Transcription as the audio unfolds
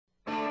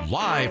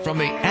Live from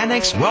the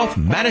Annex Wealth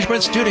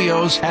Management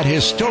Studios at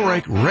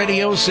historic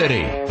Radio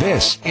City,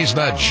 this is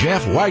the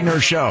Jeff Wagner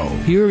Show.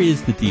 Here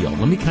is the deal.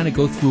 Let me kind of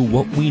go through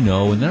what we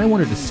know, and then I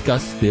want to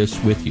discuss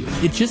this with you.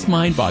 It's just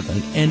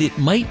mind-boggling, and it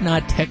might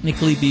not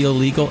technically be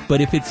illegal,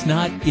 but if it's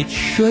not, it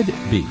should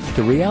be.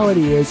 The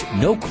reality is,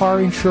 no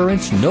car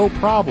insurance, no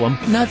problem.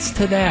 Nuts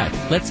to that.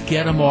 Let's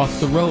get them off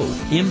the road.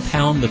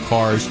 Impound the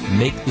cars,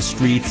 make the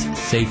streets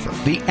safer.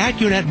 The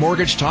AccuNet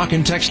Mortgage Talk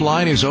and Text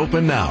line is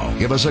open now.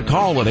 Give us a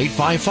call at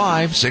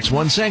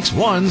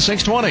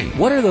 855-616-1620.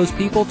 What are those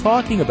people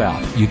talking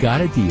about? You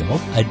got a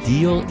deal. A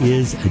deal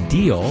is a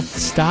deal.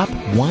 Stop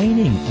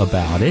whining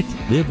about it.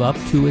 Live up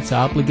to its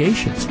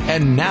obligations.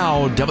 And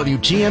now,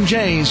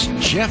 WTMJ's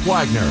Jeff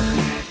Wagner.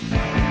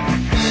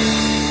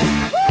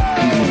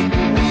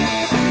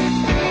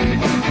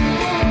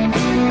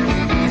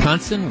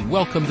 Wisconsin,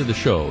 welcome to the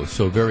show.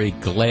 So very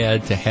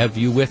glad to have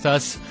you with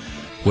us.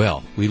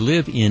 Well, we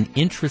live in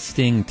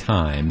interesting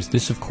times.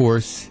 This, of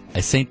course,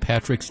 a St.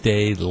 Patrick's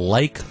Day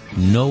like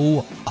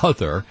no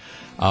other.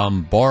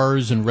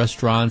 Bars and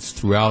restaurants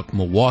throughout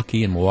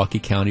Milwaukee and Milwaukee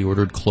County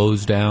ordered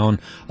closed down.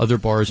 Other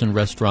bars and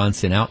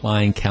restaurants in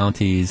outlying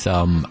counties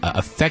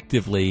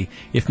effectively,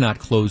 if not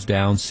closed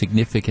down,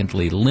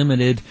 significantly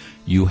limited.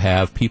 You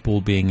have people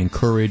being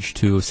encouraged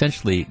to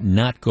essentially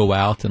not go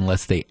out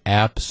unless they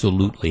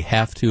absolutely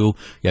have to.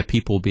 You have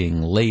people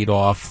being laid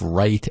off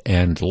right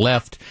and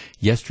left.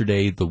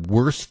 Yesterday, the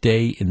worst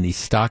day in the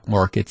stock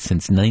market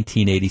since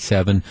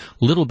 1987.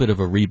 A little bit of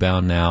a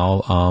rebound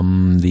now.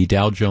 The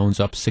Dow Jones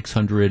up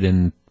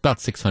about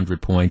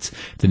 600 points.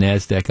 The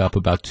NASDAQ up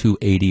about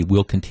 280.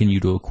 We'll continue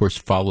to, of course,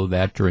 follow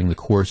that during the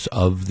course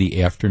of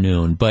the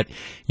afternoon. But,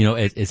 you know,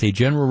 as a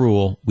general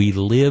rule, we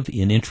live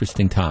in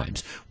interesting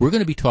times. We're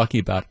going to be talking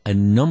about a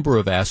number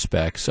of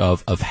aspects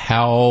of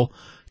how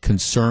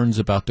concerns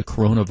about the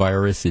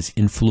coronavirus is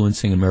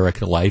influencing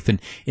American life.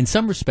 And in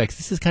some respects,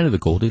 this is kind of the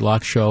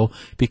Goldilocks show,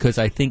 because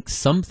I think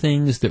some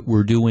things that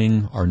we're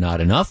doing are not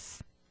enough.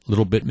 A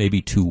little bit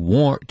maybe too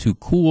warm, too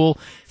cool.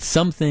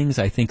 Some things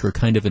I think are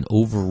kind of an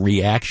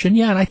overreaction.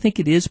 Yeah, and I think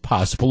it is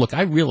possible. Look,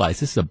 I realize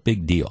this is a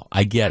big deal.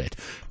 I get it.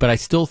 But I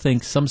still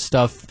think some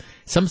stuff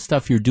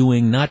you're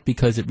doing not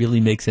because it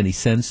really makes any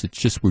sense. It's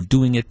just we're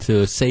doing it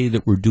to say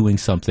that we're doing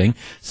something.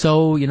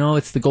 So, you know,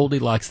 it's the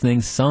Goldilocks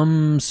thing.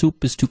 Some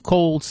soup is too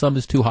cold, some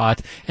is too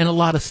hot, and a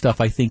lot of stuff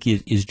I think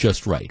is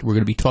just right. We're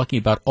going to be talking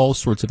about all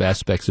sorts of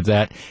aspects of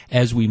that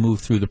as we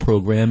move through the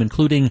program,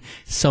 including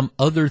some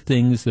other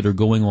things that are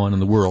going on in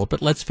the world.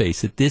 But let's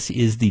face it, this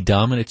is the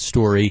dominant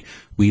story.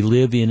 We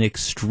live in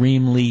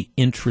extremely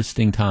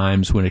interesting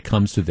times when it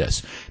comes to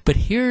this. But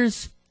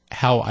here's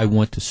how I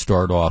want to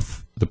start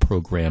off the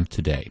program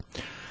today.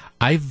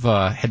 I've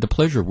had the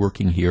pleasure of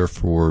working here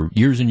for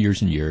years and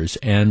years and years,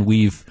 and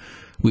we've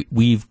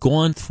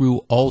gone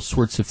through all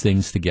sorts of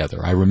things together.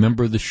 I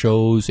remember the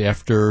shows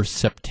after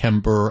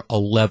September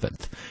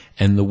 11th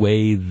and the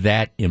way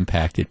that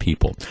impacted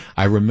people.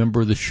 I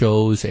remember the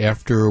shows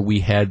after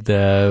we had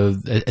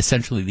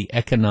essentially the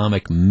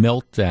economic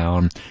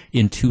meltdown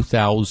in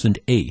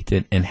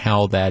 2008 and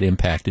how that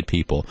impacted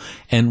people.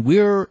 And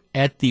we're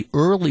at the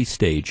early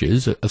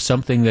stages of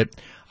something that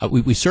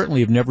we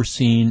certainly have never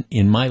seen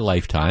in my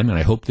lifetime, and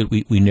I hope that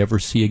we never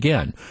see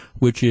again,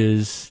 which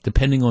is,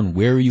 depending on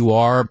where you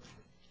are,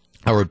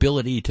 our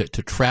ability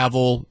to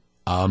travel.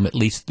 At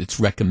least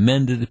it's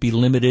recommended to be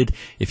limited.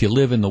 If you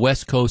live in the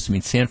West Coast, I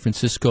mean, San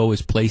Francisco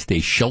has placed a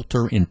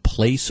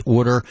shelter-in-place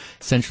order,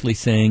 essentially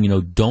saying, you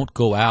know, don't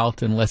go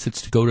out unless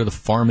it's to go to the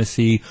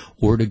pharmacy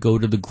or to go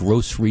to the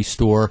grocery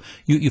store.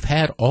 You've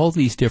had all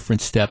these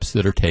different steps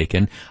that are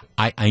taken.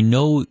 I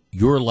know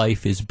your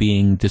life is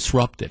being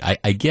disrupted.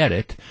 I get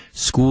it.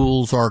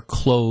 Schools are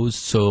closed,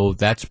 so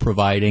that's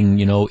providing,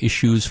 you know,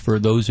 issues for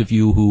those of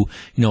you who,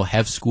 you know,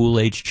 have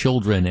school-age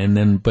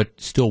children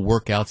but still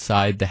work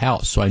outside the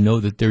house. So I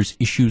know that there's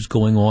issues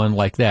going on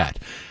like that.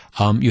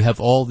 You have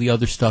all the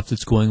other stuff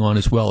that's going on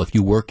as well. If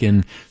you work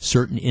in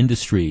certain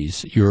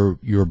industries,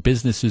 your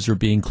businesses are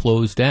being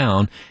closed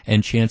down,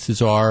 and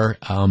chances are,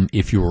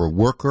 if you're a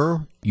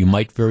worker, you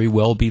might very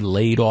well be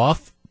laid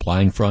off,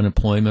 applying for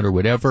unemployment or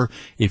whatever.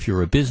 If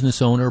you're a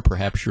business owner,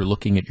 perhaps you're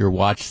looking at your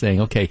watch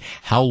saying, okay,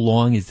 how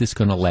long is this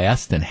going to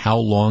last and how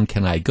long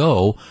can I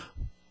go?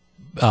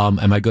 Am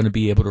I going to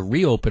be able to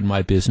reopen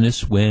my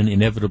business when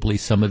inevitably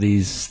some of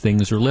these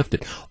things are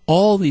lifted?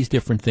 All these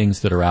different things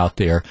that are out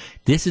there,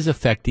 this is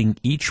affecting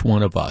each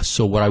one of us.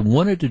 So what I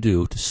wanted to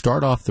do to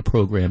start off the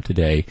program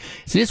today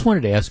is I just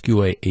wanted to ask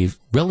you a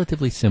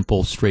relatively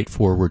simple,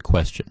 straightforward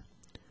question.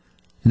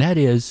 And that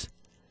is,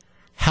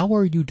 how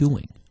are you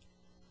doing?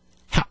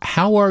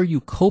 How are you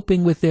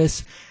coping with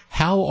this?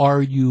 How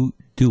are you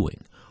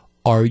doing?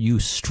 Are you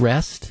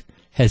stressed?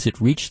 Has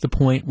it reached the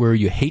point where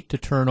you hate to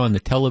turn on the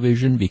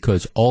television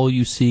because all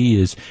you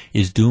see is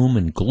doom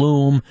and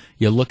gloom?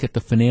 You look at the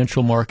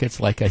financial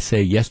markets, like I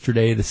say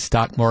yesterday, the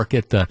stock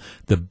market, the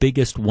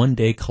biggest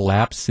one-day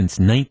collapse since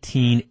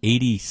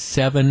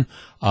 1987.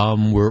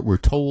 We're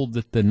told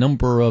that the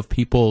number of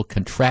people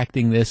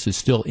contracting this is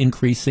still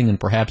increasing and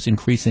perhaps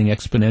increasing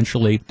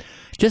exponentially.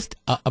 Just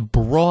a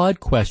broad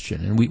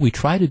question, and we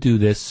try to do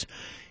this.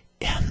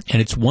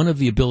 And it's one of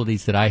the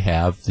abilities that I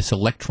have, this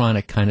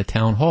electronic kind of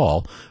town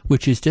hall,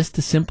 which is just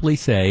to simply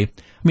say,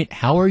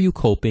 how are you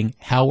coping?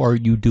 How are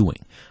you doing?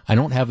 I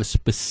don't have a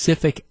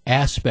specific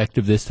aspect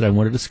of this that I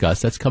want to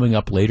discuss. That's coming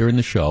up later in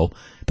the show.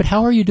 But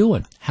how are you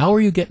doing? How are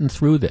you getting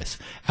through this?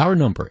 Our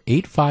number,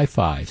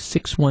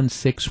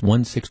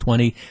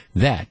 855-616-1620.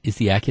 That is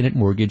the Acunet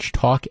Mortgage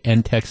talk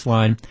and text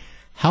line.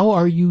 How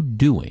are you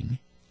doing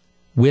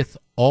with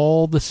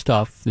all the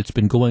stuff that's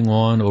been going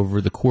on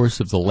over the course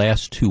of the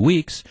last 2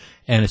 weeks,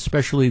 and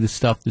especially the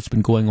stuff that's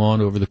been going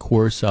on over the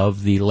course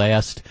of the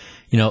last,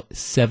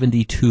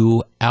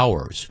 72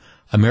 hours?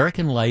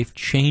 American life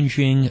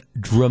changing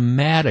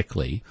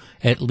dramatically,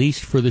 at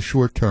least for the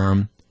short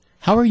term.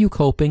 How are you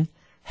coping?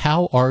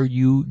 How are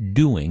you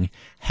doing?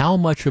 How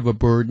much of a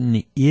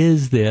burden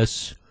is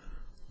this?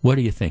 What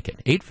are you thinking?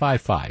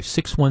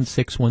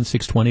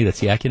 855-616-1620. That's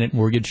the Acunet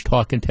Mortgage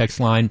talk and text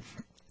line.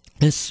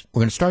 We're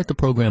going to start the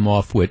program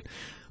off with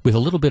a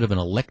little bit of an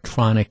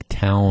electronic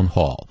town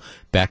hall.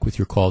 Back with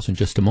your calls in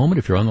just a moment.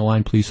 If you're on the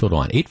line, please hold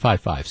on.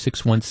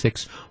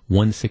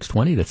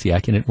 855-616-1620. That's the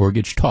Acunet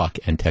Mortgage talk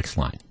and text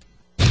line.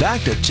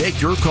 Back to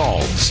take your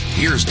calls.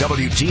 Here's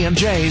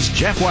WTMJ's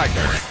Jeff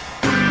Wagner.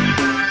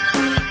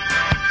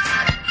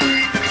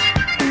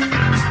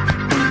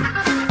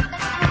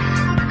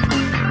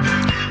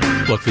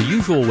 Look, the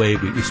usual way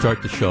we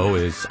start the show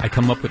is I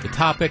come up with a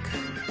topic,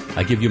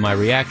 I give you my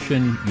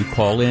reaction, you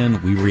call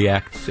in, we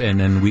react, and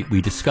then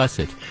we discuss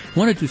it. I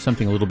want to do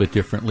something a little bit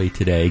differently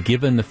today,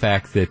 given the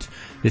fact that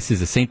this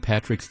is a St.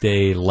 Patrick's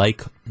Day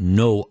like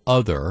no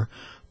other.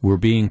 We're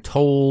being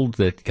told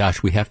that,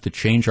 gosh, we have to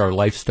change our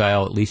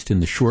lifestyle, at least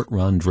in the short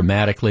run,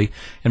 dramatically.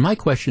 And my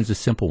question is a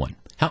simple one.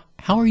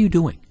 How are you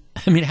doing?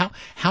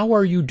 How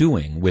are you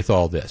doing with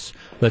all this?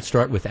 Let's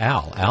start with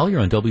Al. Al, you're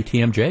on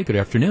WTMJ. Good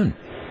afternoon.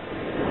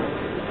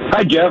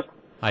 Hi, Jeff.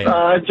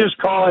 Hi. Just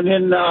calling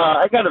in.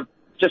 I got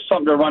just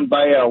something to run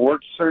by a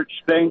work search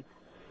thing.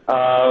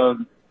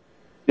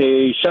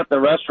 They shut the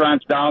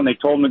restaurants down. They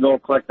told them to go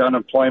collect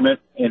unemployment.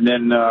 And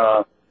then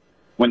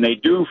when they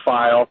do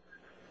file,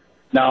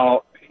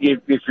 now,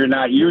 if you're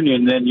not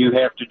union, then you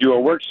have to do a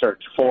work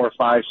search 4,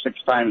 5, 6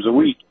 times a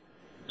week.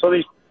 So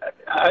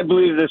I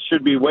believe this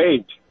should be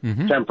waived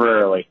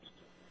temporarily.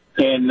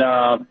 And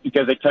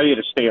because they tell you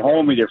to stay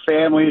home with your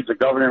family. The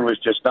governor was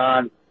just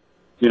on,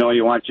 you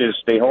want you to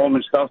stay home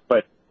and stuff,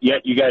 but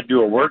yet you got to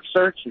do a work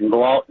search and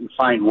go out and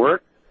find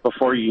work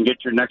before you can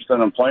get your next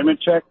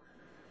unemployment check.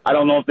 I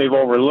don't know if they've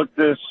overlooked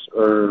this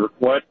or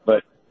what,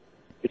 but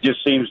it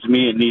just seems to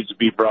me it needs to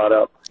be brought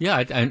up.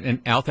 Yeah, and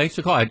Al, thanks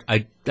for calling.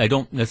 I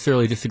don't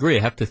necessarily disagree.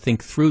 I have to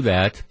think through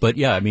that. But,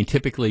 yeah,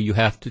 typically you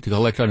have to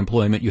collect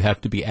unemployment, you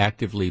have to be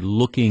actively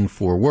looking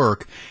for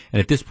work. And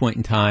at this point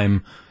in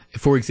time,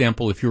 for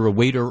example, if you're a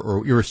waiter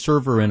or you're a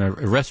server in a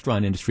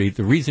restaurant industry,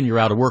 the reason you're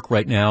out of work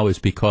right now is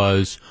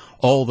because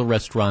all the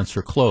restaurants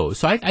are closed.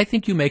 So I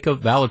think you make a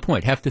valid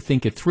point. Have to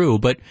think it through.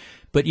 But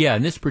yeah,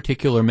 in this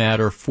particular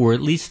matter, for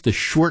at least the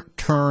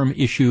short-term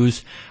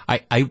issues,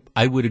 I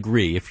would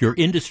agree. If your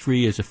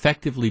industry is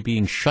effectively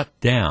being shut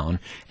down,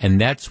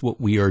 and that's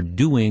what we are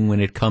doing when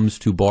it comes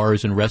to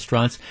bars and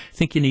restaurants, I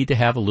think you need to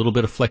have a little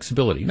bit of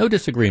flexibility. No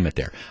disagreement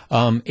there.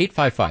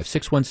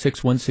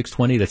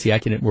 855-616-1620, that's the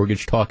Acunet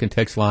Mortgage talk and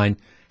text line.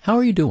 How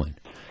are you doing?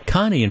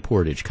 Connie in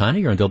Portage. Connie,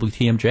 you're on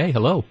WTMJ.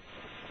 Hello.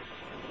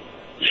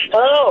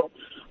 Hello.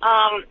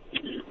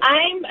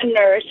 I'm a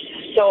nurse,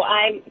 so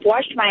I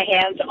wash my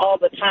hands all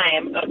the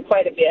time,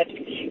 quite a bit.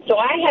 So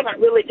I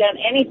haven't really done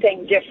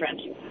anything different.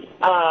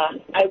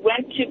 I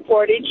went to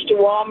Portage to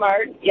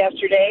Walmart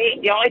yesterday.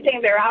 The only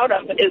thing they're out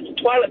of is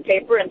toilet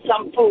paper and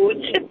some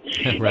foods.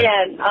 Right.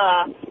 And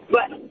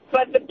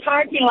but the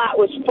parking lot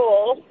was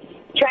full.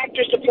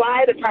 Tractor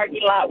Supply, the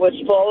parking lot was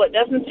full. It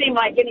doesn't seem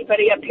like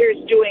anybody up here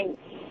is doing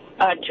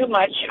too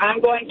much. I'm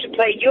going to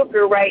play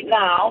euchre right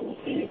now,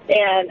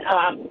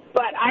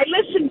 but I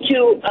listened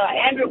to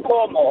Andrew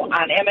Cuomo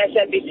on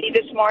MSNBC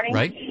this morning,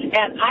 right?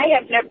 And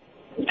I've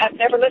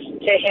never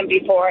listened to him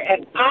before,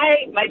 and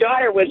my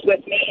daughter was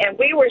with me, and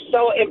we were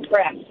so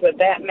impressed with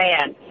that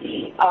man.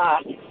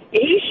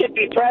 He should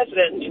be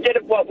president instead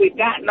of what we've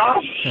gotten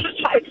off.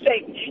 I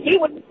think he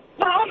was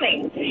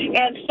calming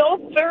and so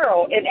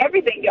thorough in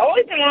everything. The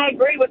only thing I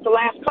agree with the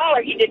last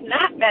caller, he did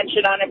not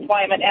mention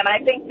unemployment, and I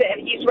think that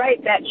he's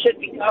right, that should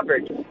be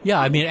covered.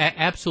 Yeah,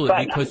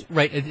 absolutely, because,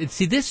 right,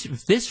 see,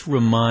 this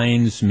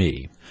reminds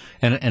me,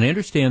 and I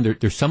understand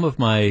there's some of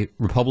my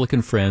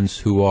Republican friends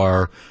who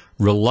are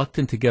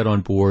reluctant to get on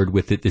board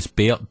with this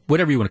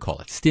whatever you want to call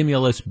it,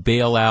 stimulus,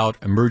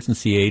 bailout,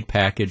 emergency aid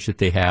package that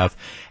they have,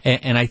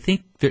 and I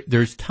think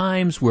there's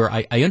times where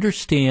I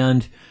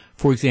understand,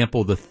 for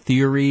example, the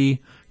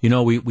theory,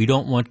 We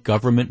don't want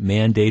government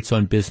mandates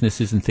on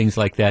businesses and things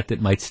like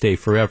that might stay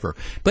forever.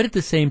 But at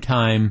the same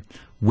time,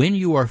 when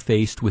you are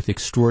faced with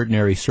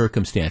extraordinary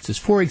circumstances,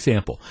 for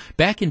example,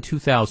 back in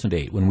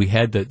 2008, when we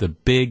had the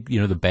big,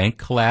 the bank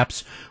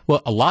collapse,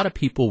 well, a lot of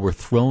people were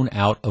thrown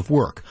out of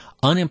work.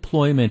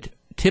 Unemployment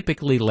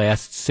typically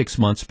lasts 6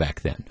 months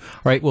back then.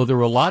 All right. Well, there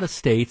were a lot of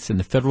states and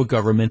the federal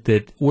government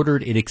that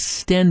ordered it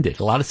extended.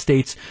 A lot of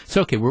states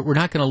said, okay, we're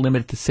not going to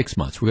limit it to 6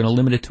 months. We're going to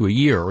limit it to a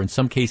year, or in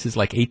some cases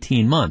like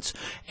 18 months.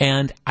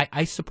 And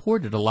I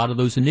supported a lot of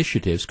those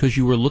initiatives because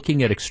you were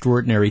looking at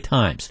extraordinary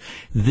times.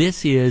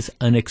 This is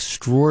an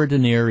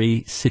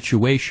extraordinary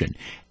situation,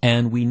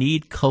 and we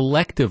need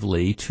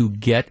collectively to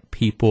get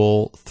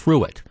people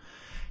through it.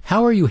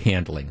 How are you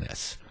handling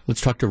this?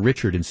 Let's talk to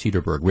Richard in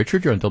Cedarburg.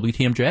 Richard, you're on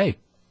WTMJ.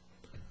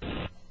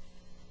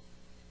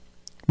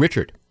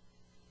 Richard,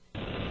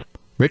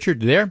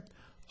 you there?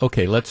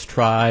 Okay, let's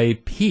try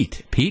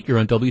Pete. Pete, you're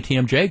on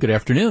WTMJ. Good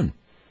afternoon.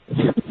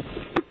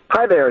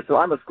 Hi there. So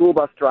I'm a school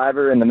bus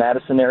driver in the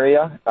Madison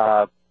area.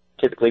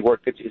 Typically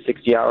work 50 to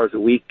 60 hours a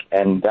week,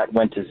 and that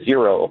went to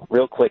zero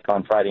real quick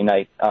on Friday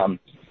night.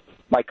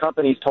 My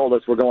company's told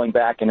us we're going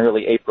back in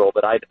early April,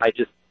 but I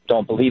just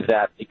don't believe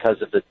that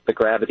because of the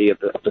gravity of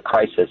the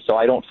crisis. So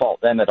I don't fault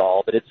them at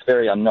all, but it's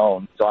very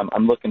unknown. So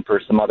I'm looking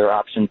for some other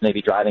options,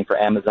 maybe driving for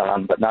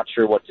Amazon, but not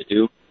sure what to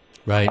do.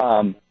 Right.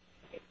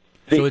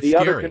 So it's the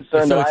scary. Other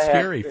concern so that it's I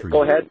scary have, for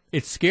go you. ahead.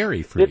 It's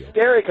scary for you. It's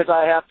scary because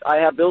I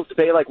have bills to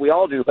pay like we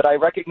all do, but I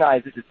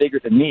recognize this is bigger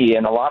than me,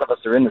 and a lot of us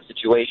are in this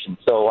situation.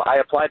 So I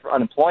applied for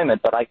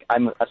unemployment, but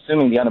I'm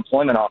assuming the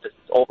unemployment office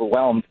is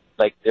overwhelmed,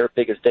 like their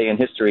biggest day in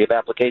history of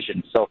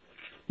applications. So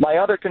my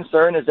other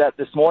concern is that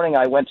this morning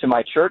I went to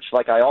my church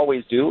like I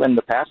always do, and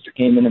the pastor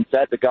came in and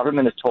said the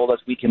government has told us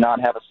we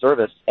cannot have a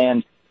service,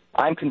 and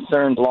I'm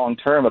concerned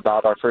long-term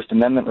about our First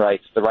Amendment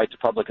rights, the right to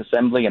public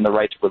assembly and the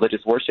right to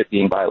religious worship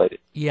being violated.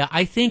 Yeah,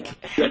 I think,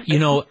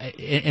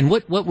 and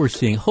what we're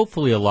seeing,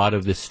 hopefully a lot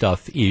of this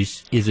stuff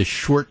is a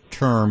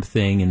short-term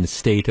thing in the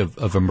state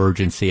of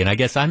emergency. And I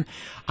guess I'm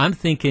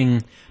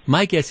thinking,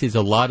 my guess is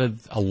a lot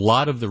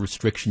of the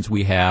restrictions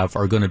we have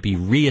are going to be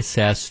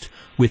reassessed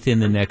within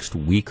the next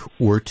week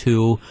or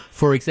two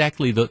for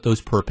exactly those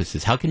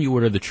purposes. How can you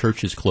order the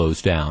churches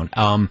closed down?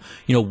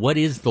 What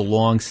is the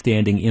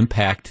long-standing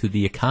impact to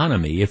the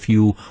economy if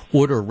you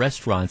order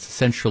restaurants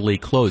essentially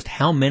closed?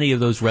 How many of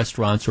those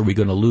restaurants are we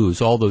going to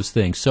lose? All those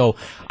things. So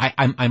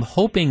I'm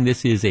hoping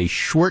this is a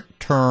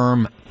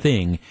short-term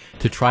thing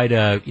to try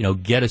to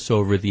get us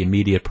over the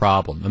immediate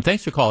problem. And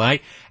thanks for calling.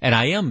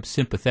 I am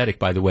sympathetic,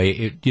 by the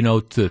way.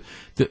 To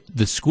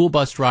the school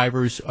bus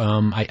drivers.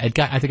 I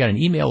got an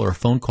email or a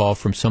phone call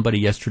from somebody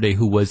yesterday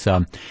who was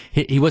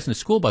he wasn't a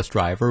school bus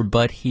driver,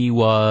 but he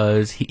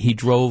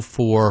drove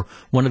for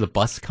one of the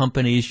bus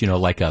companies.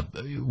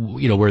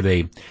 Where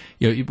they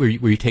where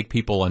you take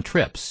people on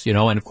trips. And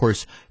of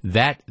course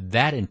that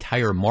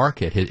entire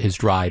market has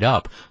dried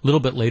up. A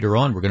little bit later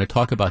on, we're going to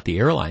talk about the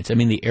airlines. I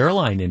mean, the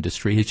airline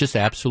industry has just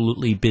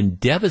absolutely been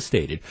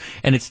devastated.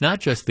 And it's not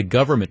just the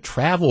government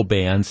travel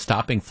bans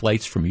stopping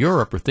flights from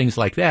Europe or things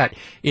like that.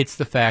 It's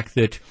the fact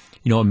that,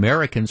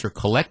 Americans are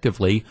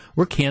collectively,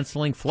 we're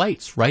canceling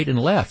flights right and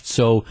left.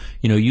 So,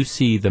 you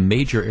see the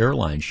major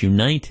airlines,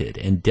 United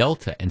and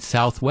Delta and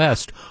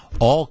Southwest,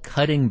 all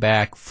cutting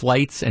back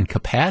flights and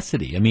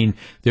capacity. I mean,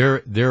 they're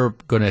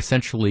going to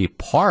essentially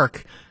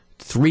park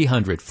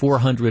 300,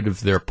 400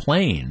 of their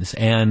planes.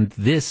 And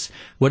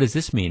what does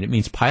this mean? It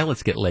means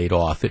pilots get laid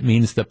off. It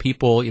means the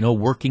people,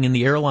 working in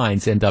the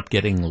airlines end up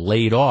getting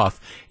laid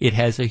off. It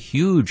has a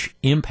huge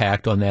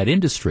impact on that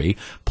industry.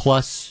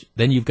 Plus,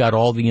 then you've got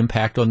all the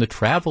impact on the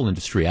travel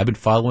industry. I've been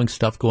following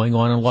stuff going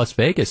on in Las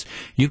Vegas.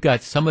 You've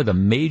got some of the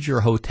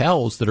major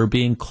hotels that are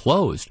being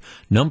closed.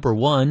 Number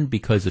one,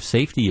 because of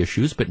safety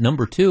issues, but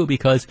number two,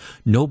 because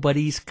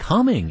nobody's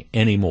coming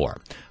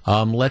anymore.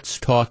 Let's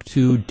talk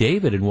to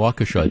David in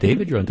Waukesha.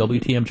 David, you're on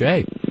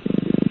WTMJ.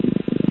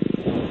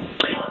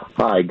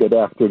 Hi, good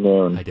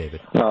afternoon. Hi,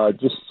 David.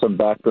 Just some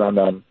background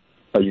on,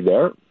 are you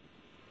there?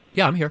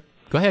 Yeah, I'm here.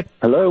 Go ahead.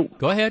 Hello?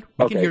 Go ahead.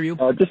 We can hear you.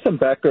 Just some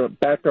background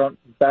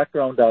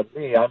on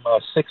me. I'm a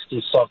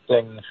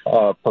 60-something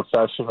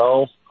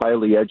professional,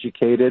 highly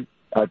educated.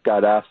 I've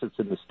got assets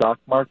in the stock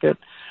market.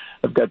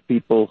 I've got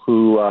people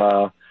who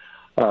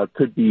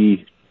could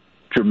be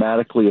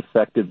dramatically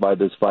affected by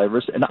this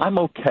virus, and I'm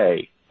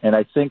okay. And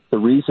I think the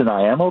reason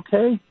I am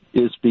okay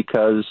is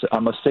because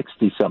I'm a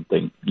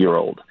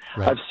 60-something-year-old.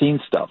 Right. I've seen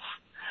stuff.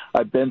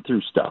 I've been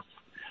through stuff.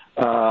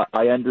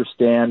 I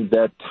understand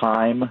that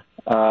time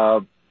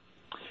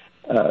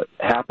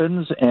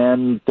happens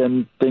and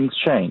then things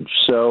change.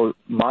 So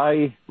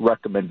my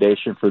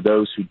recommendation for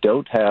those who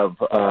don't have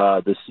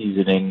the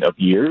seasoning of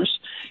years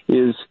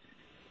is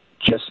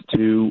just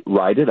to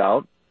ride it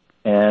out,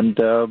 and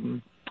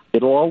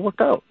it'll all work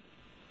out.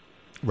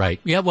 Right.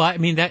 Yeah. Well, I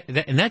mean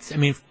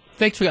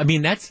thanks for. I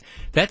mean, that's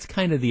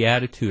kind of the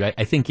attitude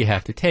I think you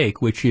have to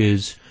take, which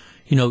is,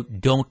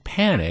 don't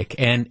panic,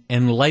 and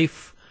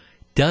life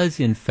does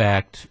in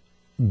fact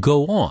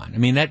go on. I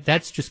mean,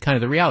 that's just kind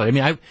of the reality. I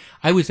mean,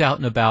 I was out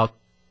and about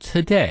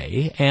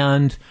today,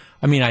 and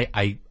I mean,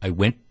 I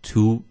went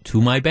to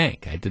my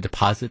bank. I had to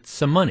deposit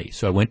some money.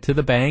 So I went to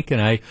the bank,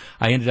 and I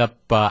ended up,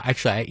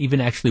 I even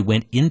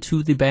went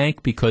into the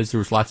bank because there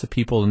was lots of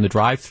people in the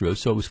drive-thru,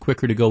 so it was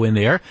quicker to go in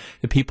there.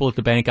 The people at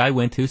the bank I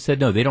went to said,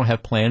 no, they don't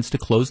have plans to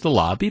close the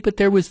lobby, but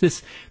there was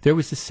this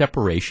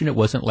separation. It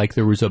wasn't like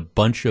there was a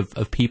bunch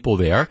of people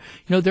there.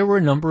 You know, there were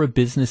a number of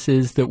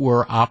businesses that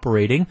were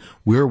operating.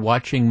 We're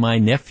watching my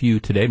nephew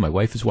today. My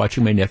wife is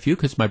watching my nephew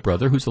because my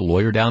brother, who's a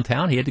lawyer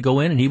downtown, he had to go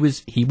in, and he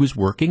was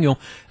working. You know,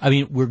 I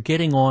mean, we're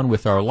getting on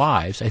with our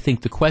lives. I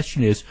think the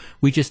question is,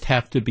 we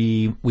have to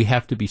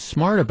be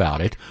smart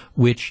about it,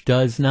 which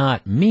does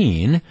not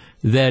mean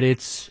that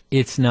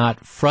it's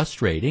not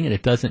frustrating, and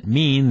it doesn't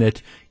mean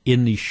that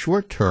in the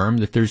short term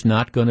that there's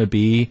not going to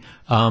be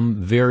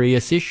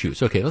various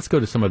issues. Okay, let's go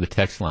to some of the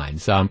text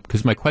lines,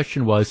 because my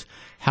question was,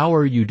 how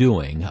are you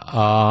doing?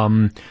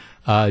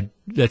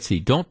 Let's see.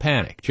 Don't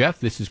panic. Jeff,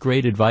 this is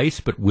great advice,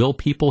 but will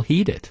people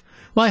heed it?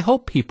 Well, I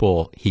hope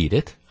people heed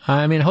it.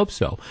 I mean, I hope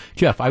so.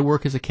 Jeff, I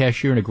work as a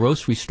cashier in a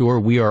grocery store.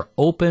 We are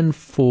open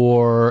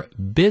for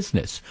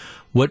business.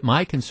 What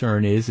my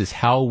concern is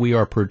how we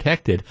are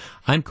protected.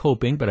 I'm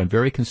coping, but I'm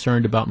very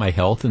concerned about my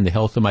health and the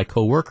health of my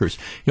coworkers.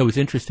 You know, it was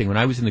interesting. When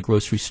I was in the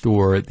grocery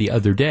store the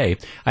other day,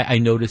 I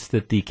noticed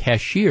that the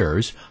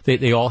cashiers,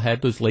 they all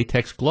had those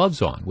latex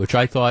gloves on, which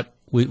I thought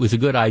was a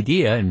good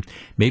idea, and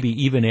maybe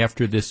even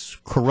after this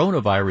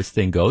coronavirus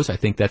thing goes, I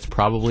think that's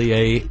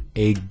probably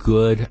a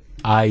good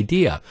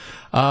idea.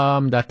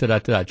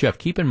 Jeff,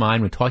 keep in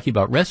mind when talking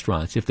about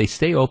restaurants, if they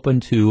stay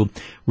open to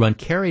run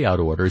carry-out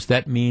orders,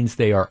 that means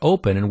they are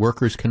open and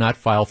workers cannot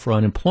file for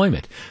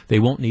unemployment. They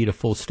won't need a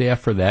full staff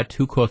for that,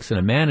 2 cooks and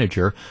a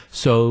manager,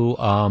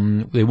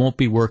 so they won't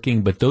be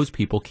working, but those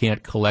people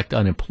can't collect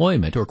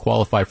unemployment or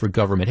qualify for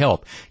government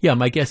help. Yeah,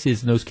 my guess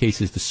is in those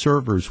cases the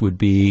servers would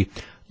be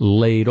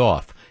laid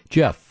off.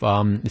 Jeff,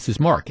 this is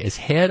Mark. As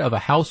head of a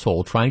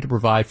household trying to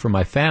provide for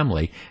my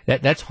family,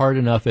 that's hard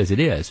enough as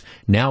it is.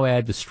 Now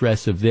add the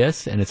stress of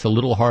this, and it's a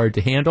little hard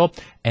to handle,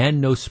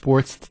 and no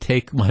sports to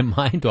take my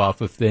mind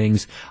off of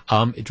things.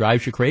 It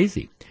drives you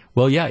crazy.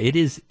 Well, yeah, it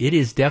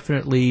is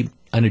definitely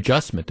an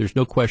adjustment. There's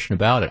no question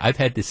about it. I've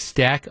had this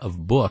stack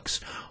of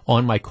books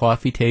on my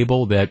coffee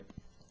table that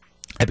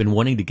I've been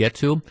wanting to get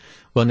to.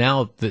 Well,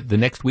 now the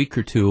next week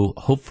or two,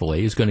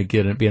 hopefully, is going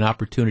to be an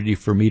opportunity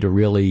for me to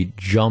really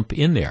jump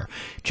in there.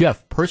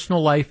 Jeff,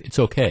 personal life, it's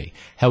okay.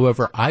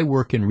 However, I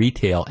work in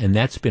retail, and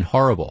that's been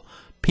horrible.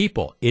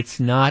 People, it's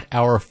not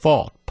our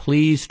fault.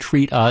 Please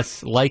treat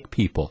us like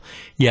people.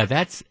 Yeah,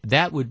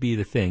 that would be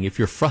the thing. If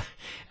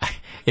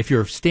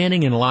you're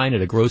standing in line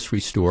at a grocery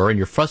store and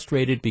you're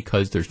frustrated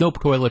because there's no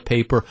toilet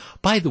paper,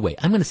 by the way,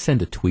 I'm going to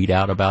send a tweet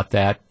out about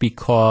that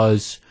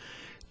because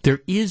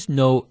there's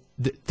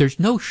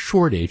no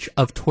shortage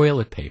of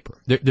toilet paper.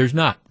 There's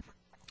not.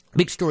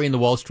 Big story in the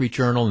Wall Street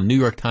Journal and the New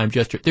York Times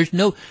yesterday.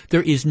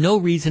 There is no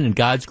reason in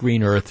God's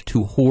green earth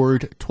to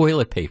hoard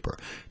toilet paper.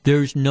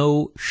 There's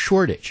no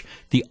shortage.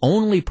 The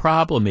only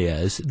problem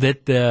is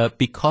that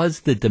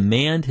because the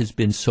demand has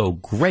been so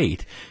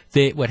great,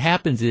 what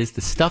happens is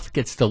the stuff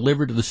gets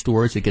delivered to the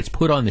stores, it gets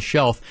put on the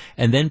shelf,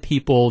 and then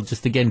people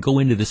just, again, go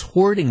into this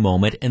hoarding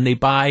moment, and they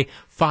buy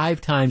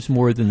 5 times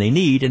more than they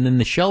need, and then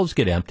the shelves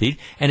get emptied,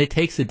 and it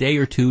takes a day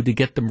or two to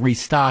get them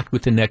restocked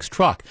with the next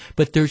truck.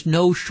 But there's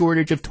no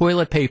shortage of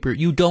toilet paper.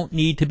 You don't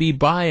need to be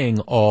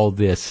buying all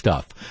this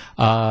stuff.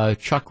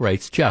 Chuck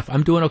writes, Jeff,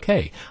 I'm doing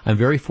okay. I'm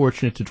very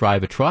fortunate to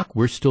drive a truck.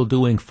 We're still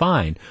doing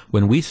fine.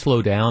 When we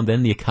slow down,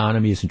 then the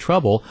economy is in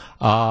trouble,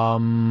 et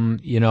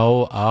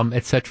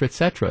cetera, et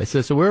cetera.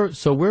 So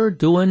we're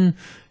doing,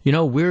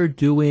 we're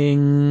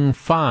doing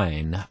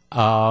fine.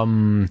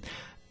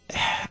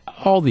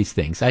 All these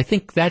things. I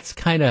think that's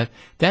kind of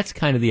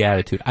the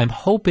attitude. I'm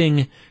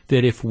hoping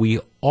that if we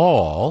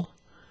all,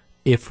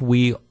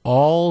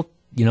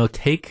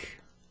 take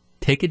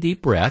a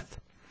deep breath,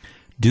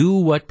 do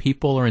what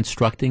people are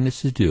instructing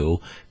us to do,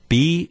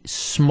 be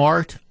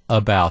smart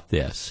about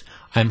this.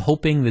 I'm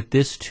hoping that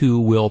this too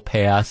will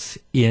pass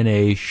in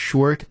a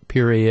short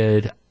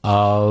period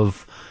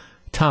of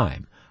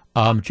time.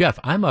 Jeff,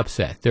 I'm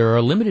upset. There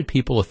are limited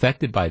people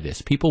affected by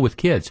this, people with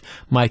kids.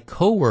 My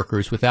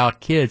coworkers without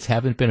kids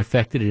haven't been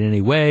affected in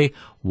any way.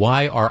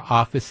 Why are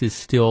offices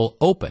still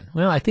open?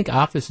 Well, I think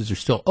offices are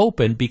still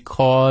open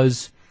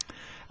because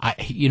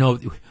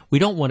we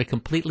don't want to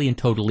completely and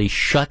totally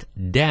shut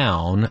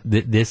down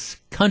this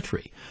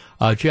country.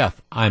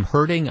 Jeff, I'm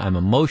hurting. I'm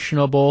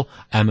emotional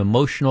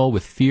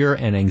with fear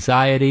and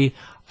anxiety.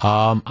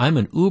 I'm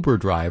an Uber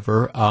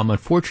driver.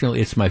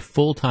 Unfortunately, it's my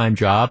full-time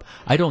job.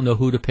 I don't know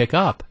who to pick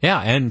up.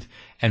 Yeah, and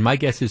my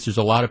guess is there's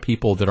a lot of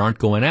people that aren't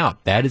going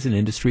out. That is an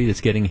industry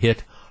that's getting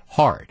hit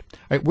hard. All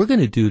right, we're going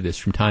to do this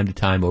from time to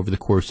time over the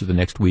course of the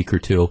next week or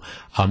two.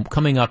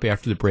 Coming up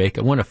after the break,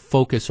 I want to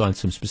focus on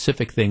some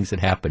specific things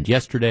that happened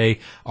yesterday,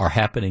 are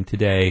happening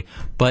today,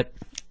 but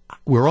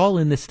we're all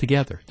in this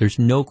together. There's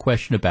no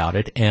question about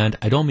it, and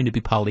I don't mean to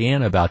be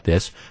Pollyanna about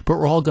this, but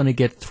we're all going to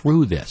get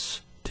through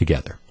this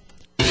together.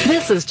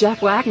 This is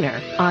Jeff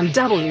Wagner on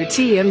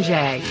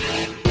WTMJ.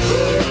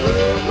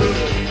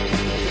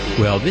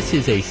 Well, this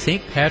is a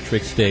St.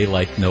 Patrick's Day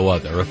like no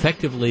other.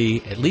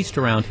 Effectively, at least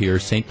around here,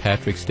 St.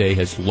 Patrick's Day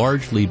has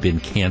largely been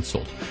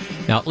canceled.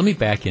 Now, let me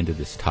back into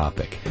this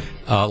topic.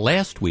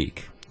 Last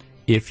week,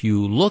 if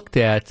you looked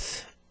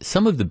at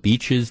some of the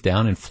beaches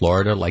down in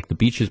Florida, like the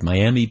beaches,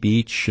 Miami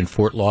Beach and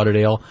Fort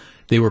Lauderdale,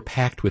 they were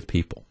packed with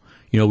people.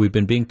 You know, we've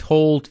been being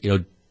told,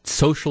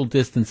 social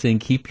distancing,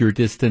 keep your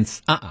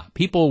distance.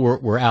 People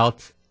were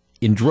out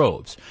in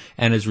droves.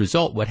 And as a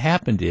result, what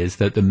happened is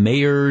that the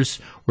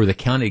mayors or the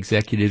county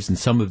executives in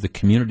some of the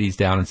communities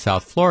down in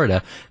South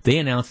Florida, they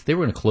announced they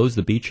were going to close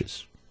the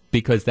beaches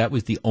because that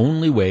was the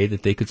only way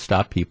that they could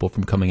stop people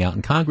from coming out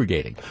and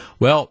congregating.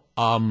 Well,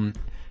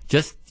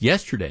 just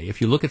yesterday,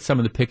 if you look at some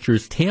of the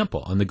pictures, Tampa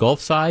on the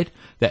Gulf side,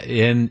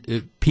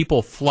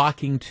 people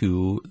flocking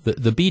to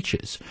the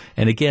beaches.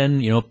 And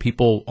again,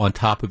 people on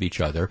top of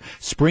each other.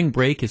 Spring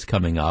break is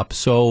coming up,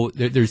 so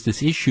there's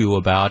this issue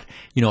about,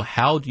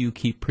 how do you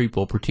keep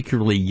people,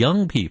 particularly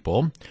young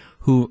people,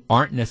 who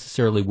aren't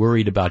necessarily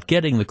worried about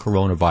getting the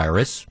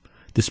coronavirus,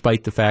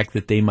 despite the fact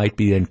that they might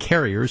be then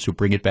carriers who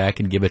bring it back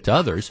and give it to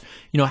others.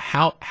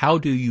 How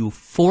do you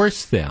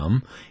force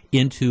them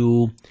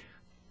into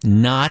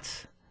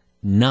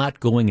not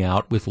going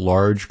out with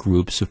large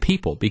groups of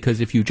people?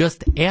 Because if you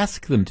just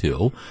ask them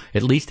to,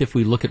 at least if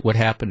we look at what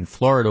happened in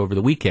Florida over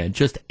the weekend,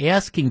 just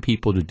asking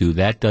people to do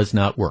that does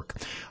not work.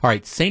 All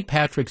right, St.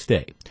 Patrick's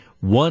Day,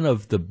 one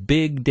of the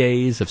big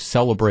days of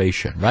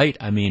celebration, right?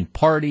 I mean,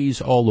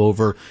 parties all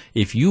over.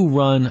 If you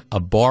run a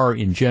bar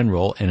in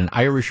general, and an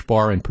Irish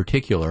bar in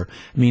particular,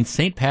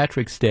 St.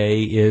 Patrick's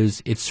Day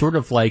it's sort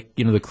of like,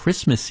 the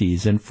Christmas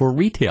season for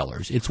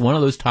retailers. It's one of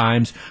those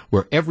times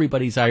where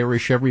everybody's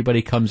Irish,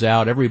 everybody comes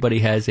out, everybody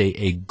has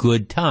a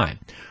good time.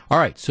 All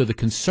right, so the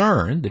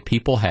concern that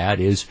people had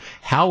is,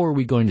 how are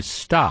we going to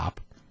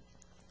stop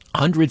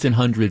hundreds and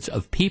hundreds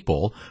of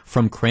people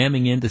from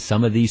cramming into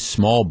some of these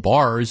small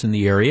bars in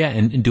the area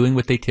and doing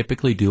what they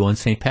typically do on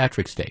St.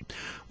 Patrick's Day?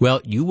 Well,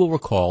 you will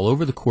recall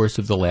over the course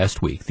of the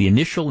last week, the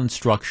initial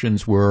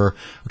instructions were,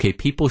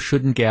 people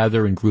shouldn't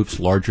gather in groups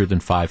larger than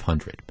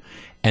 500.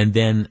 And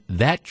then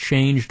that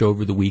changed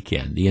over the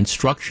weekend. The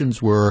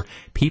instructions were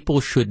people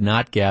should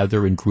not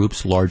gather in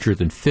groups larger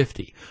than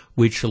 50,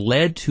 which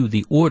led to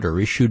the order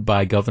issued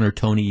by Governor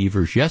Tony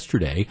Evers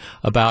yesterday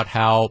about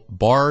how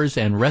bars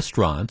and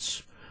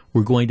restaurants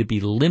were going to be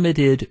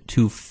limited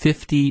to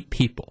 50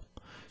 people.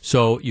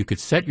 So you could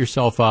set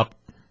yourself up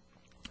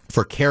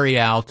for carry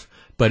out,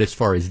 but as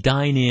far as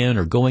dine in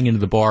or going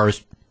into the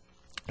bars,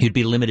 you'd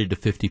be limited to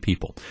 50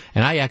 people.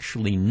 And I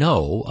actually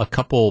know a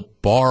couple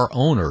bar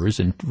owners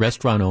and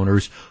restaurant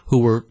owners who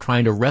were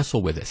trying to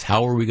wrestle with this.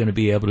 How are we going to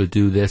be able to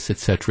do this, et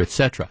cetera, et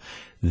cetera.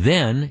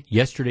 Then,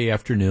 yesterday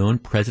afternoon,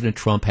 President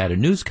Trump had a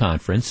news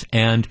conference,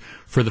 and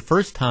for the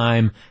first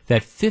time,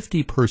 that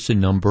 50-person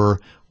number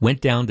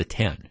went down to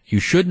 10. You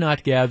should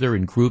not gather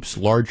in groups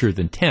larger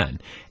than 10.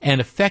 And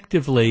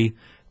effectively,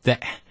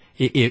 that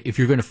if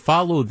you're going to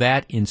follow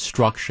that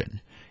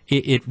instruction,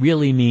 it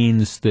really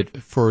means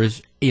that for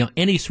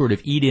any sort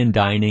of eat-in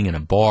dining in a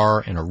bar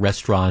and a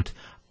restaurant,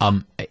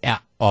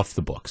 off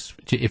the books.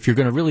 If you're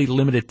going to really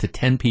limit it to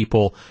 10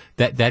 people,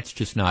 that's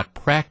just not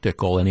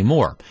practical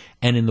anymore.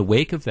 And in the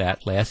wake of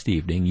that, last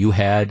evening, you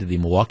had the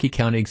Milwaukee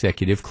County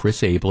Executive,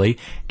 Chris Abley,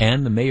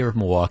 and the Mayor of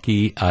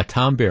Milwaukee,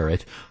 Tom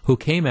Barrett, who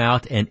came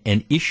out and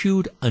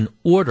issued an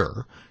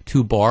order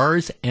to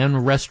bars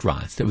and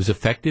restaurants that was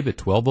effective at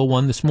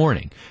 12:01 this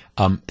morning,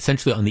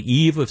 essentially on the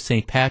eve of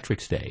St.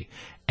 Patrick's Day.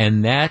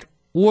 And that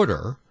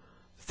order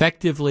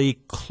effectively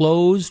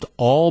closed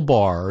all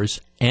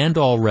bars and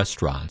all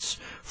restaurants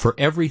for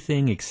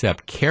everything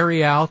except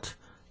carry-out,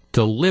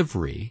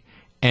 delivery,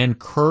 and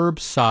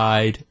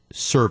curbside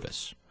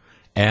service.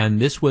 And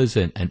this was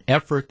an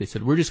effort. They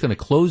said, we're just going to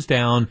close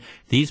down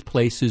these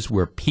places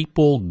where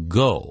people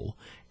go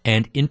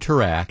and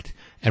interact,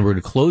 and we're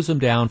going to close them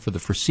down for the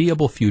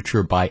foreseeable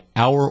future by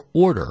our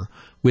order,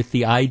 with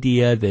the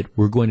idea that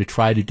we're going to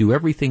try to do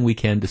everything we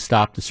can to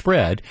stop the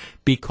spread,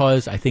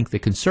 because I think the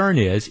concern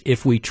is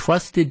if we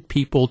trusted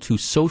people to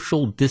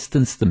social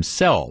distance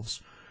themselves,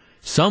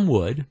 some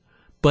would,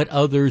 but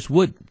others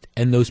wouldn't.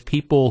 And those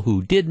people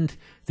who didn't,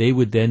 they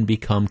would then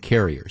become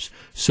carriers.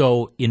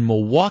 So in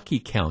Milwaukee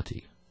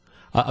County,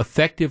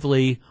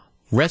 effectively,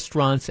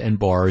 restaurants and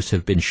bars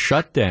have been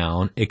shut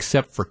down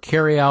except for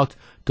carryout,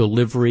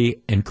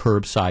 delivery, and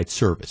curbside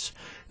service.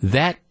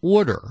 That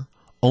order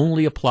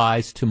only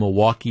applies to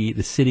Milwaukee,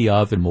 the city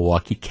of, and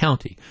Milwaukee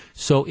County.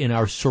 So in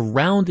our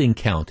surrounding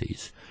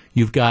counties,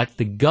 you've got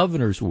the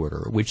governor's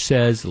order, which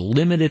says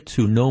limit it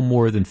to no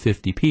more than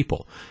 50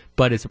 people.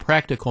 But as a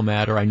practical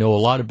matter, I know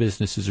a lot of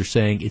businesses are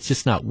saying it's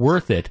just not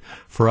worth it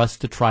for us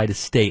to try to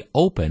stay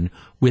open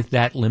with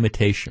that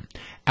limitation.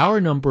 Our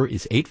number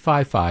is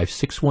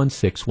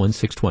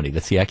 855-616-1620.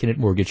 That's the Acunet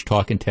Mortgage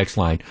Talk and Text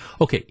line.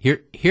 Okay,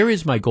 here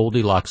is my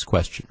Goldilocks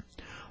question.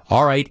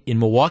 All right, in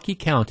Milwaukee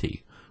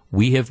County,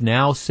 we have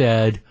now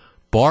said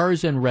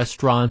bars and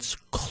restaurants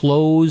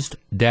closed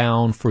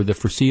down for the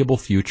foreseeable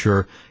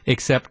future,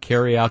 except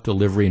carry-out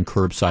delivery and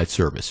curbside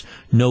service.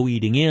 No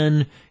eating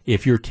in.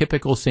 If your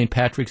typical St.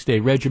 Patrick's Day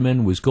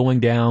regimen was going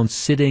down,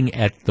 sitting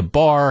at the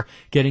bar,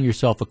 getting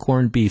yourself a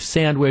corned beef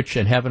sandwich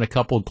and having a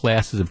couple of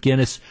glasses of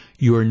Guinness,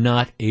 you are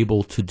not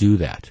able to do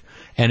that.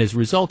 And as a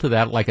result of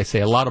that, like I say,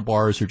 a lot of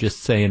bars are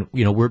just saying,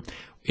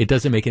 it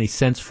doesn't make any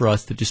sense for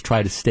us to just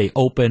try to stay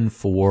open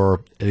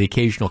for the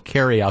occasional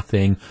carry-out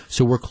thing,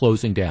 so we're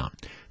closing down.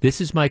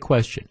 This is my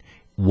question.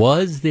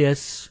 Was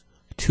this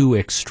too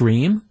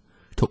extreme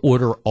to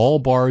order all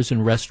bars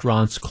and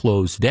restaurants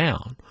closed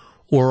down?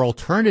 Or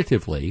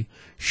alternatively,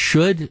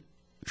 should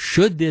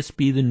this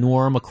be the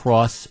norm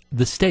across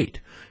the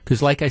state?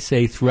 Because like I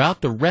say, throughout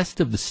the rest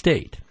of the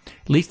state,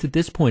 at least at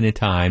this point in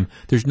time,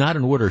 there's not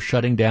an order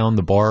shutting down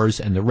the bars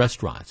and the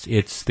restaurants.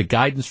 It's the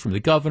guidance from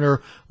the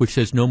governor, which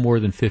says no more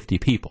than 50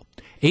 people.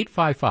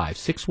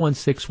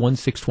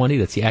 855-616-1620.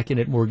 That's the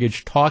Acunet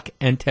Mortgage talk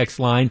and text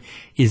line.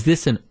 Is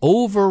this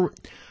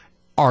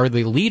are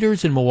the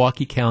leaders in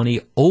Milwaukee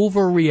County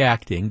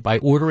overreacting by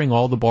ordering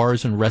all the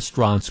bars and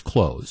restaurants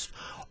closed?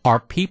 Are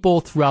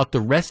people throughout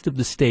the rest of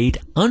the state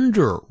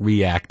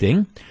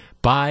underreacting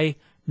by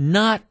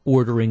not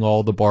ordering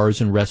all the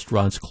bars and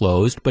restaurants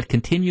closed, but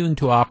continuing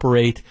to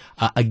operate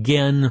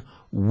again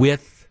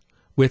with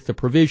the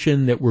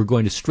provision that we're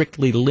going to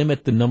strictly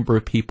limit the number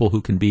of people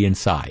who can be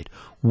inside?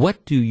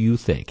 What do you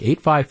think?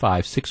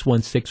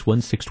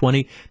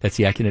 855-616-1620. That's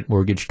the Acunet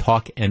Mortgage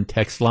talk and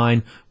text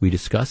line. We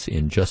discuss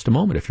in just a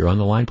moment. If you're on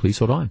the line, please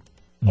hold on.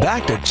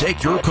 Back to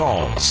take your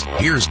calls.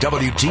 Here's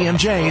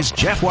WTMJ's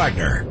Jeff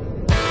Wagner.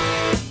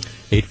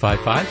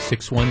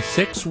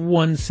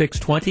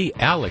 855-616-1620.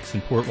 Alex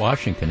in Port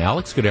Washington.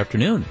 Alex, good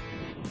afternoon.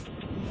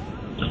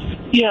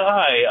 Yeah,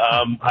 hi.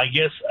 I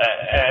guess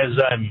as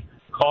I'm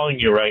calling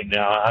you right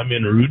now, I'm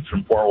en route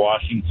from Port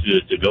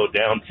Washington to go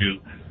down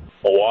to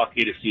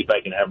Milwaukee to see if I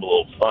can have a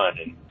little fun.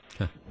 And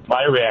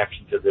my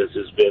reaction to this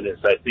has been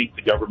I think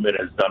the government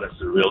has done us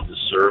a real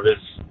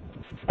disservice.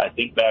 I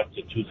think back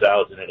to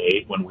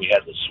 2008 when we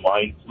had the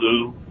swine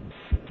flu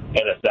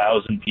and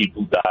 1,000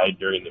 people died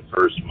during the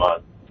first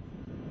month.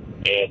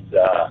 And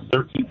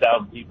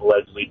 13,000 people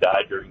allegedly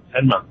died during a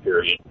 10-month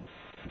period.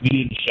 We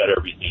didn't shut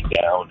everything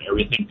down.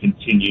 Everything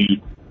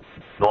continued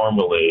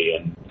normally.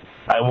 And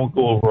I won't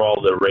go over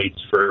all the rates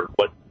for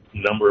what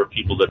number of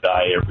people that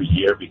die every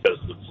year because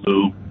of the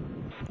flu.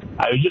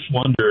 I just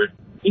wondered,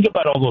 think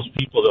about all those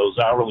people, those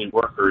hourly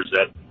workers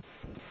that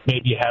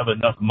maybe have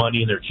enough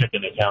money in their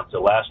checking account to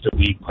last a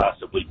week,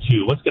 possibly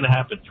two. What's going to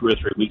happen 2 or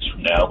 3 weeks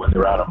from now when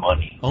they're out of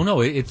money? Oh,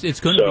 no, it's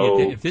going to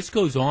be, if this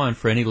goes on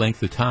for any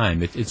length of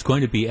time, it's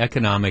going to be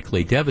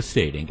economically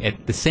devastating.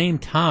 At the same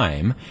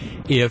time,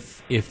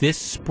 if this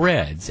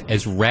spreads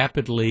as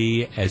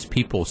rapidly as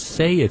people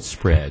say it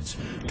spreads,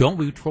 don't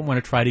we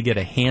want to try to get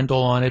a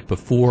handle on it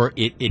before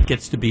it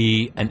gets to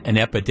be an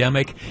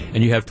epidemic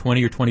and you have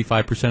 20 or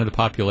 25% of the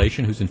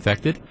population who's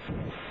infected?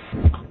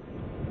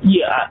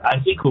 Yeah, I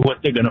think what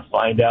they're going to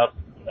find out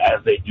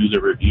as they do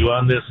the review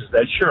on this is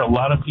that, sure, a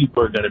lot of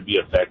people are going to be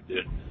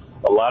affected.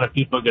 A lot of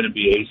people are going to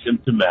be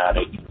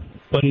asymptomatic.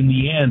 But in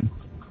the end,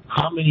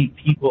 how many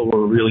people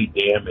were really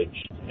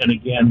damaged? And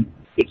again,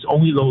 it's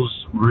only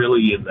those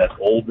really in that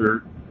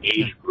older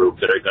age group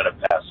that are going to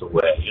pass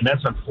away. And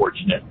that's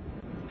unfortunate.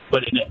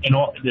 But in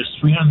all, there's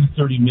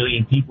 330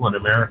 million people in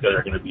America that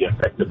are going to be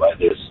affected by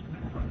this.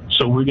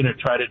 So we're going to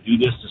try to do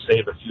this to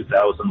save a few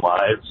thousand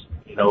lives.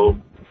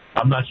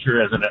 I'm not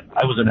sure.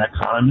 I was an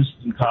economist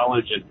in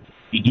college, and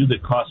you do the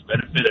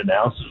cost-benefit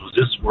analysis. Was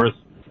this worth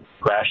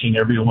crashing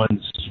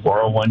everyone's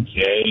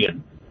 401k?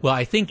 And well,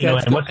 I think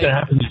that's and what's going to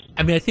happen?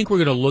 I think we're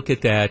going to look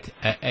at that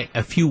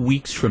a few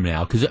weeks from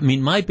now. Because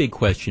my big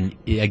question,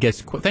 I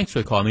guess. Thanks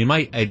for the call.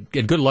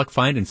 Good luck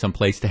finding some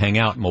place to hang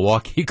out in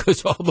Milwaukee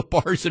because all the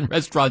bars and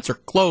restaurants are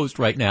closed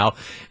right now,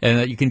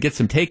 and you can get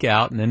some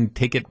takeout and then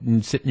take it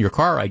and sit in your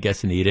car, I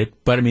guess, and eat it.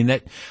 But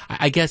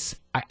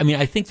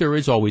I think there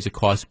is always a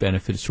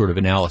cost-benefit sort of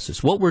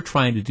analysis. What we're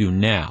trying to do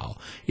now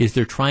is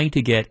they're trying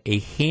to get a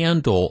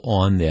handle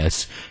on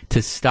this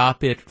to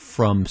stop it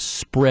from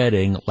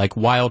spreading like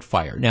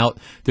wildfire. Now,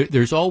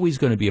 there's always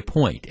going to be a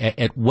point.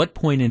 At what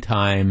point in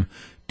time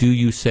do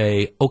you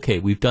say, okay,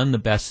 we've done the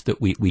best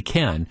that we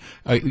can?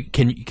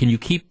 Can you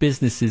keep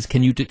businesses?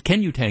 Can you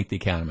tank the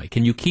economy?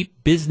 Can you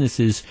keep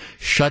businesses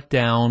shut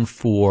down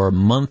for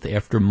month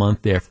after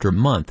month after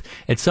month?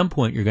 At some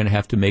point, you're going to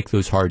have to make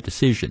those hard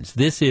decisions.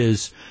 This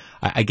is,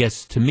 I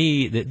guess, to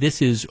me, that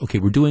this is okay.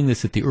 We're doing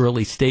this at the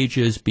early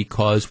stages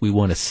because we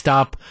want to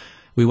stop.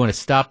 We want to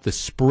stop the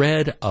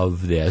spread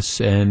of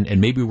this, and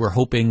maybe we're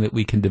hoping that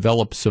we can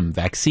develop some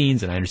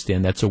vaccines, and I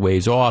understand that's a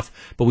ways off,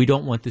 but we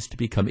don't want this to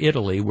become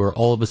Italy, where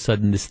all of a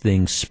sudden this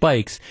thing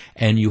spikes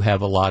and you have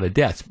a lot of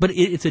deaths. But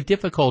it's a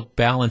difficult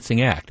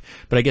balancing act.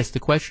 But I guess the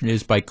question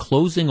is, by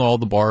closing all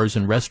the bars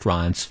and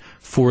restaurants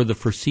for the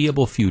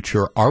foreseeable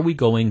future, are we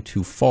going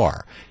too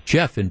far?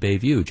 Jeff in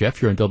Bayview.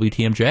 Jeff, you're on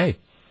WTMJ.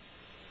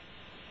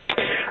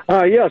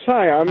 Yes,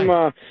 hi.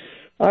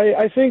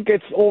 I think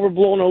it's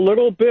overblown a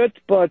little bit,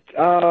 but,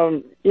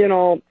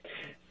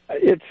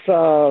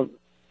 it's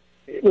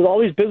with all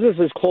these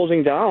businesses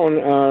closing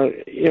down,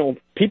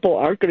 people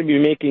aren't going to be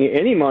making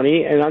any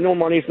money. And I know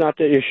money's not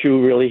the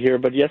issue really here,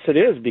 but yes, it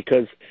is,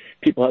 because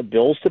people have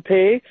bills to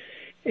pay.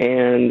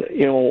 And,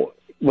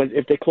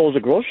 if they close the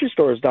grocery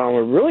stores down,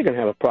 we're really going to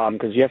have a problem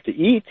because you have to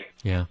eat.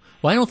 Yeah.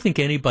 Well, I don't think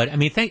anybody,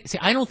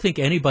 I don't think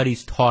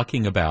anybody's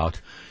talking about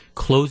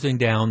closing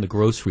down the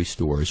grocery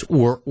stores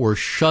or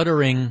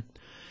shuttering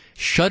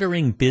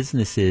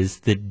businesses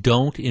that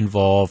don't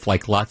involve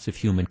like lots of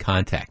human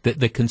contact.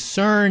 The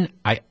concern,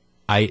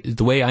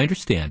 the way I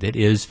understand it,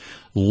 is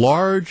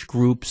large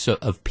groups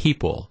of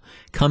people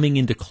coming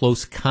into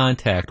close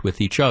contact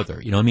with each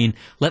other.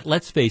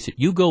 Let's face it.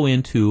 You go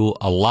into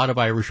a lot of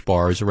Irish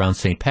bars around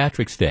St.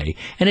 Patrick's Day,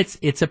 and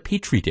it's a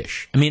petri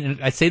dish.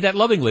 I say that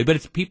lovingly, but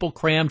it's people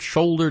crammed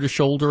shoulder to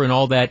shoulder and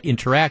all that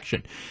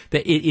interaction.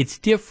 It's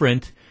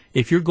different.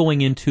 If you're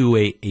going into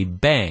a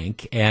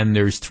bank and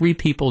there's 3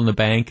 people in the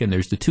bank and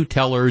there's the 2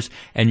 tellers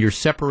and you're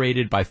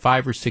separated by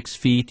 5 or 6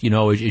 feet,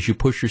 as you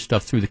push your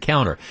stuff through the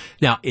counter.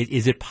 Now,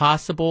 is it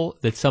possible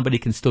that somebody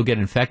can still get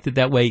infected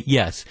that way?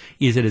 Yes.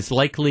 Is it as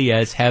likely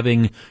as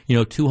having,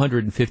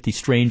 250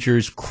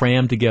 strangers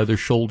crammed together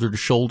shoulder to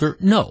shoulder?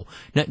 No.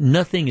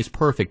 Nothing is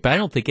perfect, but I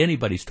don't think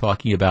anybody's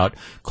talking about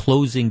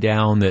closing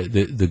down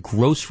the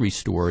grocery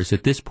stores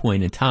at this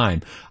point in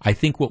time. I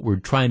think what we're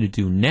trying to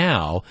do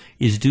now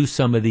is do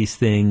some of these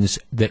things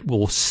that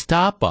will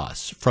stop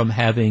us from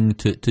having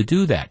to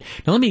do that.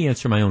 Now, let me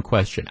answer my own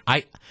question.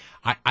 I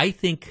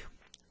think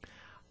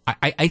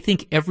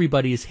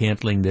everybody is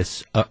handling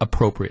this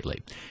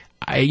appropriately.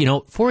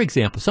 For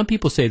example, some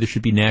people say there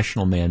should be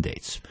national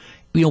mandates.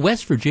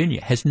 West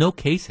Virginia has no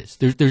cases.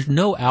 There's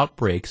no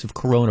outbreaks of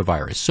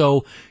coronavirus.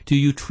 So do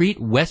you treat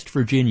West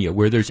Virginia,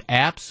 where there's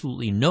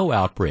absolutely no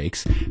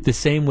outbreaks, the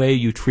same way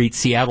you treat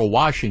Seattle,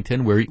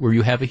 Washington, where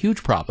you have a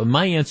huge problem?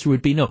 My answer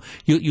would be no.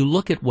 You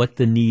look at what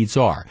the needs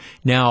are.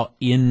 Now,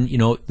 in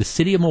the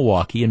city of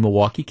Milwaukee, in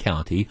Milwaukee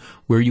County,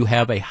 where you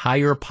have a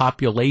higher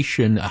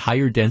population, a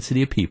higher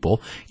density of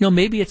people,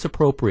 maybe it's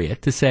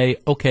appropriate to say,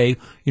 okay,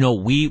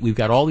 we've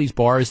got all these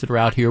bars that are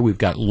out here. We've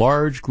got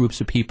large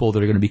groups of people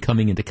that are going to be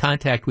coming into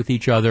contact with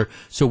each other,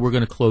 so we're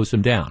going to close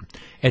them down.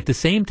 At the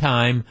same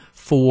time,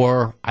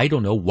 for,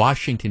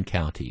 Washington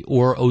County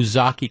or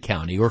Ozaukee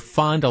County or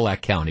Fond du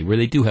Lac County, where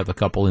they do have a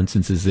couple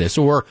instances of this,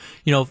 or,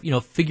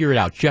 figure it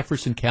out,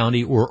 Jefferson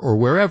County or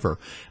wherever,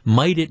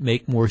 might it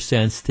make more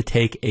sense to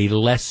take a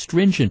less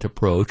stringent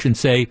approach and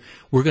say,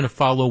 we're going to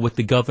follow what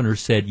the governor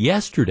said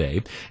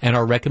yesterday, and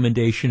our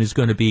recommendation is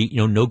going to be,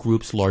 no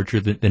groups larger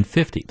than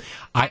 50.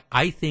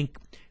 I think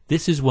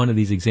this is one of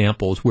these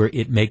examples where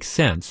it makes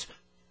sense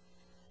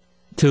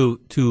to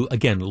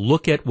again,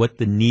 look at what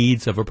the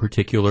needs of a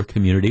particular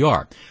community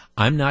are.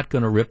 I'm not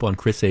going to rip on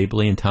Chris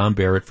Abley and Tom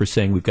Barrett for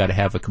saying we've got to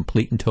have a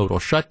complete and total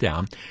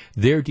shutdown.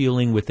 They're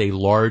dealing with a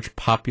large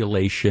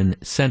population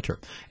center,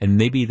 and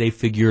maybe they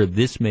figure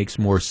this makes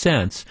more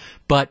sense,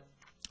 but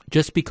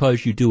just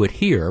because you do it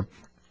here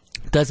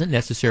doesn't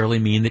necessarily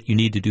mean that you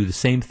need to do the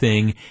same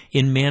thing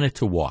in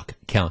Manitowoc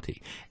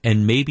County.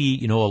 And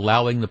maybe,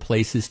 allowing the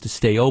places to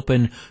stay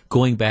open,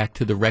 going back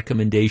to the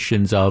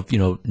recommendations of,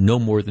 no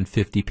more than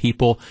 50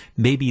 people,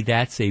 maybe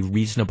that's a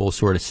reasonable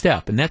sort of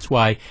step. And that's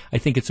why I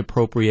think it's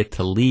appropriate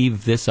to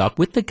leave this up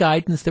with the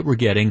guidance that we're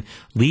getting,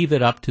 leave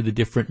it up to the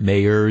different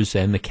mayors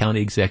and the county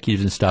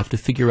executives and stuff to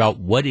figure out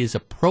what is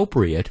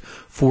appropriate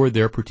for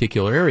their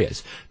particular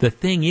areas. The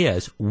thing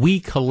is, we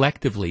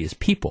collectively as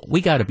people, we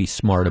got to be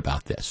smart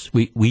about this.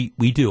 We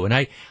do. And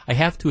I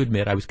have to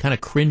admit, I was kind of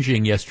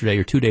cringing yesterday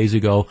or 2 days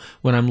ago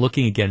when I'm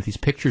looking again at these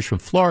pictures from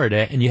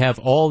Florida, and you have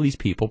all these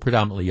people,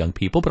 predominantly young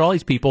people, but all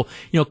these people,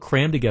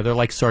 crammed together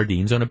like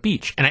sardines on a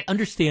beach. And I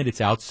understand it's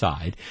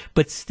outside,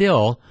 but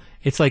still,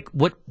 it's like,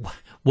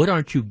 what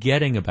aren't you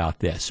getting about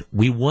this?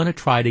 We want to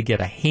try to get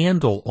a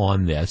handle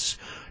on this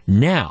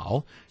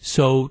now,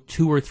 so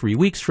 2 or 3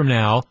 weeks from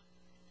now,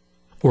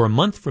 or a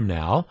month from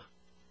now,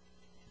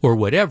 or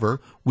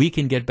whatever, we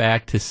can get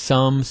back to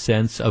some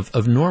sense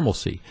of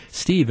normalcy.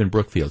 Steve in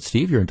Brookfield.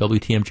 Steve, you're in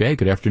WTMJ.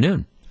 Good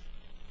afternoon.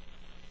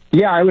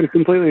 Yeah, I would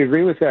completely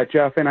agree with that,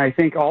 Jeff. And I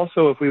think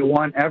also if we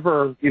want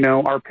ever,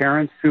 our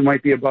parents who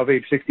might be above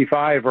age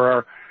 65 or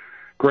our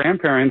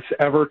grandparents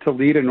ever to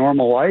lead a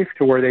normal life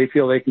to where they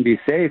feel they can be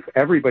safe,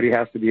 everybody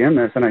has to be in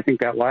this. And I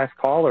think that last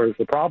caller is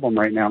the problem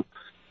right now.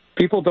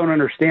 People don't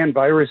understand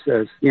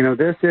viruses.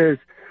 This is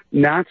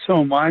not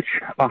so much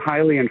a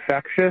highly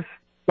infectious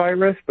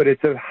virus, but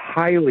it's a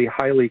highly,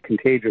 highly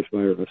contagious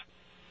virus.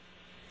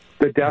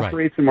 The death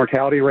rates and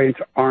mortality rates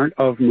aren't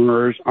of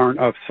MERS, aren't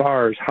of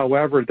SARS.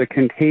 However, the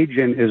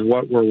contagion is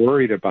what we're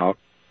worried about.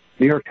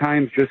 New York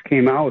Times just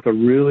came out with a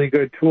really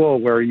good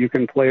tool where you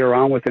can play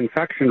around with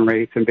infection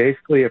rates. And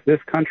basically, if this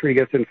country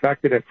gets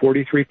infected at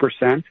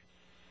 43%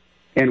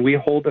 and we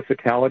hold the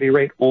fatality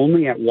rate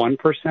only at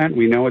 1%,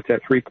 we know it's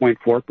at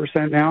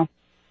 3.4% now,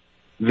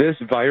 this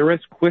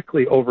virus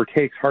quickly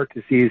overtakes heart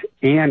disease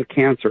and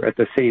cancer at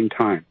the same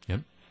time. Yep.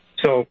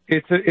 So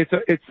it's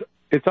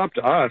it's up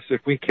to us.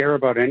 If we care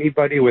about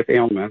anybody with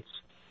ailments,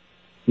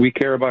 we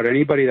care about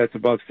anybody that's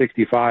above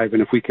 65,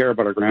 and if we care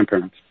about our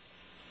grandparents.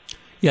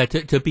 Yeah,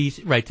 to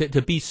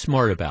be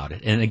smart about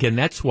it. And again,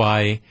 that's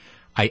why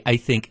I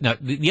think, now,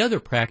 the other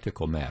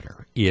practical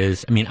matter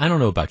is, I mean, I don't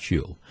know about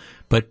you,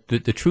 but the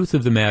truth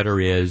of the matter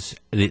is,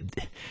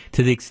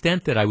 to the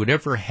extent that I would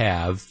ever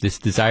have this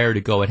desire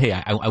to go and, hey,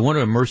 I want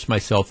to immerse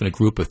myself in a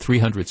group of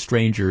 300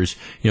 strangers,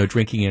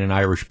 drinking in an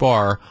Irish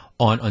bar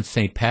on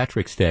St.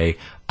 Patrick's Day,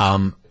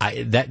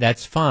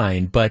 that's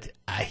fine. But,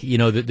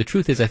 the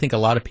truth is, I think a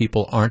lot of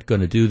people aren't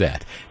going to do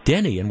that.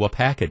 Denny in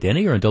Wapaka.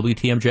 Denny, you're on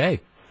WTMJ.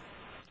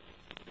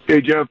 Hey,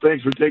 Jeff,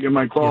 thanks for taking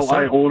my call. Yes,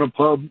 I own a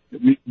pub.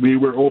 We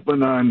were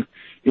open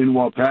in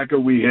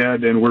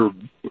Wapaka. And we're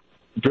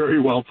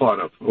very well thought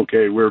of.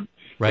 Okay,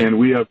 and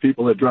we have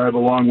people that drive a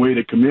long way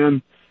to come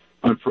in.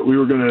 We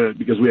were going to,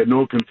 because we had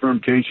no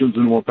confirmed cases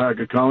in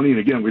Wapaka County, and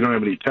again, we don't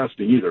have any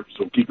testing either,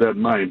 so keep that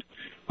in mind.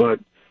 But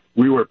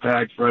we were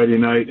packed Friday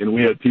night, and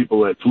we had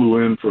people that flew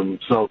in from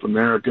South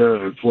America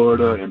and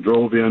Florida and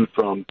drove in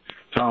from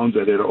towns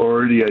that had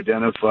already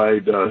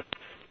identified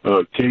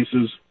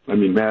cases. I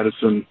mean,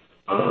 Madison,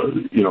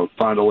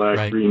 Fond du Lac,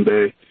 right. Green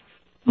Bay.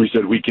 We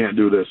said, we can't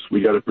do this.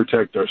 We got to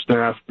protect our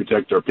staff,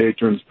 protect our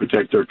patrons,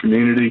 protect our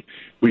community.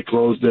 We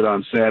closed it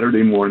on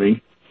Saturday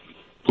morning,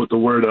 put the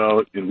word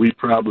out, and we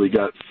probably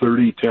got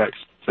 30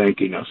 texts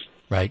thanking us.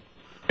 Right.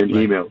 And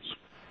emails.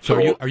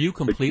 So are you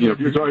completely? If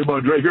you're talking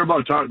about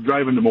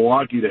driving to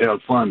Milwaukee to have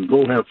fun,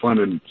 go have fun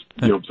in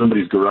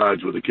somebody's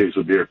garage with a case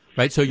of beer.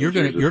 Right. So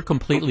you're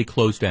completely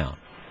closed down.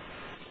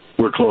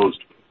 We're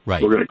closed.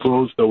 Right. We're going to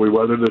close till we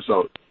weather this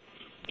out.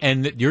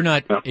 And you're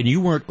not, and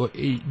you weren't.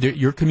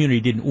 Your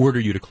community didn't order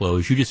you to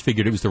close. You just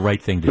figured it was the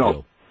right thing to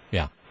do.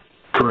 Yeah.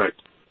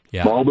 Correct.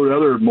 Yeah. All the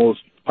other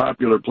most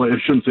popular places.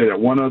 I shouldn't say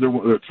that.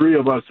 There are 3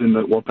 of us in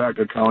the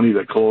Wapaka County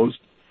that closed,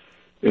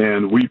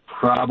 and we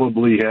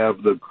probably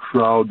have the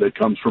crowd that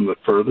comes from the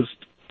furthest.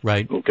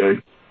 Right. Okay.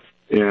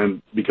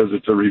 And because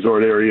it's a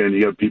resort area, and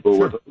you have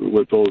people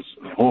with those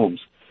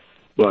homes.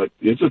 But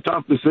it's a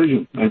tough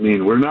decision. I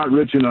mean, we're not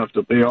rich enough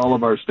to pay all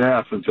of our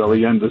staff until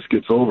the end this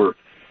gets over.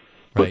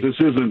 But this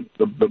isn't,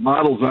 the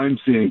models I'm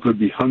seeing could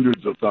be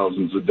hundreds of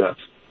thousands of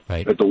deaths.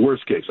 Right. At the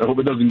worst case. I hope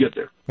it doesn't get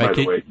there, by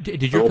the way.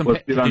 Did your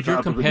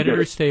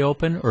competitors stay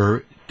open,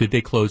 or did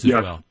they close as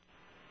well?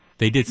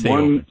 They did stay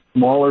open. One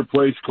smaller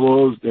place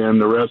closed,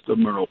 and the rest of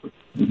them are open.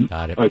 Mm-hmm.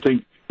 Got it. I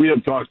think we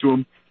haven't talked to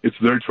them. It's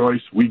their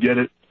choice. We get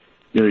it.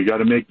 You got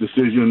to make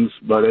decisions.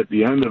 But at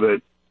the end of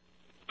it,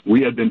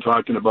 we had been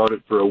talking about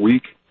it for a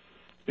week.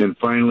 And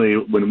finally,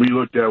 when we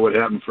looked at what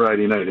happened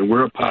Friday night, and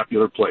we're a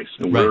popular place,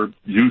 and we're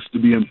used to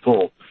being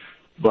full,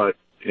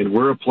 and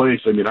we're a place,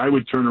 I mean, I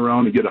would turn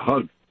around and get a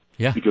hug.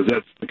 Yeah. Because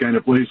that's the kind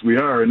of place we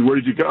are. And where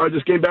did you go? I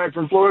just came back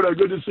from Florida.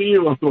 Good to see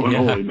you. I'm going,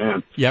 holy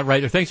man. Yeah,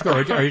 right. Thanks,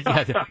 Gar.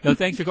 No,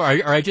 thanks, Gar.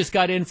 Or I just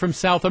got in from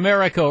South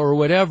America or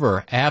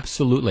whatever.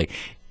 Absolutely.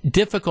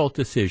 Difficult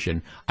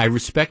decision. I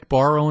respect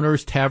bar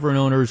owners, tavern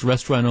owners,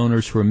 restaurant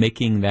owners who are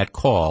making that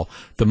call.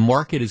 The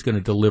market is going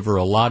to deliver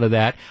a lot of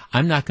that.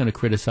 I'm not going to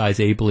criticize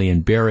Abley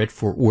and Barrett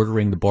for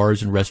ordering the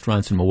bars and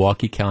restaurants in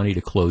Milwaukee County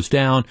to close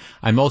down.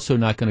 I'm also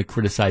not going to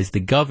criticize the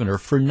governor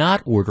for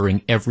not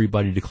ordering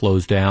everybody to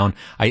close down.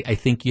 I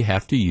think you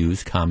have to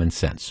use common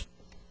sense.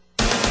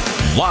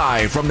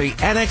 Live from the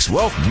Annex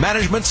Wealth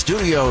Management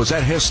Studios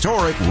at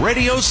historic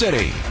Radio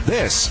City,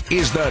 this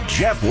is the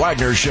Jeff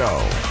Wagner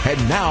Show. And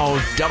now,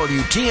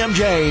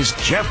 WTMJ's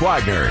Jeff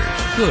Wagner.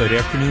 Good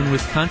afternoon,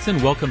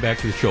 Wisconsin. Welcome back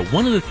to the show.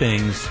 One of the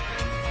things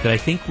that I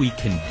think we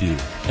can do,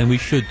 and we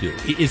should do,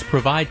 is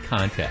provide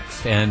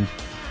context. And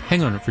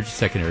hang on for just a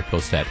second, Eric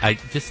Pilstead. I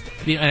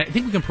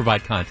think we can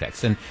provide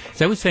context. And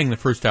as I was saying in the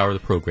first hour of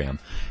the program,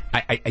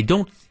 I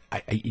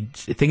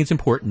think it's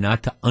important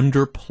not to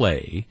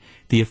underplay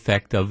the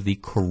effect of the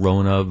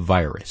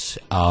coronavirus.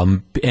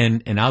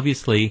 And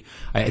obviously,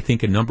 I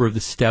think a number of the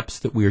steps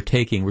that we are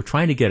taking, we're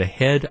trying to get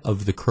ahead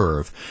of the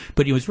curve.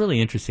 But it was really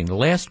interesting. The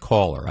last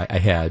caller I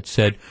had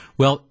said,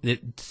 well,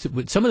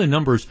 some of the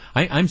numbers,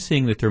 I'm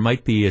seeing that there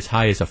might be as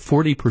high as a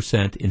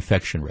 40%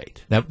 infection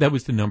rate. That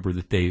was the number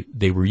that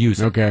they were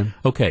using.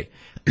 Okay.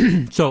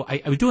 So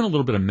I was doing a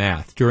little bit of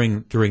math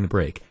during the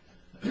break.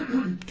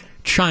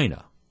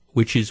 China,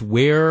 which is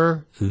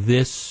where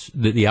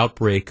the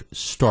outbreak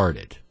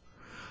started.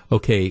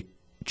 Okay,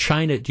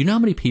 China, do you know how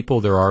many people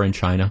there are in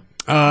China?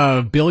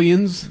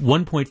 Billions?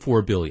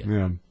 1.4 billion.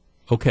 Yeah.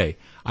 Okay,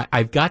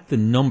 I've got the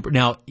number.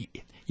 Now,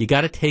 you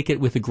got to take it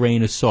with a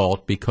grain of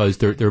salt because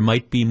there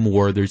might be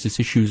more. There's this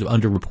issue of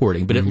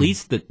underreporting. But at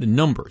least the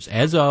numbers,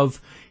 as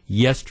of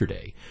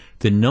yesterday,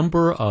 the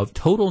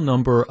total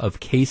number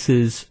of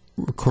cases,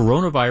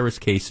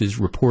 coronavirus cases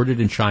reported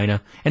in China,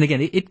 and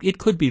again, it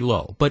could be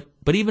low, but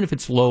even if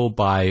it's low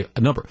by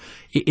a number,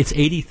 it's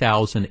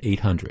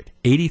 80,800.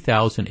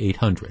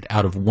 80,800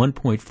 out of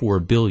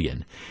 1.4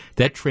 billion.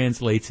 That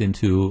translates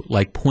into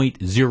like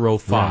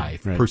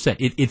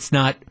 0.05%.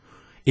 Right.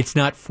 It's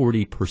not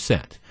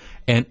 40%.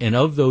 And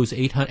of those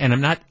 800, and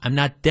I'm not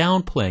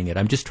downplaying it.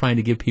 I'm just trying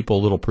to give people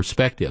a little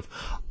perspective.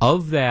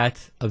 Of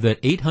that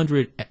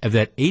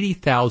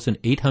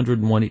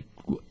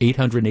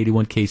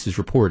 80,881 cases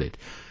reported,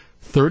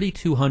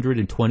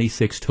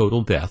 3,226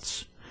 total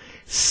deaths,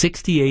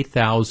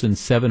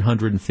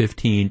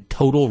 68,715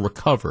 total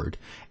recovered,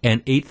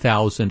 and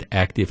 8,000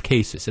 active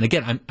cases. And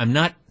again, I'm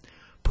not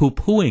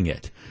poo-pooing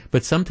it,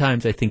 but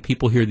sometimes I think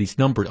people hear these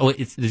numbers.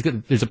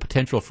 There's a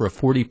potential for a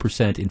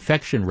 40%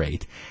 infection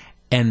rate,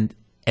 and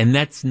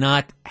that's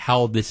not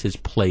how this has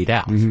played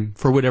out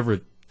for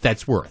whatever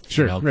that's worth.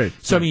 Sure, right.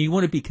 So I mean, you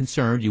want to be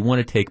concerned, you want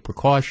to take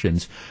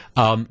precautions.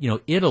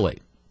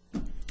 Italy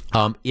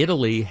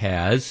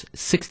has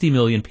 60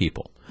 million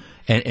people,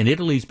 and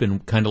Italy's been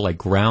kind of like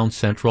ground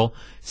central.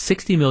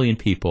 60 million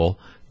people.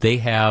 They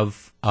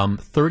have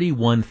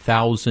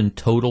 31,000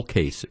 total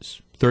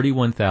cases.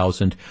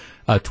 31,000,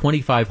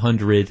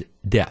 2,500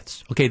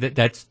 deaths. Okay,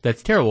 that's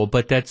terrible,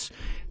 but that's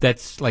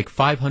like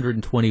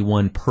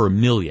 521 per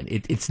million.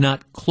 It's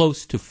not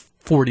close to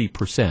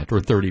 40% or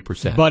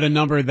 30%. But a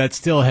number that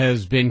still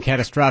has been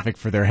catastrophic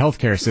for their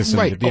healthcare system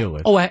to deal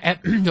with.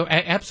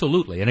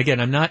 Absolutely. And again,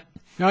 I'm not.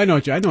 No, I know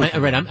what you.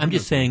 Right. I'm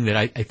just saying that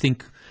I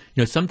think.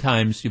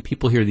 Sometimes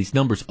people hear these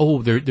numbers.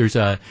 Oh, there's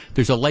a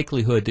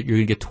likelihood that you're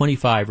going to get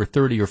 25 or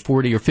 30 or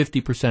 40 or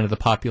 50% of the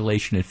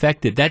population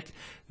infected. That's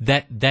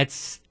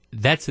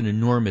an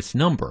enormous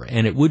number,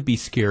 and it would be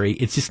scary.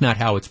 It's just not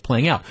how it's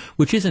playing out.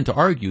 Which isn't to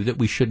argue that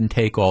we shouldn't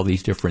take all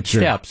these different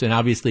steps. And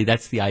obviously,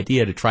 that's the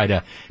idea, to try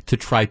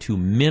to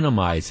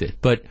minimize it.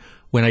 But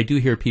when I do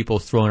hear people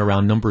throwing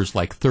around numbers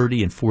like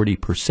 30 and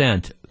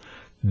 40%.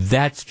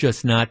 That's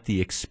just not the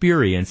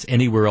experience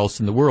anywhere else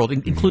in the world,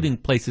 including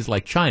places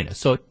like China.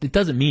 So it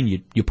doesn't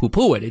mean you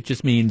poo-poo it. It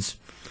just means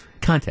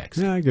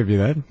context. Yeah, I give you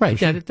that. Right.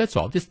 Sure. Yeah, that's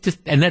all.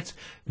 And that's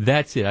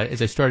it.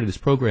 As I started this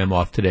program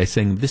off today,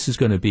 saying this is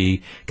going to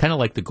be kind of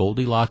like the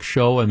Goldilocks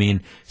show. I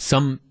mean,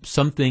 some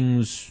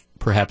things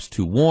perhaps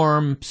too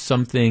warm,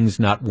 some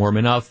things not warm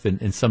enough,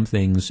 and some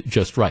things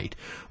just right.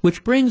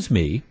 Which brings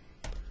me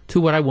to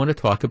what I want to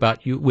talk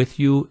about with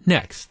you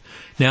next.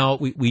 Now,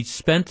 we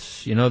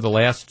spent, the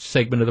last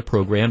segment of the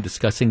program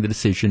discussing the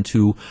decision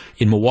to,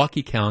 in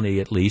Milwaukee County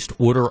at least,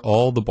 order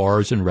all the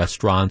bars and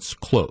restaurants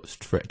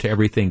closed to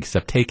everything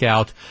except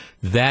takeout.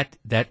 That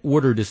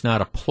order does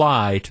not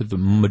apply to the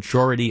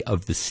majority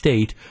of the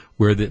state,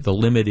 where the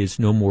limit is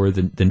no more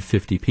than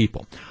 50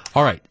 people.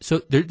 All right,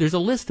 so there's a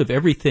list of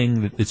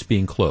everything that's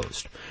being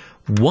closed.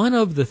 One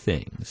of the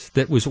things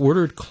that was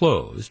ordered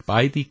closed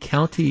by the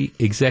county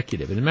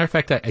executive, and as a matter of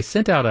fact, I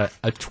sent out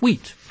a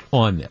tweet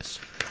on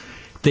this.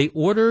 They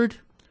ordered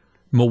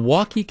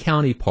Milwaukee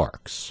County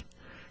parks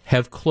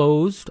have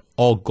closed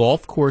all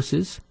golf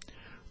courses,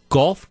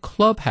 golf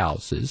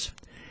clubhouses,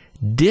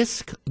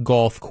 disc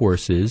golf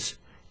courses,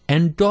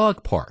 and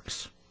dog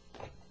parks.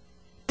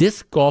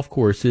 Disc golf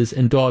courses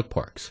and dog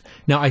parks.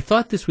 Now, I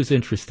thought this was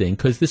interesting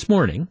because this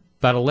morning,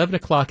 about 11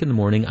 o'clock in the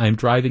morning, I'm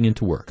driving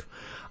into work.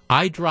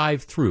 I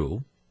drive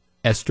through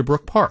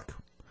Estabrook Park,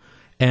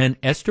 and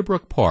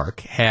Estabrook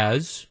Park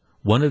has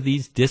one of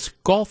these disc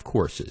golf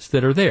courses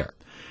that are there.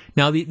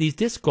 Now, these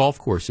disc golf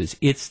courses,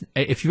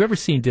 if you've ever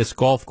seen disc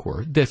golf,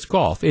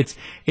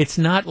 it's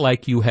not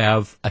like you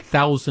have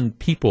 1,000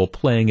 people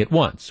playing at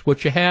once.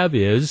 What you have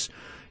is,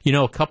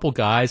 a couple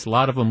guys, a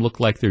lot of them look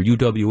like they're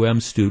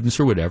UWM students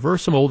or whatever,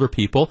 some older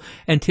people,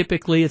 and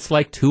typically it's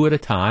like two at a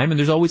time, and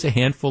there's always a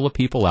handful of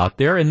people out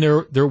there, and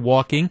they're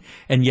walking,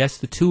 and yes,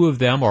 the two of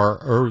them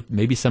or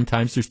maybe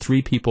sometimes there's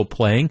three people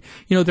playing.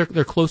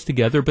 They're close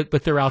together,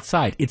 but they're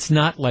outside. It's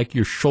not like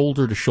you're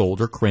shoulder to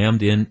shoulder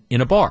crammed in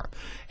a bar.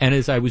 And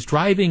as I was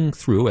driving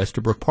through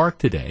Estabrook Park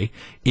today,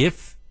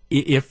 if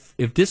the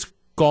disc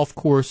golf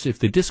course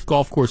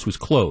was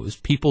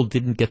closed, people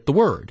didn't get the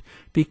word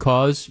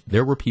because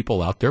there were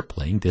people out there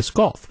playing disc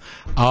golf.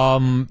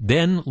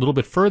 Then a little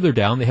bit further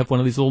down, they have one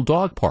of these little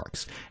dog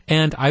parks.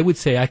 And I would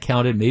say I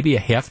counted maybe a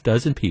half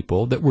dozen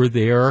people that were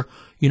there,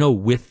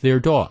 with their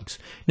dogs.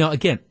 Now,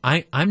 again,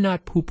 I'm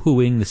not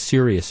poo-pooing the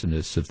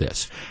seriousness of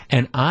this.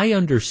 And I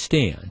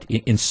understand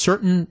in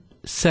certain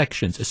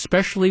sections,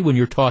 especially when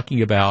you're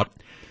talking about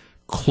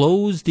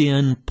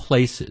closed-in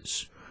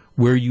places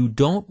where you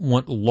don't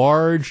want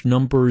large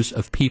numbers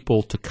of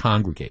people to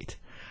congregate.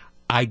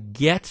 I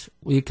get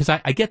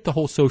the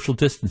whole social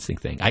distancing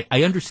thing.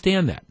 I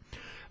understand that.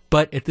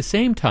 But at the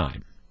same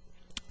time,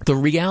 the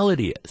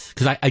reality is,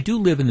 because I do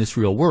live in this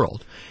real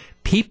world,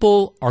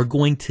 people are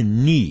going to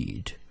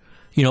need,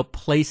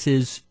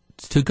 places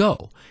to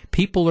go.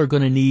 People are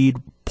going to need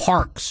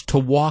parks to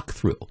walk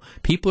through.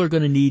 People are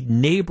going to need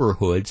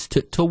neighborhoods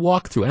to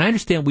walk through. And I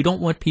understand we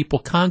don't want people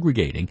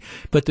congregating,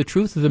 but the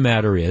truth of the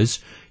matter is,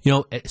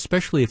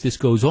 especially if this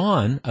goes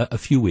on a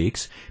few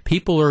weeks,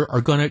 you're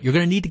going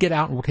to need to get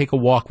out and take a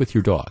walk with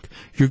your dog.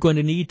 You're going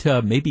to need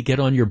to maybe get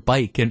on your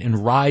bike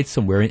and ride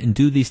somewhere and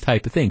do these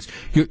type of things.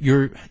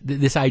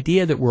 This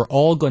idea that we're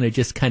all going to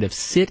just kind of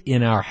sit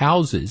in our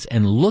houses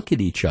and look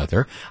at each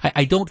other,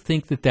 I don't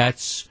think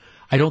that's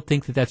I don't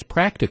think that that's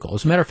practical.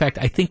 As a matter of fact,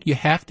 I think you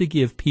have to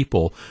give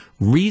people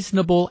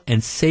reasonable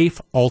and safe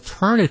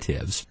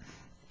alternatives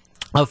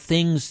of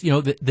things,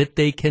 that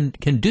they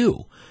can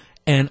do.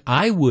 And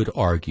I would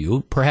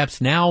argue,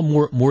 perhaps now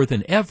more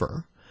than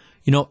ever,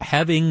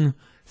 having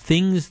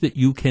things that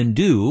you can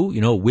do,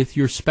 with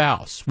your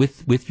spouse,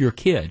 with your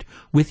kid,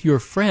 with your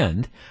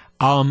friend,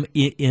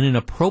 in an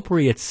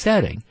appropriate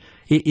setting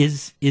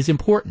is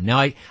important.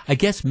 Now, I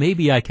guess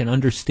maybe I can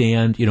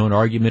understand, an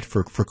argument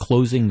for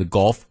closing the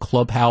golf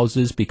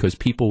clubhouses because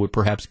people would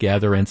perhaps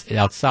gather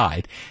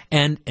outside,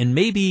 and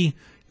maybe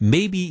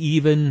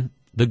even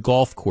the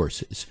golf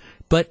courses.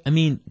 But,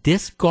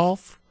 disc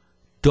golf,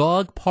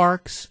 dog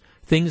parks,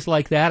 things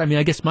like that.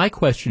 I guess my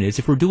question is,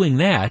 if we're doing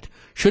that,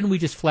 shouldn't we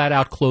just flat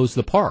out close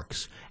the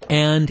parks?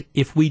 And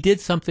if we did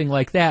something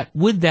like that,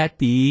 would that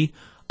be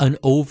an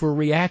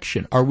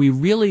overreaction? Are we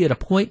really at a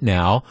point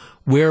now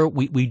where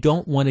we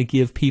don't want to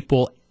give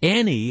people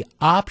any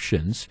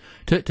options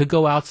to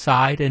go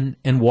outside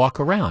and walk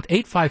around?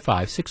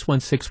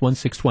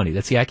 855-616-1620.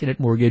 That's the Acunet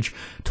Mortgage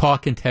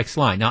talk and text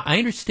line. Now, I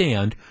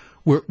understand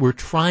we're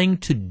trying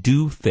to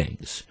do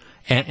things.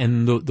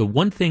 And the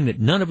one thing that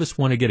none of us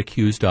want to get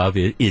accused of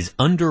is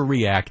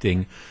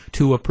underreacting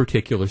to a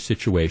particular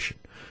situation.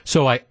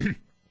 So I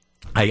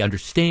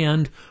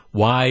understand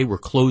why we're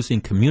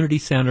closing community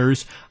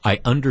centers. I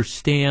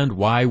understand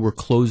why we're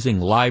closing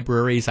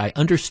libraries. I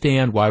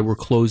understand why we're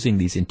closing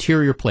these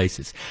interior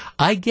places.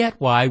 I get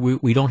why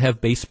we don't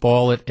have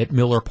baseball at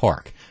Miller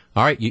Park.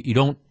 All right, we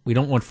don't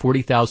want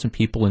 40,000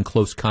 people in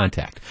close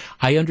contact.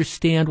 I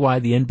understand why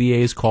the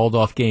NBA has called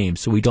off games,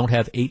 so we don't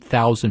have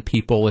 8,000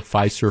 people at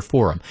Fiserv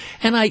Forum.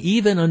 And I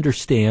even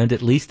understand,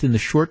 at least in the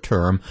short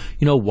term,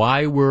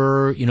 why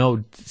we're,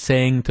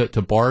 saying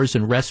to bars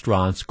and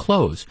restaurants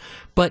close.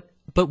 But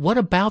what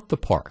about the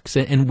parks?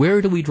 And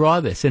where do we draw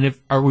this? And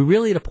are we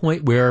really at a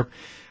point where,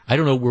 I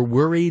don't know, we're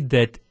worried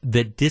that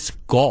disc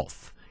golf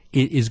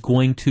is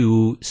going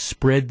to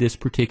spread this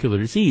particular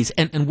disease?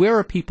 And where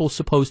are people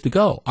supposed to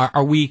go?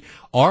 Are we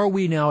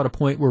now at a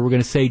point where we're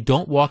going to say,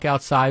 don't walk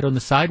outside on the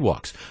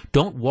sidewalks,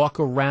 don't walk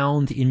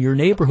around in your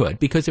neighborhood?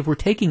 Because if we're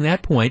taking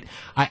that point,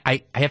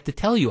 I have to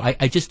tell you,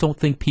 I just don't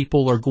think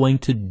people are going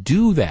to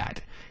do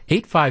that.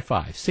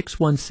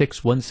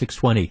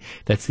 855-616-1620.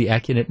 That's the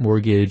Acunet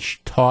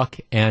Mortgage talk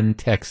and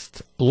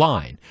text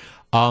line.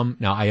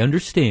 Now, I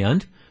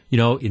understand,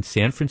 in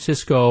San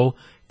Francisco,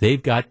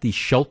 they've got the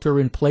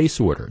shelter-in-place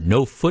order.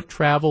 No foot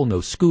travel,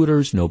 no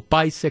scooters, no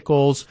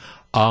bicycles.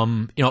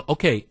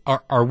 Okay,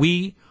 are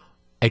we,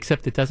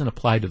 except it doesn't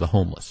apply to the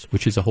homeless,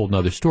 which is a whole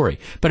other story.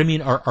 But,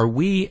 are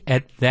we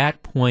at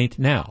that point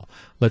now?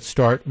 Let's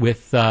start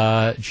with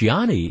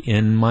Gianni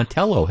in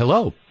Montello.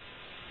 Hello.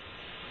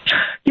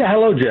 Yeah,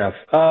 hello, Jeff.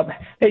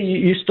 Hey,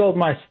 you stole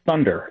my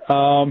thunder.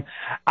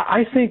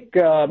 I think,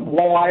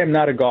 while I am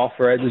not a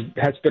golfer, it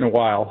has been a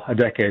while, a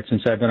decade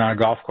since I've been on a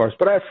golf course,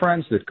 but I have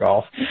friends that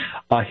golf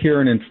here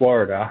and in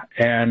Florida,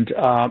 and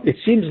it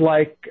seems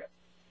like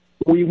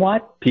we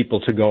want people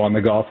to go on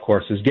the golf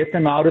courses, get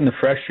them out in the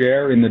fresh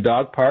air, in the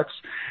dog parks.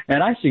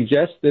 And I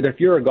suggest that if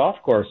you're a golf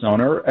course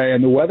owner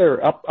and the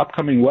weather,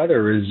 upcoming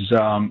weather is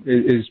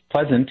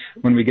pleasant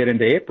when we get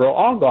into April,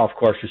 all golf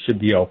courses should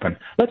be open.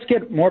 Let's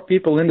get more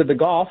people into the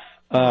golf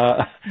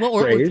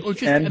craze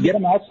and get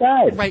them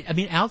outside. Right.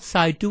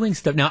 Outside doing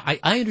stuff. Now,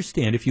 I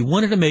understand if you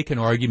wanted to make an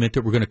argument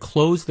that we're going to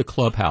close the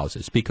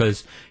clubhouses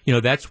because,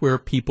 that's where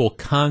people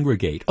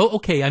congregate. Oh,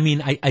 okay.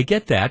 I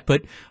get that.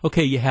 But,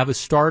 okay, you have a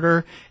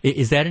starter.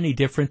 Is that any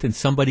different than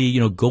somebody,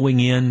 going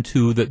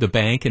into the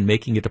bank and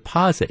making a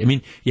deposit?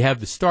 You have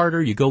the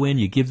starter, you go in,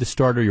 you give the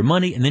starter your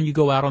money, and then you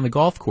go out on the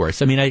golf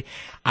course.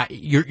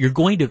 You're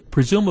going to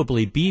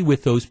presumably be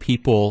with those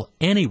people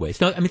anyways.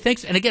 No,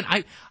 thanks. And again,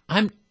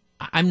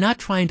 I'm not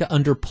trying to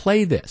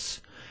underplay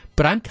this,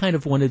 but I'm kind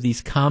of one of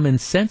these common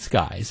sense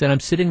guys, and I'm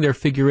sitting there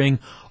figuring,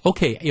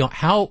 okay,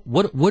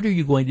 what are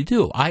you going to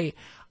do? I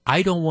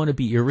don't want to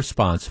be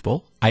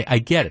irresponsible. I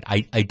get it.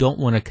 I don't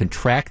want to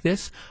contract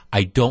this.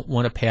 I don't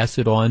want to pass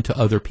it on to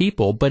other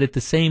people, but at the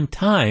same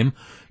time,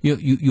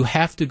 you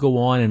have to go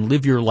on and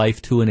live your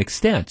life to an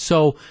extent.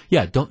 So,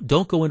 yeah,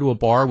 don't go into a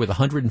bar with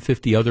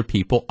 150 other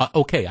people.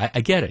 Okay,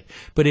 I get it.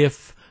 But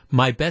if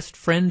my best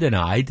friend and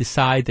I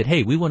decide that,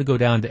 hey, we want to go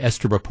down to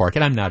Estabrook Park,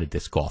 and I'm not a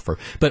disc golfer,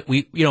 but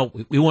we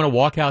want to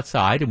walk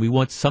outside and we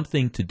want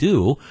something to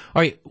do. All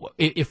right,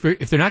 if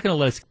they're not going to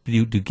let us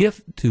do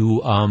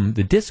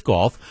the disc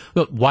golf,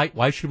 well,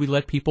 why should we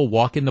let people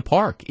walk in the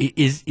park?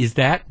 Is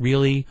that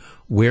really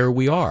where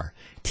we are?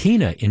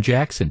 Tina in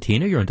Jackson.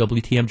 Tina, you're on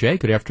WTMJ.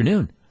 Good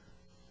afternoon.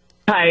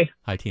 Hi.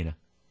 Hi, Tina.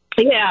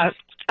 Yeah,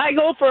 I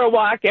go for a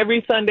walk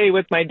every Sunday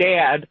with my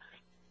dad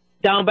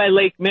down by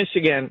Lake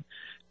Michigan.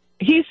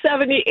 He's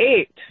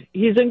 78.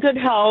 He's in good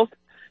health.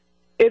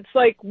 It's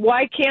like,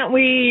 why can't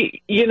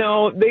we,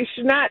 they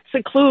should not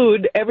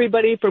seclude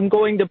everybody from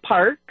going to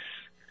parks,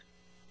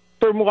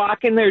 from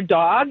walking their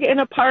dog in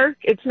a park.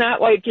 It's not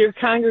like you're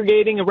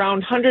congregating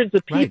around hundreds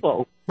of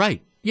people.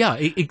 Right. Yeah,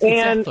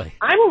 exactly.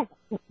 And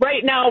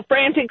right now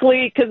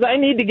frantically because I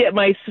need to get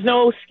my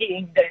snow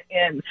skiing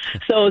in.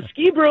 So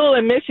Ski Brule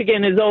in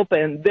Michigan is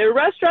open. Their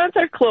restaurants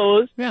are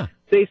closed. Yeah.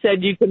 They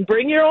said you can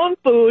bring your own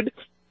food.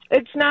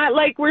 It's not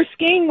like we're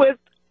skiing with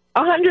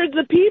hundreds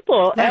of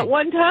people at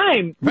one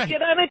time. You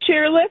get on a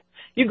chairlift,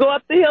 you go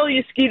up the hill,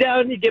 you ski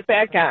down, you get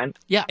back on.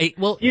 Yeah,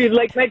 well, you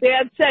like my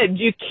dad said,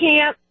 you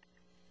can't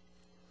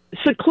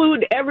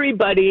seclude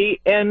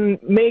everybody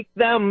and make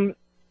them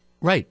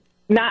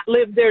not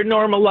live their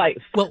normal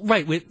life. Well,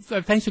 right.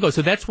 Thanks for going.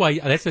 So that's why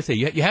I say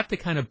you have to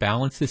kind of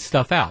balance this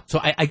stuff out. So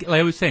like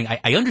I was saying,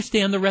 I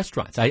understand the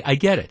restaurants. I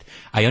get it.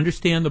 I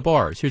understand the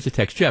bars. Here's a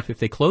text, Jeff. If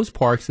they close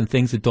parks and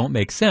things that don't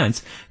make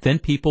sense, then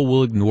people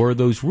will ignore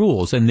those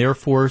rules and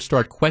therefore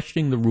start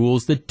questioning the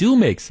rules that do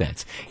make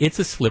sense. It's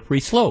a slippery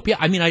slope. Yeah,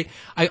 I mean,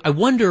 I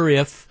wonder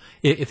if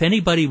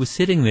anybody was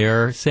sitting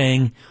there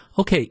saying,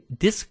 okay,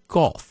 disc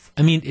golf.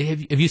 I mean,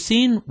 have you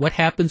seen what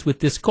happens with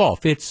disc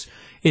golf? It's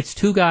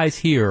two guys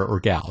here or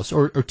gals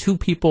or two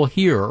people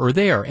here or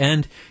there.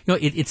 And, you know,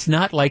 it's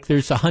not like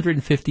there's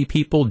 150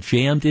 people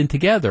jammed in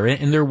together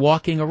and they're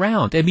walking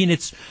around. I mean,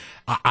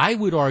 I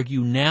would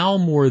argue now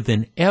more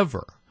than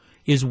ever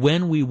is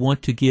when we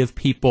want to give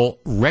people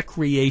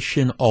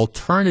recreation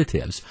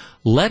alternatives.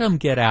 Let them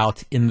get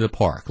out in the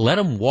park. Let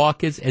them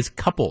walk as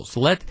couples.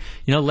 Let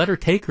her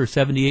take her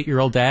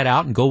 78-year-old dad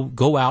out and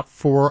go out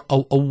for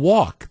a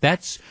walk.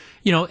 That's,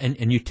 you know,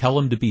 and you tell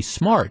them to be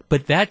smart.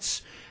 But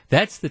that's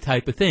the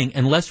type of thing,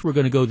 unless we're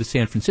going to go the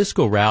San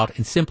Francisco route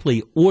and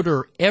simply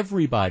order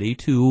everybody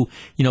to,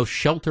 you know,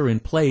 shelter in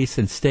place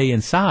and stay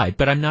inside.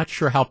 But I'm not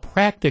sure how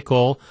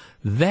practical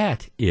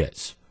that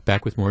is.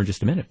 Back with more in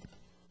just a minute.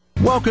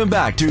 Welcome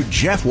back to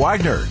Jeff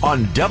Wagner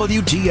on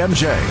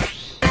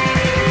WTMJ.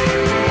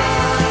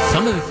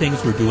 Some of the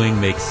things we're doing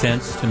make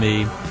sense to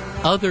me.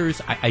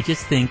 Others, I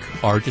just think,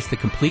 are just a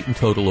complete and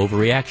total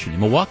overreaction. In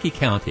Milwaukee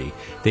County,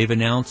 they've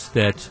announced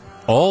that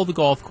all the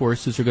golf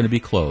courses are going to be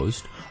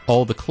closed.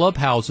 All the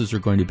clubhouses are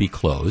going to be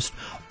closed.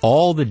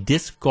 All the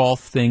disc golf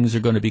things are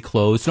going to be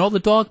closed. And all the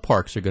dog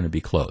parks are going to be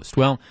closed.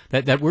 Well,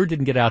 that word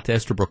didn't get out to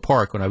Estabrook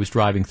Park when I was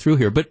driving through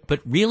here. But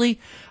really,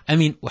 I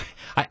mean,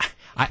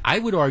 I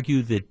would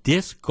argue that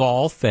disc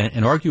golf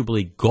and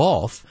arguably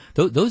golf,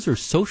 those are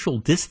social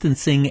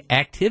distancing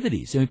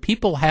activities. I mean,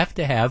 people have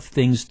to have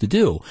things to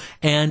do.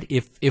 And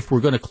if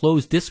we're going to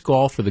close disc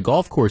golf or the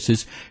golf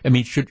courses, I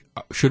mean,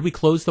 should we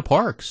close the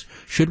parks?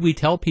 Should we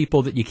tell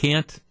people that you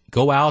can't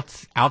go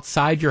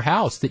outside your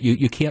house, that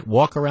you can't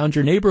walk around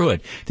your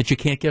neighborhood, that you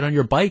can't get on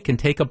your bike and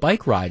take a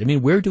bike ride? I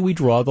mean, where do we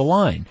draw the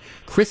line?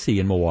 Chrissy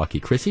in Milwaukee.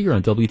 Chrissy, you're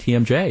on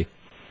WTMJ.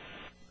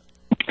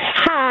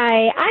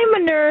 Hi, I'm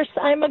a nurse.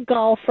 I'm a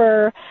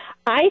golfer.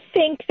 I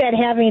think that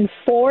having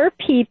 4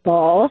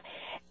 people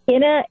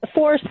in a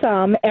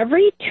foursome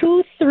every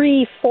 200,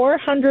 300,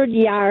 400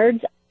 yards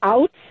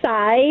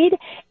outside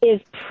is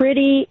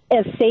pretty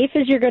as safe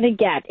as you're going to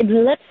get.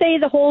 Let's say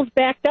the hole's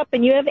backed up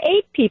and you have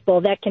 8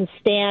 people that can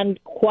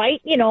stand quite,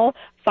 you know,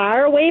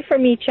 far away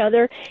from each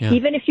other. Yeah.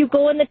 Even if you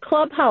go in the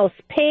clubhouse,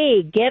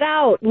 pay, get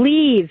out,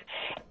 leave.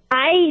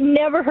 I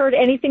never heard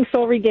anything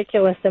so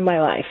ridiculous in my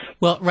life.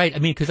 Well, right. I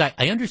mean, because I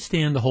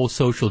understand the whole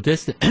social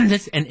distance,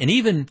 and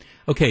even,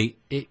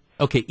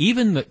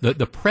 even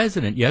the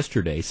president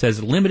yesterday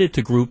says limited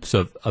to groups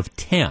of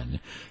 10.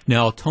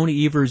 Now,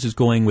 Tony Evers is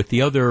going with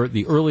the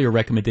earlier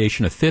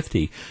recommendation of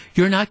 50.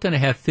 You're not going to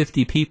have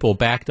 50 people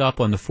backed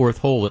up on the 4th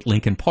hole at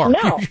Lincoln Park.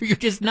 No. You're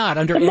just not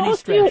under any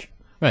stretch.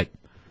 Right.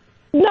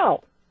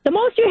 No. The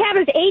most you have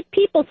is 8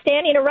 people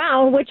standing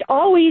around, which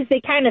always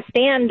they kind of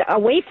stand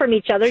away from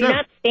each other. Sure. You're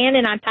not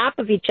standing on top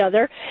of each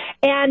other.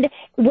 And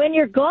when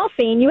you're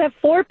golfing, you have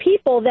 4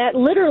 people that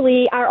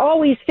literally are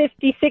always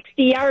 50, 60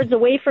 yards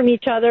away from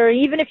each other,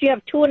 even if you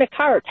have 2 in a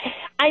cart.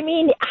 I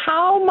mean,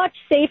 how much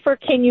safer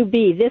can you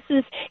be?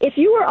 If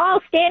you were all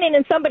standing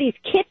in somebody's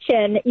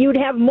kitchen, you'd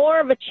have more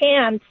of a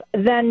chance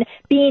than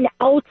being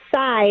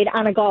outside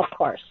on a golf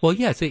course. Well,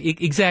 yes,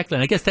 exactly.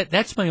 And I guess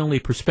that's my only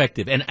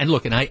perspective. And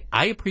look, and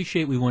I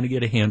appreciate we want to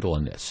get a handle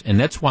on this. And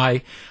that's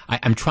why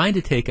I'm trying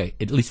to take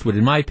at least what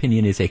in my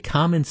opinion is a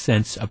common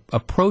sense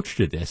approach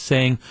to this,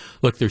 saying,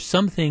 look, there's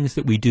some things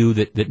that we do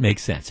that make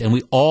sense, and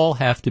we all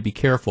have to be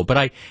careful.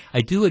 But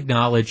I do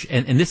acknowledge,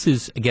 and this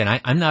is,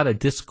 again, I'm not a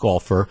disc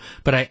golfer,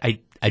 but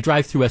I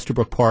drive through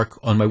Estabrook Park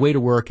on my way to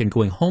work and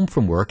going home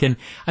from work, and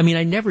I mean,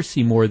 I never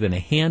see more than a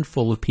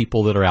handful of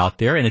people that are out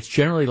there, and it's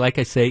generally, like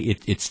I say,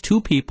 it's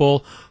 2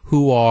 people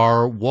who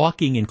are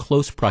walking in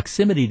close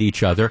proximity to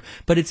each other,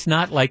 but it's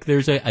not like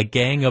there's a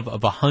gang of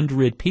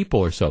 100 people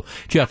or so.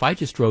 Jeff, I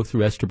just drove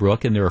through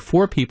Estabrook, and there are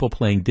 4 people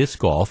playing disc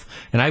golf,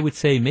 and I would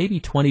say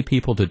maybe 20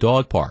 people to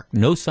dog park.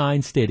 No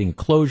signs stating a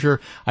closure.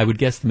 I would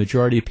guess the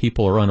majority of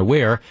people are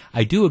unaware.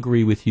 I do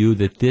agree with you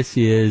that this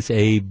is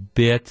a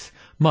bit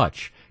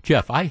much.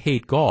 Jeff, I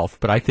hate golf,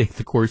 but I think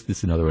the course, this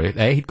is another way,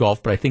 I hate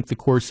golf, but I think the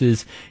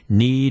courses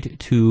need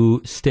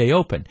to stay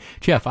open.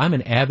 Jeff, I'm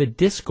an avid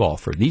disc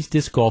golfer. These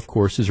disc golf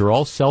courses are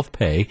all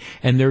self-pay,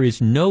 and there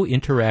is no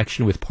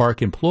interaction with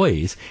park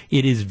employees.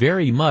 It is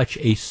very much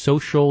a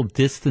social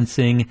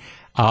distancing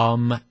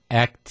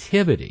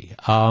activity.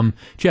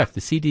 Jeff,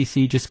 the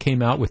CDC just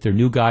came out with their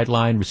new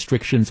guideline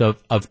restrictions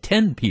of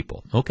 10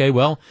 people. Okay,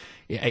 well,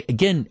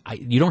 again,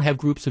 you don't have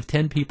groups of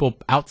 10 people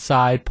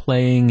outside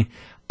playing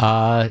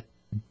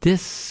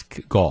disc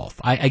golf.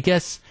 I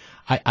guess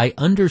I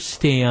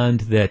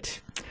understand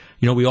that,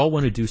 we all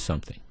want to do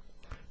something.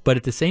 But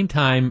at the same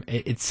time,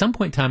 at some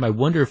point in time, I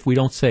wonder if we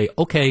don't say,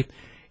 okay,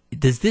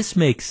 does this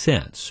make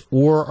sense?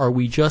 Or are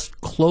we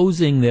just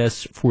closing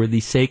this for the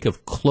sake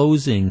of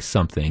closing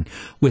something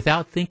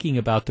without thinking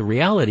about the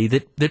reality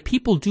that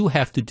people do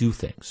have to do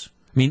things?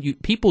 I mean,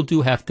 people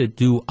do have to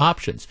do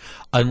options,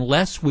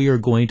 unless we are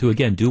going to,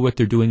 again, do what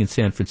they're doing in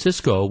San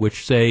Francisco,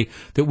 which say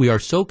that we are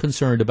so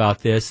concerned about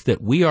this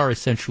that we are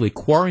essentially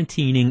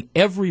quarantining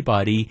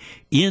everybody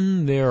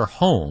in their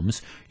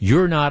homes.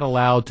 You're not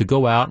allowed to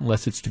go out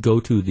unless it's to go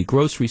to the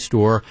grocery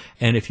store.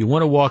 And if you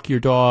want to walk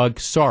your dog,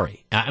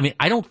 sorry. I mean,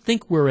 I don't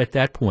think we're at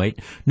that point,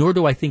 nor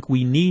do I think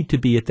we need to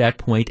be at that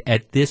point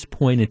at this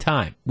point in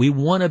time. We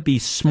want to be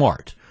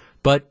smart,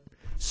 but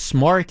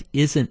smart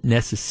isn't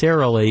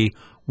necessarily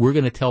we're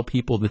going to tell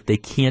people that they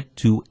can't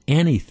do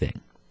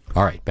anything.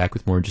 All right, back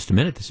with more in just a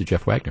minute. This is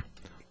Jeff Wagner.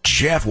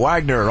 Jeff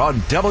Wagner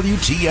on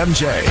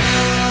WTMJ.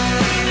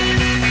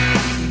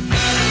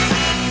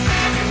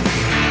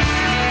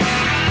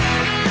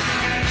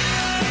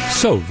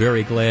 So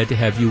very glad to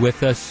have you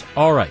with us.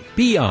 All right,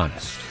 be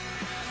honest.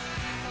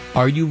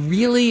 Are you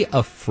really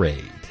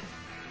afraid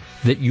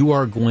that you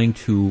are going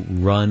to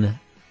run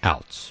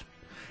out?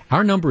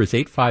 Our number is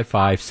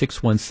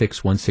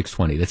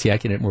 855-616-1620. That's the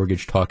Accunet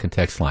Mortgage Talk and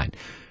Text line.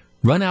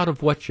 Run out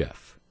of what,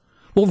 Jeff?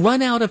 Well,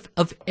 run out of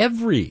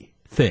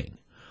everything.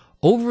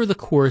 Over the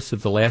course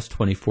of the last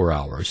 24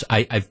 hours,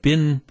 I've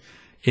been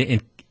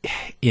in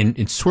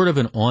sort of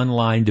an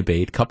online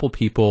debate. A couple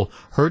people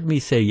heard me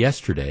say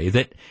yesterday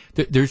that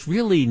there's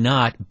really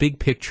not, big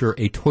picture,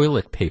 a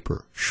toilet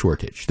paper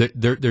shortage.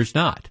 There's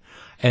not.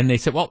 And they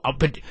said, well,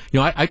 but,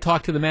 I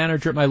talked to the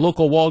manager at my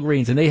local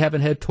Walgreens and they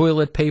haven't had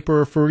toilet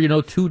paper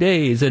for, 2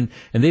 days and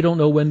they don't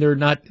know when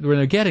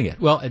they're getting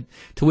it. Well,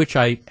 to which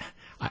I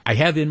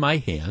have in my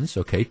hands,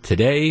 okay,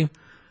 today,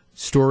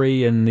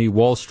 story in the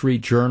Wall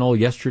Street Journal,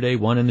 yesterday,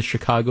 one in the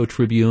Chicago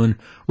Tribune.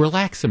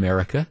 Relax,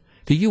 America.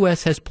 The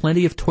U.S. has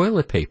plenty of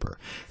toilet paper.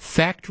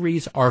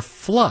 Factories are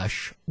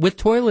flush with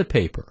toilet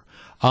paper.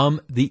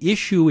 The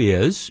issue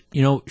is,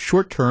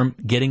 short term,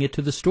 getting it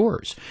to the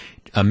stores.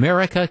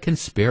 America can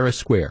spare a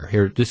square.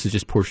 Here, this is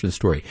just a portion of the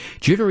story.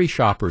 Jittery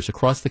shoppers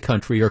across the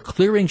country are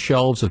clearing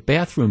shelves of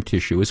bathroom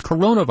tissue as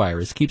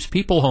coronavirus keeps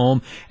people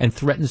home and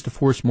threatens to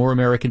force more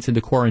Americans into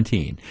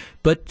quarantine.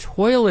 But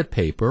toilet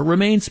paper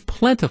remains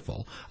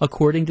plentiful,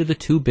 according to the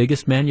two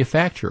biggest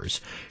manufacturers.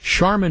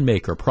 Charmin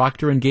maker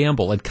Procter &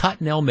 Gamble and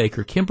Cottonelle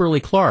maker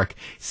Kimberly-Clark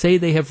say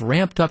they have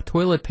ramped up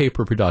toilet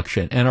paper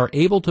production and are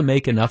able to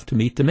make enough to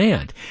meet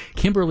demand.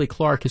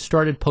 Kimberly-Clark has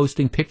started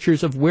posting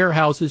pictures of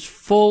warehouses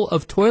full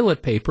of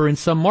toilet paper in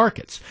some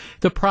markets.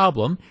 The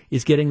problem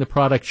is getting the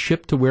product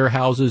shipped to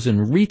warehouses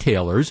and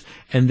retailers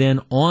and then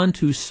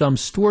onto some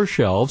store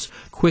shelves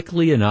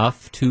quickly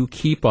enough to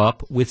keep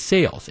up with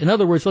sales. In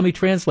other words, let me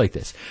translate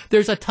this.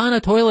 There's a ton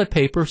of toilet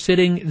paper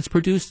it's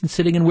produced and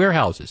sitting in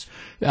warehouses.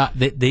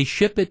 They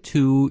ship it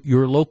to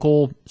your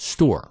local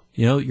store,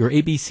 your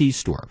ABC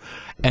store.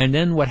 And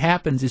then what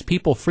happens is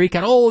people freak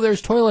out, oh,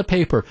 there's toilet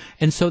paper.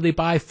 And so they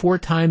buy 4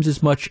 times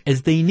as much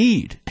as they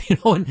need,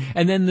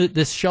 and then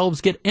the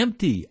shelves get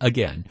empty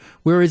again.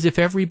 Whereas if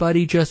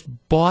everybody just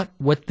bought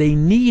what they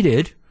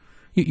needed,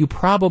 you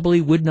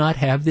probably would not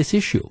have this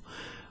issue.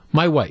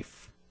 My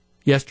wife,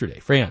 yesterday,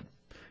 Fran,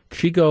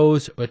 she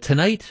goes,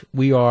 tonight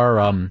we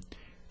are,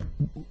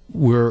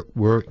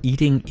 we're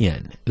eating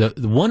in.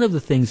 One of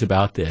the things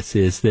about this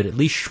is that at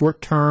least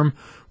short term,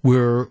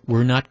 we're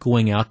not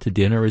going out to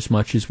dinner as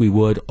much as we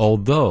would,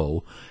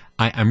 although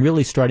I'm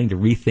really starting to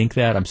rethink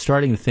that. I'm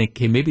starting to think,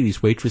 hey, maybe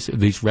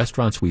these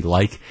restaurants we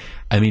like,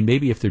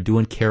 maybe if they're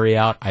doing carry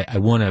out, I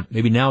want to,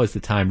 maybe now is the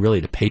time really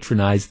to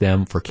patronize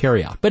them for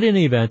carry out. But in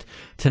any event,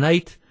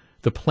 tonight,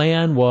 the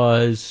plan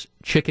was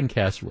chicken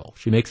casserole.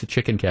 She makes a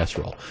chicken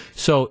casserole.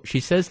 So she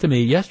says to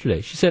me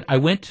yesterday, she said, I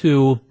went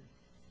to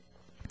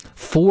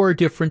 4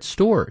 different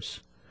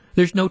stores.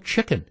 There's no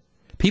chicken.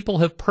 People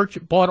have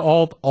bought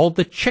all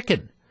the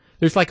chicken.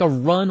 There's like a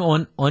run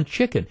on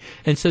chicken.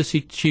 And so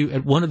she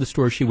at one of the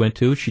stores she went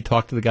to, she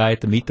talked to the guy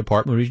at the meat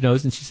department who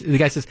knows, and the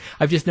guy says,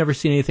 I've just never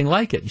seen anything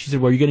like it. And she said,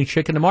 well, are you getting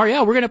chicken tomorrow?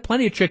 Yeah, we're going to have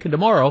plenty of chicken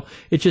tomorrow.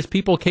 It's just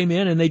people came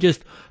in and they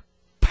just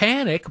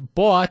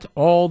bought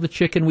all the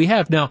chicken we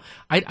have. Now,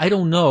 I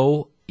don't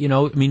know.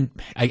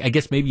 I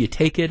guess maybe you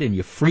take it and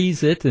you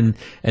freeze it and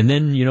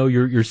then,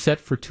 you're set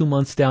for 2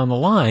 months down the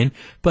line.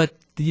 But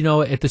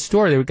at the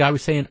store, the guy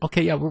was saying,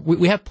 okay, yeah,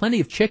 we have plenty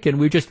of chicken.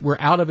 We're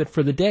out of it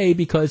for the day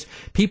because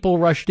people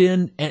rushed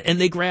in and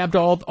they grabbed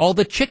all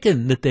the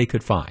chicken that they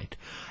could find.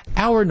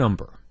 Our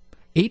number,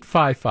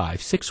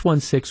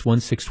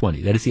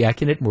 855-616-1620. That is the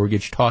Accunet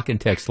Mortgage Talk and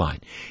Text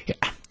line.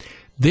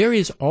 There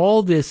is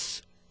all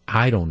this,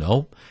 I don't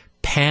know,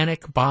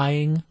 panic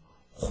buying,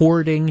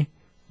 hoarding,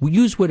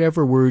 use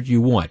whatever word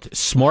you want,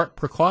 smart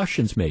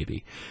precautions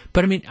maybe.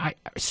 But I mean,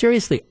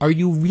 seriously, are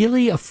you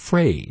really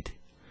afraid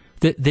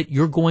that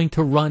you're going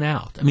to run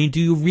out? I mean, do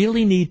you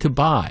really need to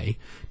buy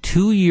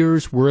 2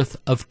 years worth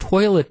of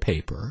toilet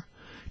paper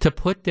to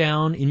put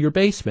down in your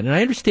basement? And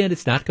I understand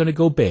it's not going to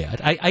go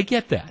bad. I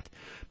get that.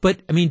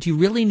 But, I mean, do you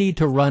really need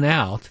to run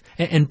out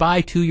and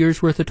buy 2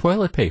 years worth of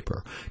toilet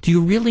paper? Do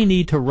you really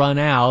need to run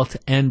out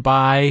and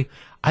buy,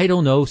 I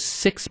don't know,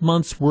 6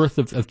 months worth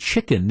of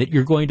chicken that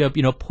you're going to,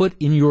 put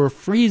in your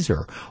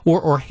freezer,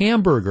 or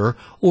hamburger,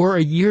 or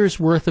a year's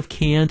worth of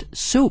canned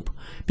soup?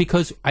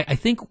 Because I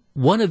think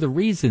one of the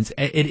reasons,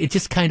 it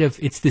just kind of,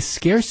 it's this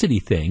scarcity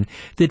thing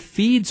that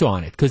feeds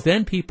on it. Because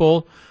then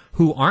people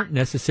who aren't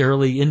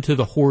necessarily into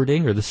the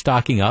hoarding or the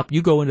stocking up,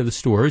 you go into the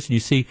stores and you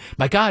see,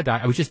 my God,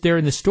 I was just there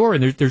in the store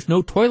and there's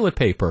no toilet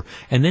paper.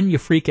 And then you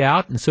freak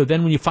out. And so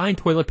then when you find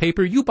toilet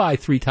paper, you buy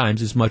 3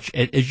 times as much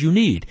as you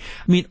need.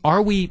 I mean,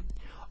 are we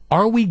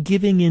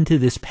giving into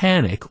this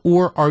panic,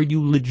 or are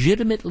you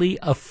legitimately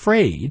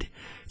afraid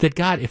that,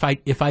 God,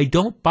 if I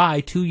don't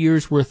buy 2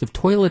 years worth of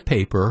toilet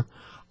paper,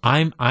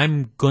 I'm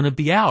going to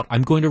be out.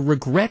 I'm going to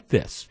regret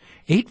this.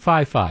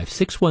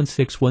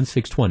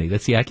 855-616-1620.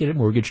 That's the Accurate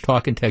Mortgage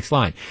Talk and Text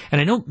line. And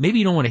I know maybe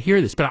you don't want to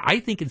hear this, but I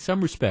think in some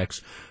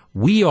respects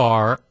we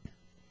are,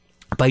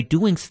 by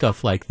doing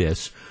stuff like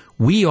this,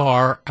 we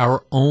are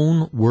our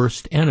own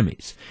worst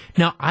enemies.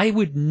 Now, I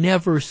would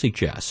never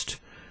suggest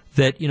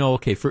that,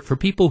 for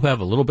people who have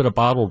a little bit of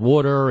bottled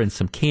water and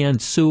some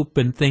canned soup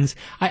and things,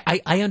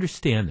 I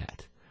understand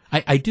that.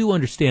 I do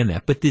understand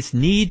that. But this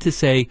need to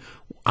say,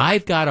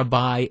 I've got to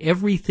buy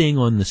everything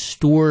on the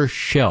store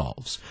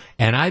shelves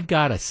and I've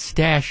got to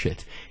stash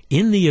it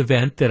in the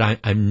event that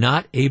I'm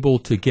not able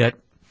to get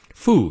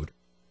food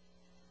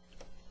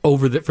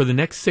for the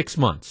next 6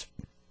 months.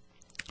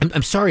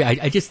 I'm sorry.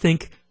 I just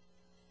think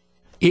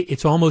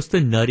it's almost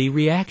a nutty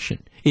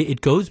reaction.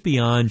 It goes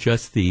beyond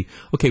just we're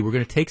going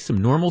to take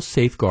some normal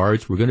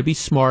safeguards. We're going to be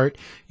smart,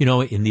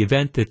 in the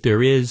event that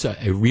there is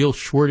a real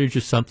shortage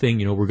of something,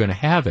 we're going to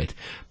have it.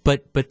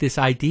 But this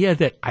idea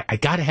that I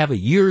got to have a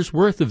year's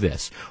worth of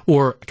this,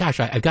 or gosh,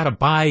 I've got to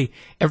buy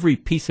every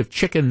piece of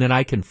chicken that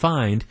I can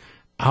find.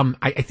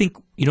 I think,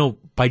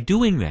 by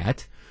doing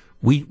that,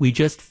 we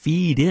just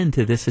feed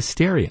into this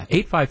hysteria.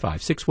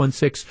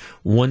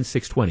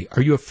 855-616-1620.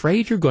 Are you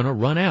afraid you're going to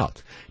run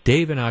out?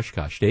 Dave in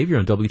Oshkosh. Dave, you're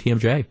on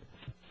WTMJ.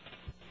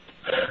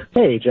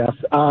 Hey, Jeff.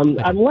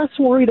 I'm less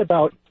worried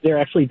about there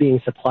actually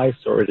being supply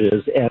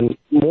shortages and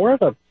more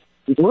of a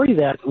worry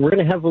that we're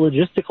going to have a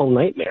logistical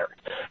nightmare.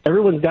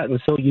 Everyone's gotten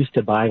so used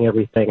to buying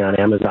everything on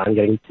Amazon,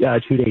 getting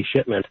 2-day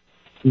shipment,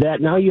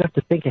 that now you have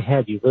to think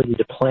ahead. You really need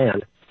to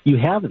plan. You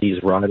have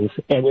these runs,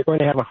 and you're going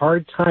to have a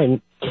hard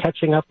time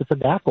catching up with the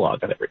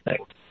backlog of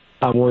everything.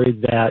 I'm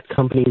worried that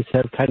companies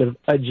have kind of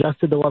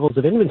adjusted the levels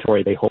of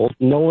inventory they hold,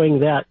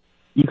 knowing that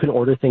you can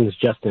order things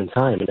just in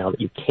time, and now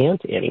that you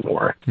can't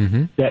anymore,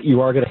 that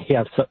you are going to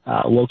have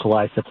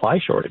localized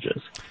supply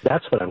shortages.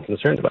 That's what I'm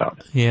concerned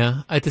about.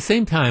 Yeah. At the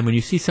same time, when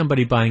you see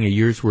somebody buying a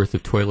year's worth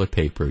of toilet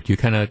paper, do you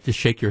kind of just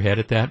shake your head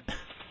at that?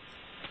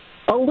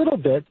 A little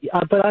bit,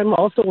 but I'm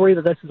also worried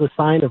that this is a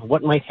sign of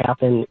what might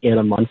happen in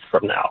a month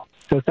from now.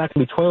 So it's not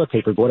going to be toilet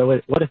paper, but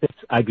what if it's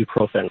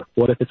ibuprofen?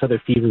 What if it's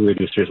other fever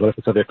reducers? What if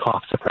it's other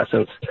cough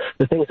suppressants?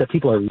 The things that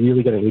people are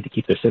really going to need to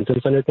keep their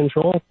symptoms under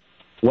control.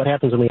 What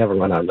happens when we have a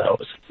run on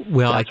those?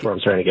 Well, that's where I'm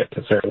starting to get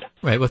concerned.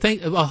 Right. Well,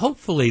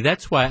 hopefully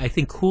that's why I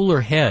think cooler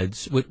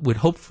heads would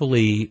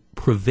hopefully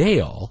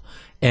prevail.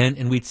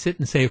 And we'd sit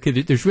and say, okay,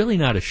 there's really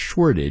not a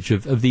shortage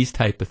of these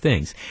type of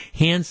things.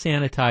 Hand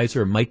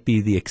sanitizer might be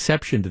the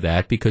exception to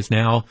that because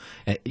now,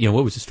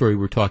 what was the story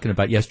we were talking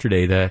about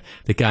yesterday? The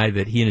guy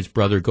that he and his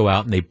brother go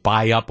out and they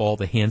buy up all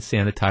the hand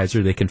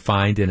sanitizer they can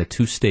find in a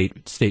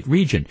 2-state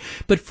region.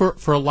 But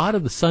for a lot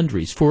of the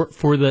sundries,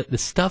 for the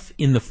stuff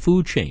in the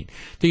food chain,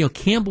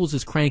 Campbell's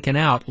is cranking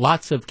out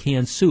lots of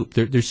canned soup.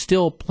 There's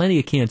still plenty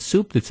of canned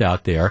soup that's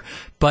out there.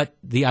 But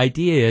the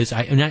idea is,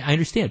 I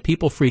understand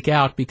people freak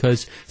out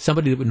because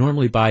somebody that would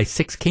normally buy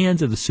 6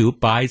 cans of the soup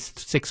buys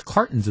 6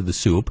 cartons of the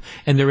soup,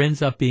 and there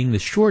ends up being the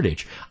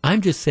shortage.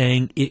 I'm just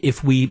saying,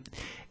 if we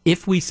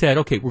said,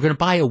 okay, we're going to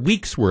buy a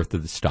week's worth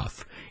of the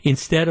stuff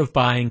instead of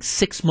buying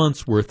 6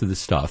 months worth of the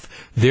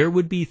stuff, there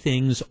would be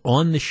things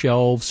on the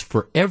shelves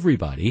for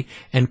everybody,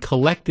 and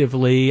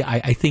collectively,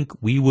 I think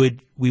we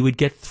would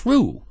get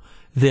through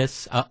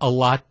this a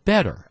lot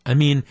better. I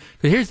mean,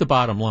 here's the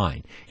bottom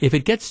line. If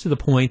it gets to the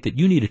point that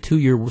you need a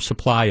 2-year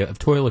supply of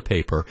toilet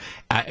paper,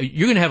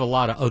 you're going to have a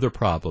lot of other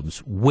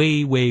problems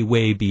way, way,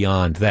 way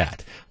beyond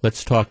that.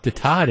 Let's talk to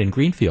Todd in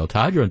Greenfield.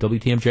 Todd, you're on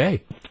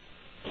WTMJ.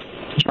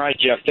 All right,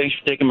 Jeff. Thanks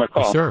for taking my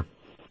call. Yes, sir.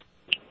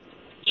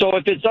 So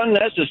if it's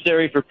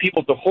unnecessary for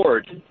people to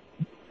hoard,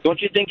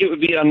 don't you think it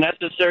would be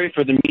unnecessary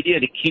for the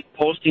media to keep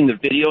posting the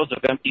videos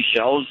of empty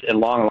shelves and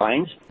long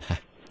lines?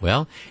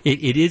 Well,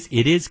 it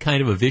is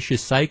kind of a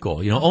vicious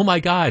cycle. Oh my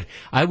God,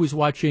 I was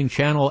watching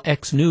Channel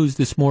X News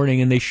this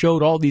morning and they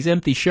showed all these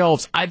empty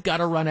shelves. I've got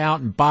to run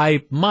out and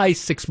buy my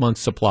 6 month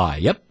supply.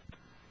 Yep.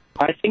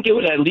 I think it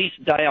would at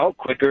least die out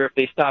quicker if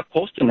they stopped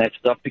posting that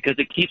stuff, because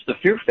it keeps the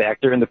fear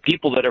factor in the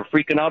people that are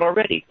freaking out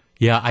already.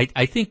 Yeah,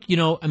 I think,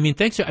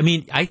 thanks.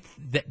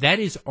 That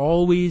is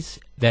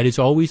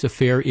always a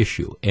fair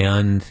issue.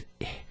 And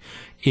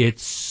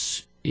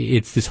it's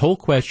this whole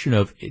question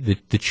of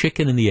the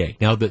chicken and the egg.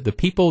 Now, the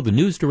people, the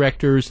news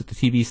directors at the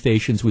TV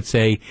stations would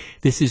say,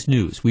 this is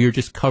news. We are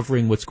just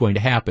covering what's going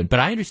to happen. But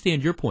I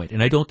understand your point,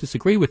 and I don't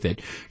disagree with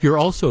it. You're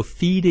also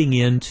feeding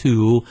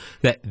into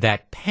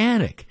that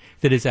panic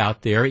that is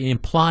out there,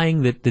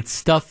 implying that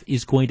stuff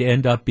is going to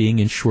end up being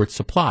in short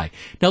supply.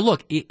 Now,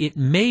 look, it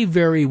may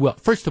very well,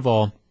 first of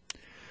all,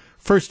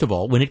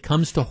 when it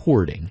comes to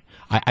hoarding,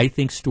 I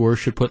think stores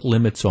should put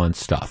limits on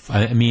stuff.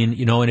 And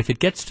if it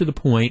gets to the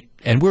point,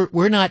 and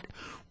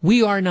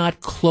we are not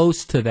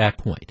close to that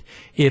point.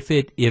 If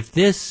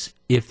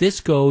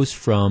this goes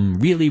from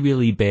really,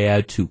 really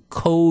bad to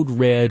code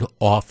red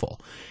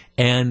awful,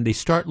 and they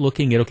start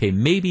looking at, okay,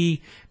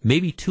 maybe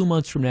 2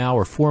 months from now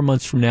or 4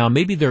 months from now,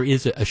 maybe there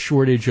is a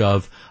shortage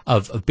of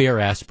Bayer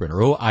aspirin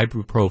or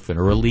ibuprofen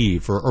or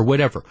Aleve or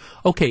whatever.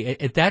 Okay,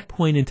 at that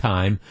point in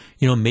time,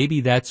 maybe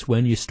that's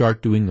when you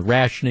start doing the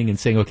rationing and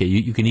saying, okay,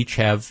 you can each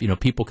have,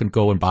 people can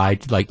go and buy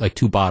like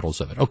 2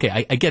 bottles of it.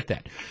 Okay, I get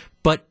that.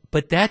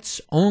 But that's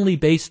only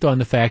based on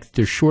the fact that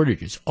there's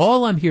shortages.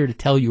 All I'm here to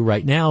tell you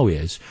right now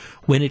is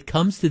when it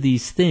comes to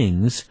these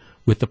things,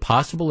 with the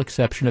possible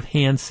exception of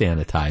hand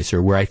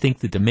sanitizer, where I think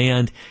the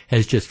demand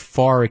has just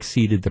far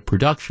exceeded the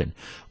production.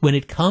 When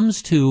it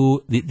comes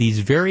to these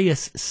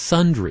various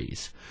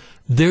sundries,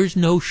 there's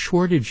no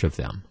shortage of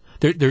them.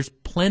 There's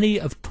plenty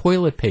of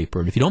toilet paper.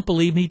 And if you don't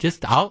believe me,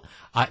 I'll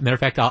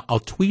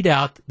tweet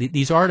out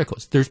these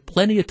articles. There's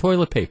plenty of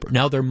toilet paper.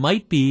 Now, there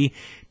might be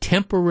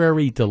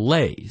temporary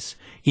delays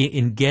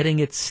in getting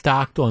it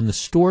stocked on the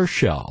store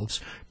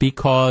shelves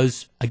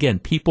because, again,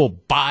 people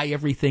buy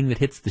everything that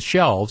hits the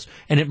shelves,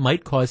 and it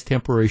might cause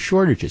temporary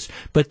shortages.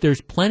 But there's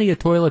plenty of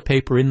toilet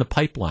paper in the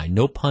pipeline,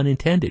 no pun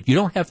intended. You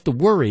don't have to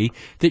worry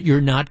that you're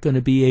not going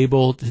to be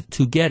able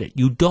to get it.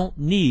 You don't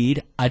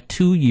need a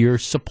 2-year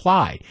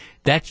supply.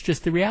 That's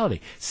just the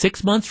reality.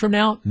 6 months from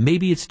now,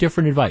 maybe it's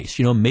different advice.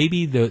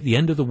 Maybe the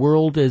end of the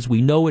world as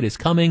we know it is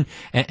coming,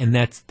 and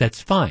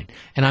that's fine.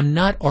 And I'm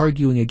not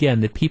arguing,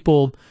 again, that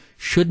people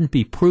shouldn't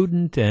be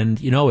prudent,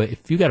 and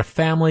if you got a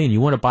family and you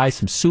want to buy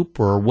some soup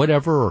or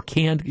whatever, or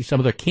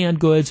some other canned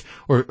goods,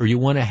 or you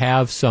want to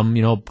have some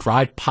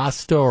dried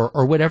pasta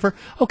or whatever,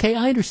 okay,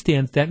 I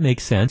understand that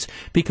makes sense,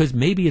 because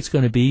maybe it's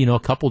going to be a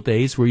couple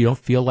days where you don't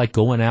feel like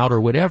going out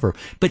or whatever.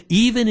 But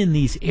even in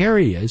these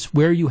areas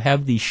where you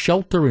have these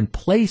shelter in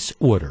place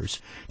orders,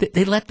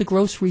 they let the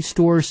grocery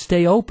stores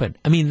stay open.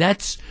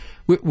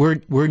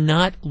 We're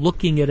not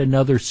looking at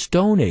another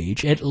Stone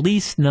Age, at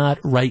least not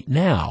right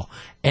now.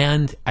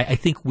 And I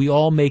think we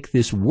all make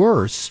this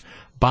worse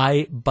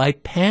by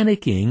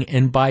panicking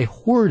and by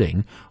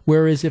hoarding,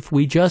 whereas if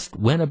we just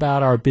went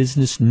about our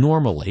business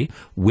normally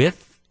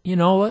with,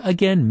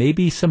 again,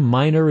 maybe some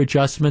minor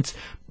adjustments,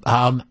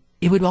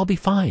 it would all be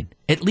fine,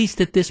 at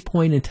least at this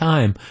point in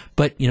time.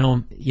 But,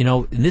 in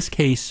this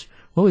case,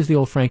 what was the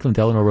old Franklin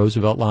Delano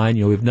Roosevelt line?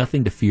 We have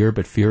nothing to fear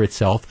but fear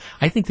itself.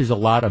 I think there's a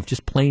lot of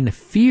just plain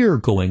fear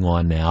going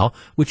on now,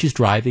 which is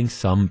driving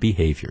some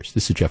behaviors.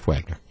 This is Jeff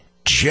Wagner.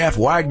 Jeff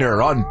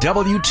Wagner on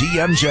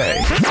WTMJ.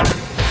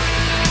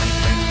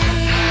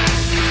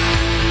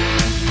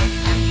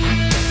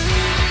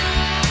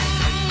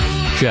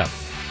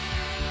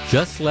 Jeff,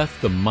 just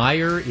left the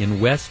Meijer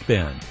in West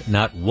Bend.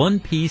 Not one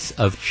piece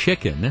of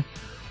chicken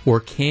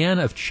or can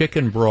of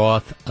chicken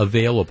broth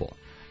available.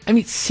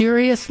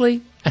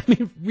 Seriously?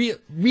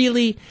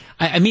 Really?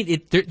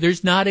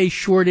 There's not a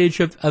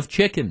shortage of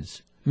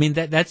chickens.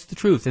 That's the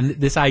truth. And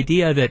this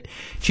idea that,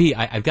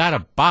 I've got to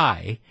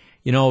buy,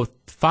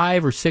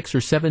 5 or 6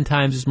 or 7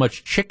 times as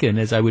much chicken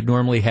as I would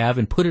normally have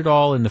and put it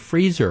all in the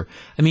freezer.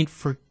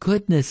 For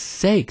goodness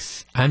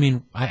sakes. I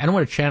don't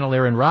want to channel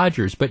Aaron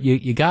Rodgers, but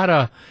you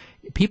gotta,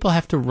 people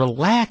have to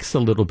relax a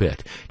little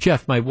bit.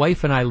 Jeff, my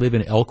wife and I live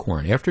in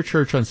Elkhorn. After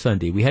church on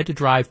Sunday, we had to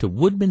drive to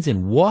Woodman's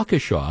in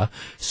Waukesha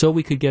so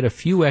we could get a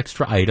few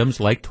extra items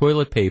like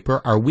toilet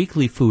paper, our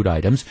weekly food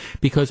items,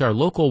 because our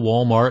local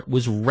Walmart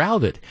was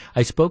routed.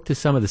 I spoke to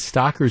some of the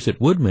stockers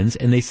at Woodman's,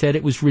 and they said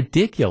it was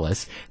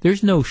ridiculous.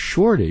 There's no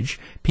shortage.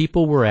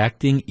 People were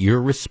acting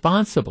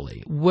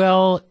irresponsibly.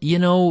 Well,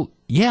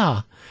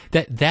 yeah,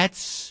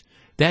 that's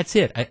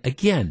it.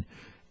 Again,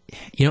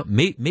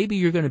 maybe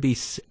you're going to be,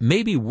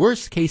 maybe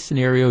worst case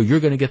scenario, you're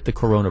going to get the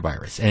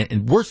coronavirus,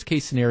 and worst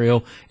case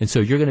scenario, and so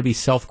you're going to be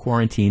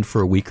self-quarantined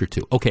for a week or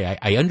two. Okay,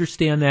 I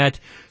understand that.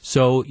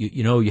 So,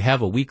 you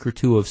have a week or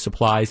two of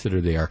supplies that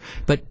are there.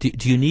 But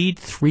do you need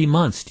 3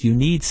 months? Do you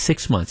need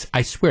 6 months?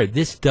 I swear,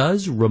 this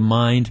does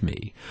remind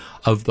me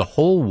of the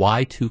whole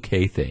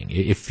Y2K thing.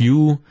 If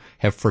you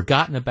have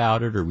forgotten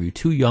about it or were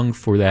too young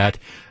for that,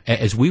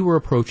 as we were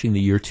approaching the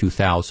year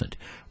 2000,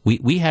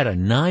 we had a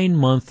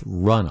 9-month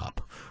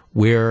run-up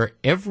where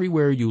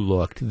everywhere you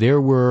looked, there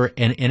were,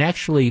 and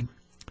actually,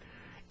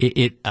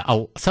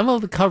 some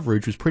of the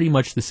coverage was pretty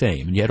much the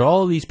same. And you had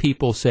all of these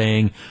people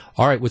saying,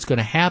 all right, what's going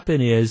to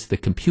happen is the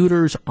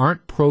computers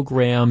aren't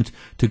programmed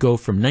to go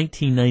from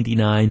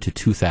 1999 to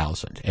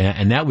 2000.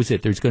 And that was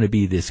it. There's going to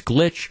be this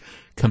glitch.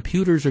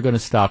 Computers are going to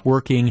stop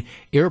working.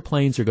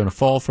 Airplanes are going to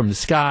fall from the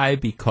sky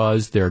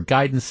because their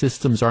guidance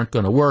systems aren't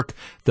going to work.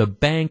 The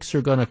banks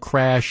are going to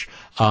crash.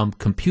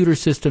 Computer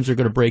systems are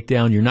going to break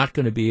down. You're not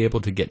going to be able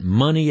to get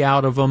money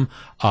out of them.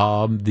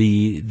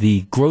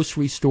 The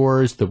grocery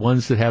stores, the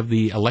ones that have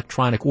the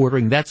electronic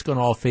ordering, that's going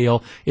to all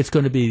fail. It's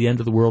going to be the end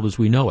of the world as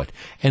we know it.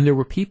 And there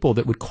were people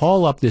that would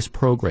call up this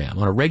program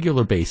on a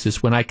regular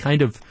basis when I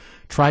kind of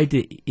tried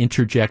to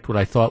interject what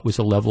I thought was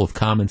a level of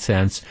common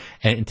sense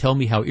and tell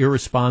me how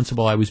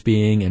irresponsible I was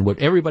being, and what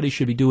everybody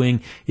should be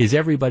doing is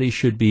everybody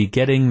should be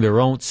getting their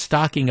own,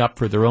 stocking up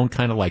for their own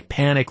kind of like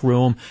panic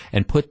room,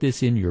 and put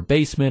this in your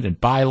basement and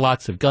buy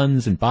lots of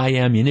guns and buy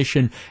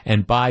ammunition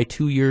and buy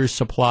 2 years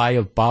supply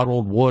of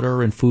bottled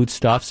water and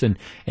foodstuffs. And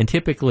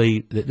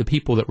typically the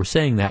people that were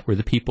saying that were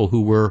the people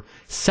who were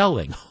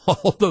selling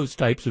all those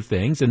types of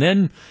things. And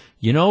then,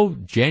 you know,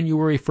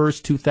 January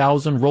 1st,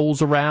 2000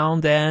 rolls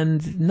around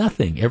and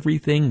nothing.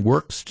 Everything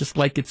works just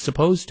like it's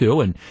supposed to.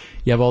 And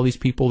you have all these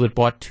people that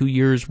bought 2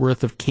 years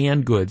worth of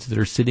canned goods that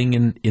are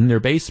sitting in their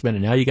basement.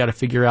 And now you got to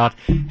figure out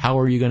how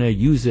are you going to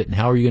use it and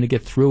how are you going to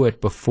get through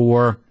it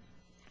before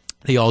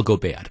they all go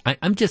bad.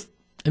 I'm just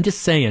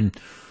saying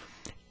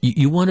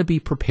you want to be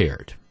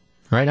prepared,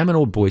 right? I'm an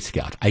old Boy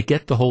Scout. I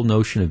get the whole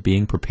notion of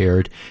being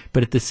prepared,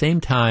 but at the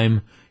same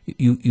time,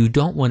 you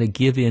don't want to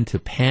give in to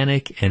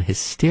panic and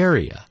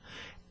hysteria.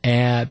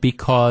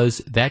 Because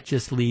that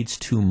just leads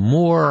to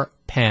more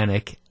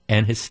panic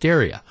and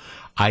hysteria.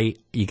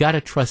 You got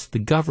to trust the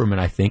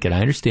government, I think, and I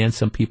understand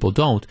some people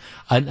don't,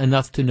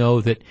 enough to know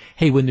that,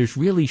 hey, when there's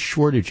really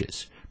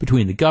shortages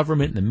between the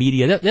government and the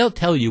media, they'll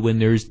tell you when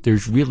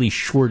there's really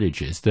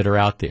shortages that are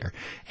out there.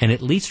 And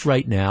at least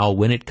right now,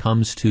 when it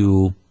comes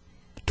to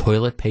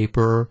toilet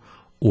paper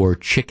or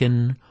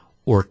chicken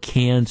or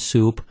canned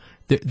soup,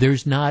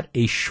 there's not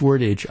a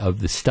shortage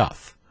of the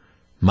stuff.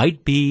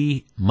 Might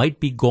be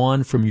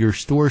gone from your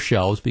store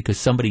shelves because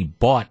somebody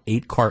bought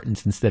 8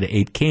 cartons instead of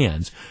 8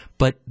 cans,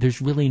 but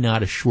there's really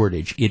not a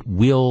shortage. It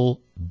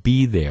will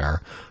be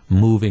there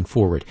moving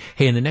forward.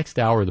 Hey, in the next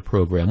hour of the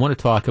program, I want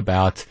to talk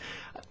about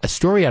a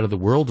story out of the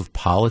world of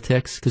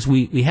politics, because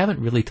we haven't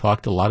really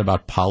talked a lot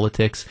about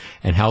politics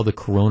and how the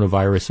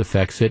coronavirus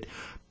affects it,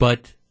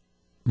 but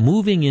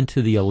moving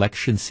into the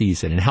election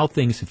season and how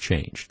things have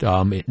changed.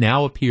 It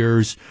now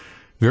appears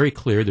very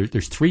clear.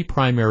 There's 3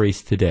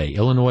 primaries today: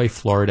 Illinois,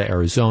 Florida,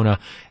 Arizona.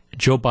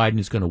 Joe Biden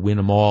is going to win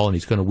them all, and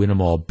he's going to win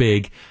them all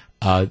big.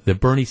 The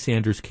Bernie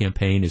Sanders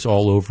campaign is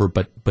all over,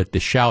 but the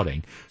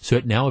shouting. So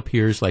it now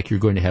appears like you're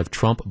going to have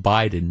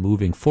Trump-Biden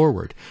moving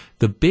forward.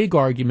 The big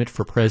argument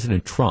for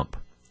President Trump,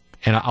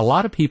 and a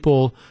lot of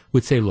people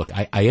would say, look,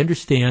 I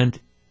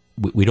understand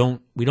we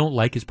don't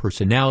like his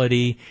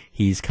personality.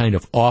 He's kind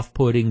of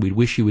off-putting. We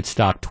wish he would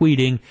stop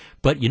tweeting.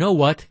 But you know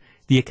what?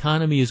 The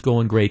economy is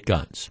going great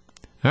guns.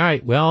 All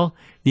right, well,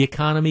 the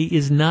economy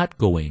is not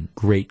going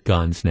great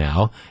guns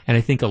now, and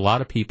I think a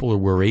lot of people are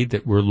worried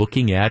that we're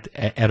looking at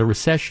a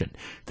recession,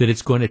 that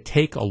it's going to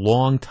take a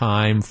long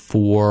time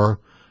for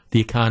the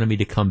economy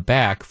to come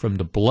back from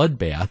the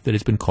bloodbath that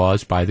has been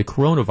caused by the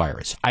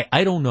coronavirus.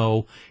 I don't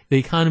know. The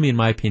economy, in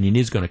my opinion,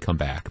 is going to come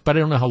back, but I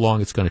don't know how long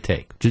it's going to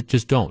take.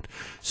 Just don't.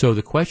 So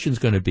the question is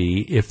going to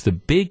be, if the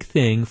big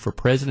thing for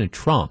President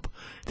Trump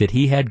that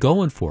he had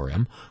going for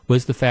him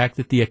was the fact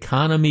that the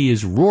economy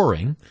is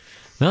roaring.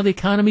 Well, the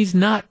economy's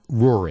not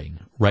roaring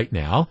right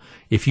now.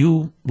 If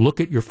you look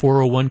at your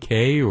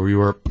 401k or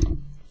your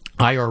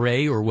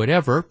IRA or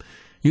whatever,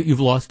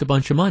 you've lost a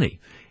bunch of money.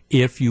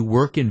 If you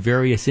work in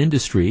various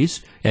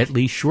industries, at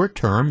least short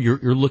term,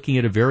 you're looking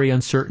at a very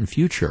uncertain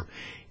future.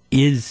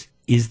 Is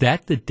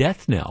that the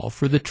death knell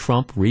for the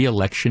Trump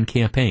re-election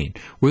campaign?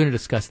 We're going to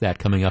discuss that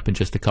coming up in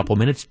just a couple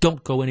minutes.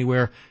 Don't go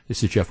anywhere.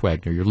 This is Jeff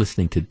Wagner. You're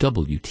listening to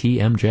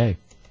WTMJ.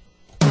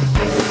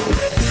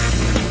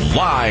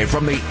 Live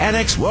from the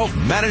Annex Wealth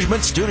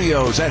Management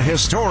Studios at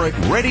historic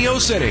Radio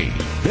City,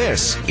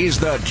 this is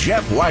the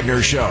Jeff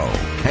Wagner Show.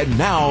 And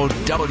now,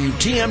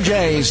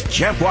 WTMJ's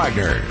Jeff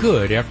Wagner.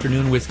 Good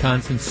afternoon,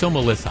 Wisconsin. So,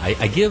 Melissa,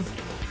 I give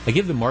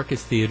the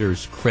Marcus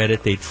Theaters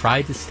credit. They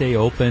tried to stay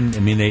open.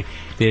 I mean,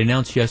 they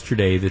announced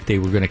yesterday that they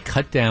were going to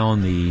cut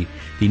down the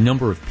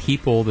number of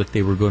people that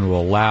they were going to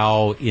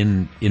allow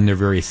in their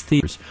various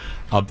theaters.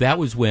 That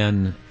was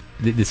when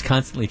this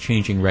constantly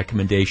changing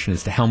recommendation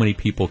as to how many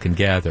people can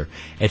gather.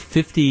 At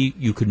 50,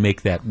 you could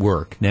make that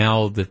work.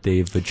 Now that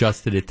they've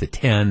adjusted it to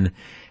 10,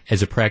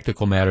 as a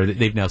practical matter,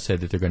 they've now said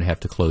that they're going to have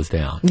to close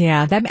down.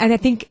 Yeah, and I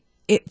think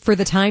for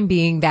the time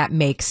being, that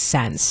makes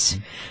sense.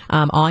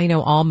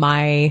 All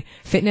my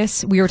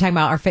fitness, we were talking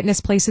about our fitness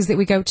places that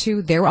we go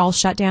to, they're all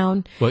shut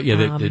down. Well, yeah,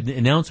 the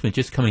announcement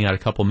just coming out a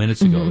couple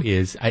minutes ago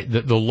is I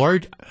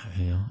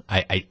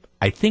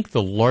think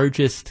the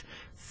largest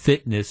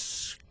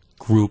fitness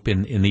group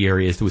in the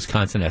area is the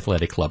Wisconsin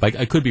Athletic Club.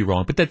 I could be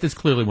wrong, but that's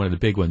clearly one of the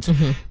big ones.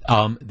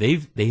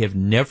 They have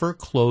never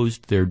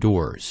closed their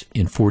doors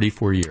in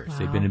 44 years. Wow.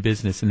 They've been in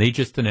business, and they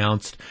just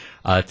announced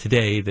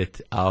today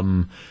that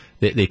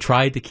they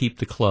tried to keep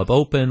the club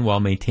open while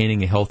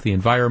maintaining a healthy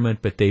environment,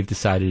 but they've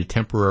decided to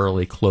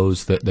temporarily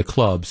close the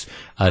clubs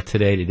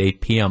today at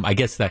 8 p.m. I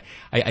guess that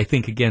I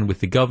think, again, with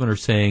the governor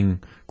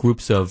saying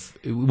groups of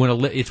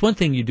it's one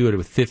thing you do it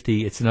with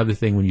 50, it's another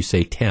thing when you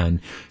say 10.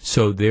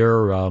 So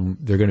they're going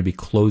to be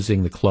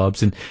closing the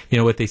clubs, and you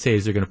know what they say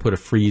is they're going to put a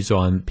freeze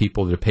on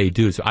people that pay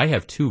dues. I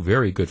have two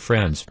very good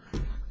friends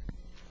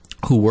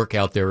who work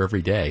out there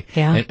every day.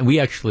 Yeah. And we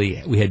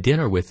had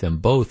dinner with them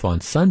both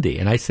on Sunday,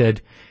 and I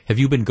said, have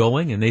you been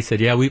going? And they said,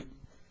 yeah,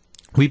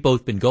 we've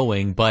both been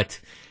going, but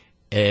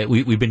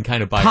we've been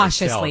kind of by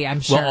cautiously,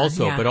 ourselves.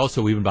 I'm sure. But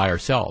also we've been by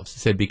ourselves. He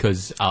said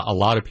because a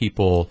lot of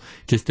people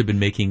just have been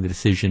making the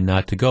decision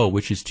not to go,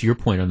 which is to your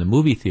point on the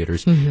movie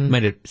theaters. Mm-hmm.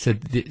 Might have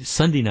said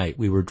Sunday night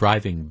we were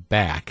driving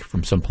back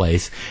from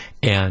someplace,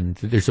 and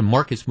there's a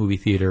Marcus movie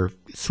theater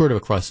sort of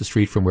across the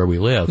street from where we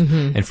live.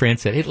 Mm-hmm. And Fran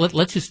said, hey,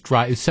 let's just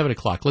drive. It's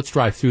 7:00. Let's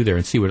drive through there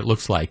and see what it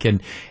looks like.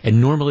 And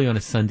normally on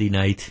a Sunday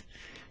night,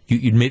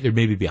 there'd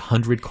maybe be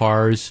 100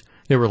 cars.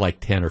 There were like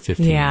 10 or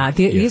 15. Yeah,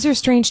 these are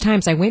strange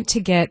times. I went to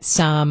get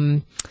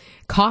some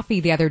coffee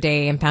the other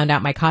day and found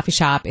out my coffee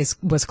shop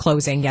was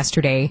closing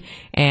yesterday,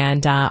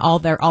 and all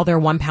their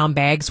 1 pound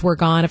bags were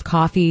gone of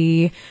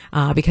coffee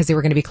because they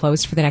were going to be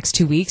closed for the next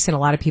 2 weeks. And a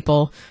lot of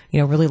people,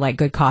 really like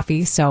good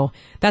coffee, so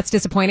that's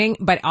disappointing.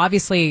 But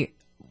obviously,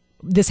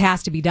 this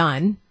has to be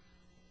done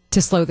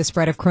to slow the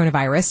spread of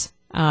coronavirus.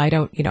 I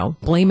don't,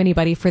 blame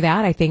anybody for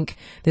that. I think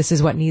this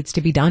is what needs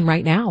to be done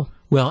right now.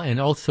 Well, and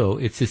also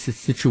it's just a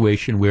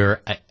situation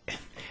where,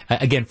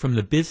 again, from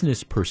the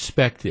business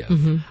perspective,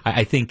 mm-hmm.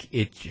 I think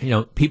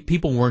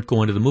people weren't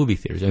going to the movie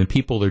theaters. I mean,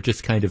 people are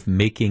just kind of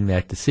making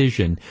that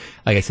decision.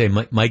 Like I say,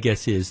 my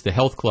guess is the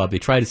health club, they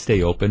try to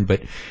stay open,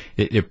 but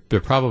they're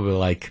probably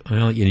like,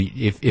 well,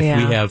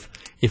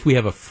 if we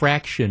have a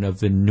fraction of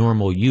the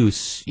normal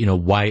use,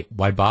 why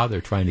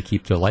bother trying to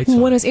keep the lights on?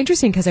 Well, it was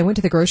interesting because I went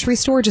to the grocery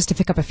store just to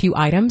pick up a few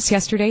items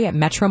yesterday at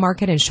Metro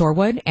Market in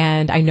Shorewood,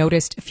 and I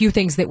noticed a few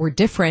things that were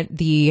different.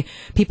 The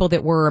people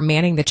that were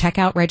manning the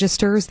checkout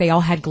registers, they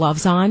all had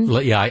gloves on.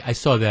 Yeah, I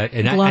saw that.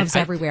 And gloves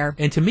everywhere.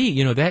 And to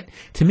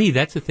me,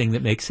 that's a thing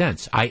that makes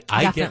sense. I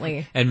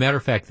Definitely. And matter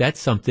of fact, that's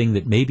something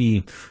that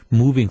maybe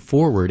moving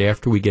forward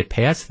after we get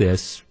past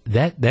this,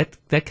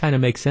 that kind of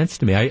makes sense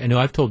to me. I know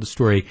I've told the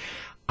story.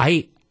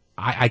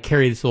 I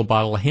carry this little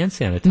bottle of hand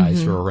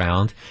sanitizer mm-hmm.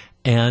 around,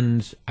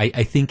 and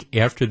I think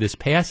after this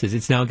passes,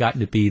 it's now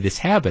gotten to be this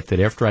habit that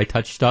after I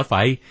touch stuff,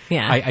 I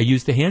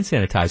use the hand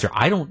sanitizer.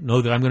 I don't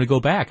know that I'm going to go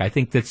back. I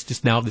think that's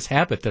just now this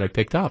habit that I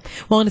picked up.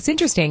 Well, and it's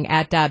interesting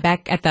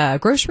back at the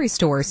grocery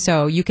store.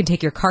 So you can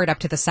take your cart up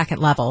to the second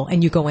level,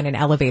 and you go in an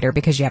elevator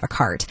because you have a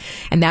cart.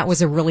 And that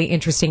was a really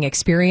interesting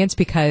experience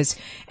because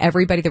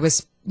everybody, there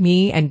was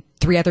me and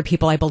 3 other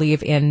people, I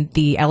believe, in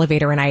the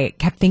elevator, and I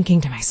kept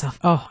thinking to myself,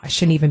 oh, I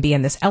shouldn't even be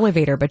in this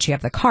elevator, but you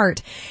have the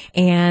cart.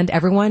 And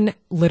everyone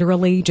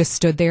literally just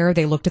stood there.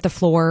 They looked at the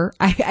floor.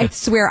 I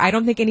swear, I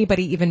don't think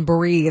anybody even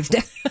breathed.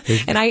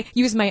 And I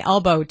used my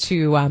elbow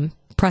to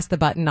press the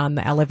button on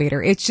the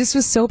elevator. It just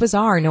was so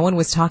bizarre. No one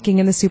was talking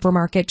in the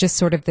supermarket, just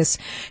sort of this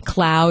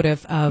cloud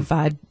of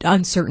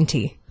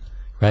uncertainty.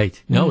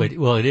 Right. No,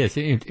 it is.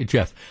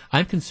 Jeff,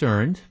 I'm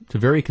concerned,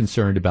 very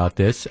concerned about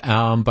this,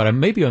 but I'm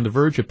maybe on the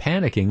verge of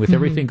panicking with mm-hmm.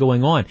 everything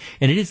going on.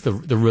 And it is the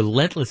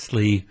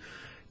relentlessly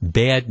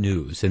bad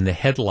news and the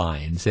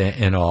headlines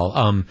and all.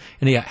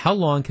 How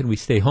long can we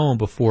stay home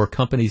before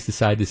companies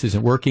decide this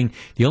isn't working?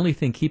 The only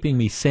thing keeping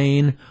me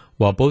sane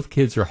while both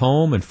kids are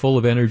home and full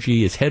of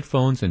energy is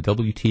headphones and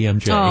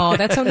WTMJ. Oh,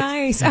 that's so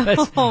nice.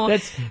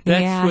 that's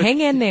hang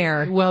in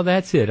there. Well,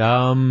 that's it.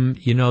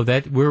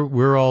 That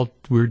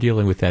we're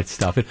dealing with that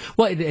stuff.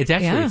 It's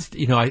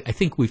actually, I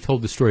think we've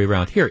told the story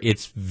around here.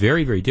 It's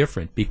very, very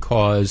different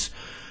because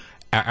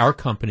our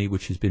company,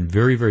 which has been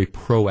very, very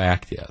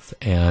proactive,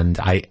 and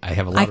I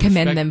have a lot of respect. I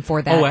commend them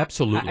for that. Oh,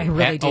 absolutely. I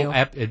really do.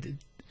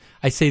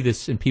 I say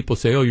this, and people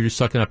say, "Oh, you're just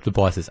sucking up to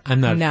bosses." I'm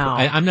not. No.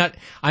 I'm not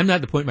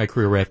at the point in my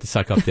career where I have to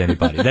suck up to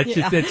anybody. That's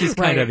just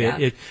kind of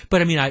it.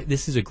 But I mean,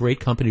 this is a great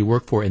company to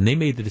work for, and they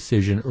made the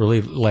decision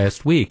early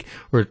last week,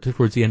 or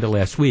towards the end of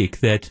last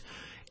week, that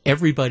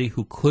everybody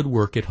who could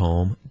work at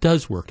home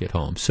does work at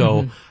home.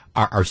 So. Mm-hmm.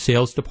 Our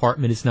sales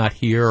department is not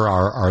here.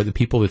 Our the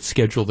people that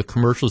schedule the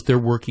commercials, they're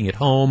working at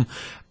home.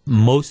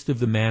 Most of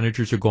the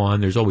managers are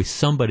gone. There's always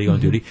somebody on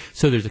duty.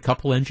 So there's a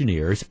couple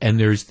engineers, and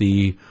there's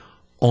the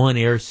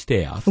on-air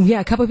staff.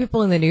 Yeah, a couple of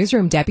people in the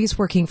newsroom. Debbie's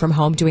working from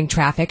home doing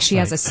traffic. She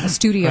has a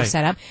studio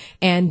set up.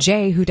 And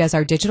Jay, who does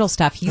our digital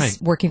stuff,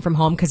 he's working from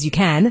home because you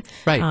can.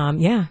 Right.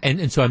 Yeah.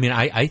 And so, I mean,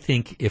 I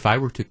think if I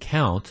were to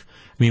count,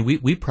 I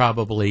mean, we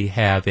probably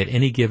have at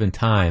any given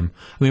time,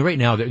 I mean, right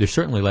now, there's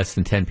certainly less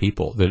than 10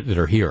 people that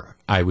are here,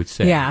 I would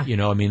say. Yeah.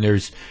 I mean,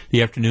 there's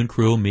the afternoon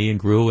crew, me and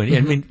Gru, and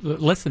I mean,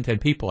 less than 10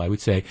 people, I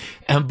would say.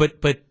 But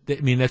I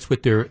mean, that's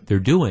what they're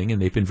doing,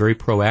 and they've been very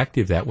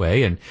proactive that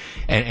way. And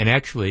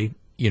actually,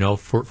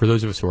 for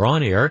those of us who are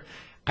on air,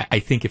 I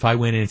think if I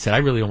went in and said, I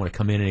really don't want to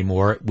come in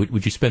anymore,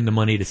 would you spend the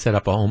money to set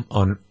up a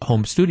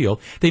home studio?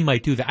 They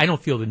might do that. I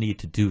don't feel the need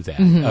to do that.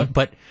 Mm-hmm.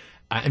 But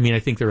I mean, I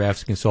think they're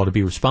asking us all to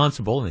be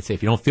responsible, and they say,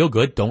 if you don't feel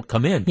good, don't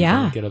come in.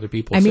 Yeah. Don't get other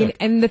people I sick. mean,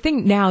 and the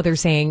thing now they're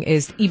saying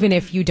is even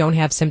if you don't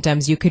have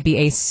symptoms, you could be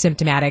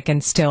asymptomatic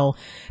and still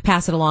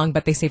pass it along.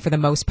 But they say for the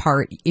most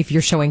part, if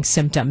you're showing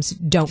symptoms,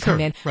 don't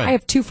come in. Right. I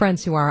have 2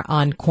 friends who are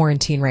on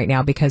quarantine right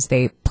now because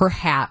they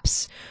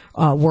perhaps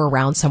were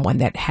around someone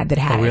that had Oh,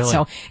 it. really?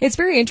 So it's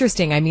very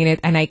interesting. I mean,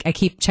 and I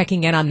keep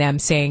checking in on them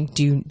saying,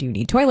 do you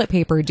need toilet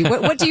paper?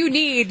 What do you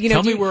need?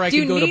 Tell me where I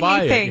can go to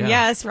buy it. Anything?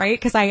 Yeah. Yes, right?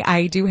 Because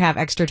I do have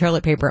extra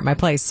toilet paper at my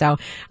place. So,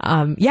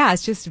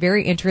 it's just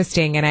very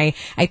interesting. And I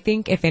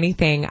think if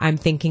anything, I'm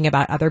thinking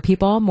about other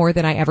people more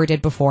than I ever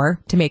did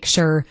before to make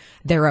sure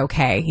they're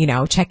okay,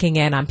 checking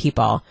in on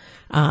people,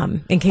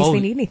 in case they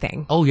need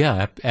anything. Oh,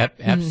 yeah,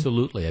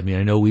 absolutely. I mean,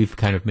 I know we've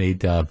kind of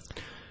made, I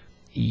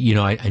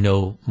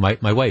know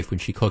my wife, when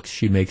she cooks,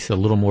 she makes a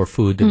little more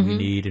food than we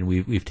need, and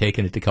we've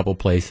taken it to a couple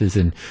places,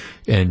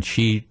 and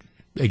she,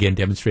 again,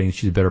 demonstrating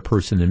she's a better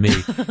person than me.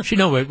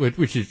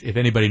 Which is, if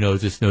anybody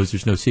knows this, knows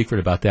there's no secret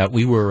about that.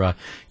 We were,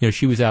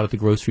 she was out at the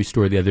grocery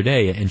store the other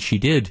day, and she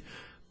did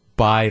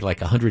buy like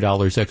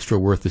 $100 extra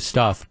worth of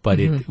stuff, but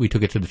we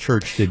took it to the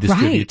church to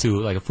distribute it to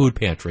like a food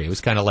pantry. It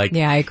was kind of like,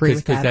 I agree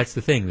with that. Because that's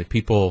the thing, that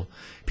people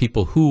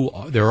who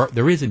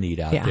there is a need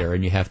out there,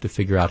 and you have to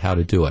figure out how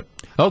to do it.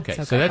 Okay,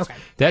 so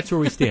that's where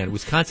we stand.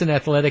 Wisconsin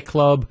Athletic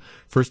Club,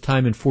 first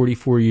time in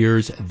 44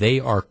 years, they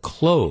are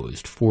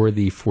closed for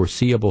the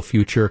foreseeable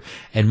future.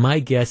 And my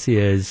guess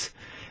is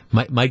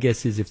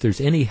if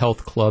there's any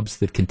health clubs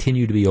that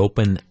continue to be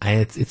open,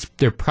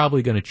 they're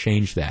probably going to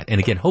change that. And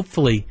again,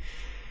 hopefully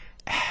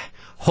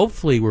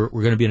we're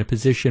going to be in a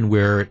position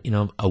where,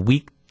 a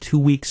week, 2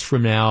 weeks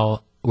from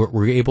now,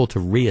 we're able to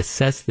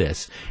reassess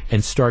this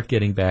and start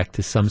getting back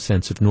to some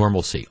sense of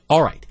normalcy.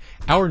 All right.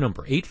 Our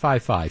number,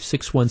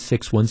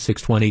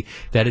 855-616-1620.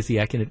 That is the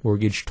Acunet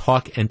Mortgage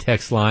talk and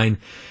text line.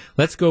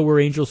 Let's go where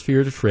angels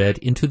fear to tread,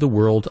 into the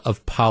world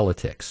of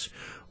politics.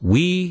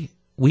 We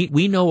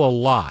know a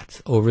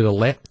lot over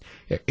the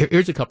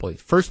here's a couple of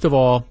things. First of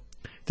all,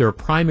 there are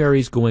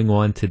primaries going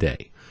on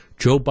today.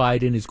 Joe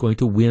Biden is going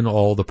to win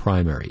all the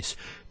primaries.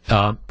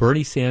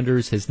 Bernie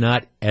Sanders has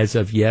not, as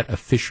of yet,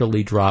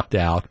 officially dropped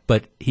out,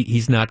 but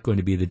he's not going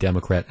to be the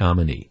Democrat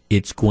nominee.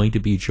 It's going to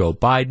be Joe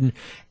Biden,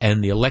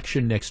 and the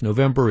election next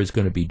November is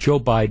going to be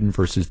Joe Biden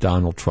versus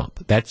Donald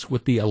Trump. That's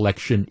what the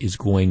election is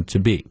going to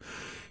be.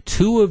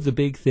 Two of the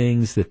big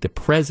things that the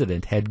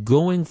president had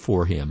going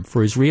for him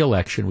for his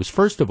reelection was,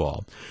 first of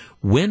all,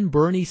 when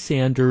Bernie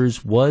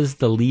Sanders was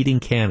the leading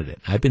candidate,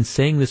 I've been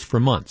saying this for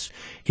months,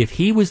 if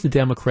he was the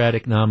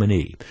Democratic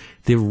nominee,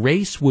 the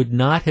race would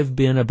not have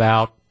been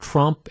about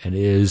Trump and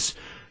his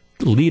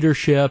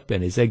leadership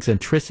and his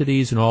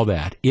eccentricities and all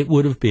that. It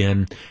would have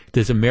been,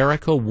 does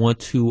America want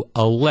to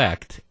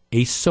elect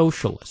a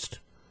socialist?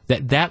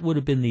 That would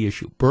have been the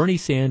issue. Bernie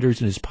Sanders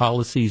and his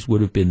policies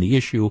would have been the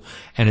issue.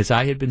 And as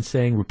I had been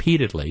saying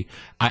repeatedly,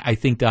 I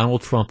think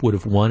Donald Trump would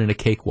have won in a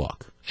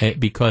cakewalk,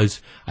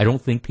 because I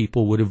don't think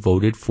people would have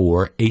voted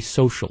for a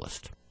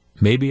socialist.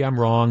 Maybe I'm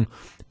wrong,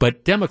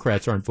 but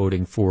Democrats aren't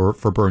voting for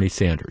Bernie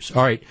Sanders.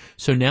 All right,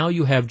 so now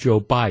you have Joe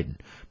Biden.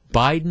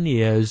 Biden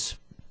is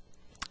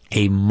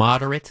a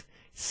moderate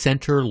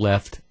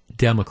center-left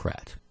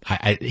Democrat.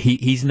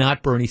 He's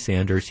not Bernie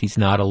Sanders. He's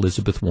not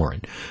Elizabeth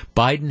Warren.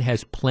 Biden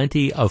has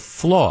plenty of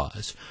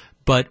flaws,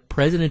 but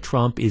President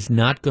Trump is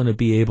not going to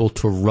be able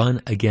to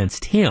run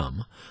against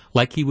him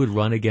like he would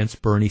run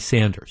against Bernie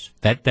Sanders.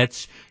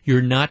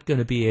 You're not going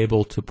to be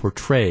able to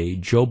portray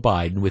Joe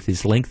Biden with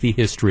his lengthy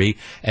history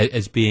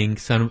as being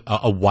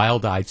a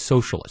wild-eyed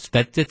socialist.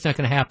 That's not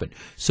going to happen.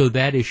 So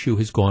that issue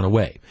has gone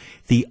away.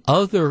 The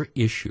other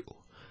issue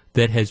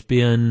that has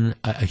been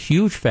a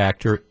huge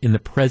factor in the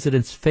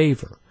president's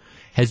favor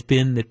has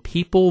been that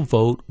people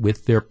vote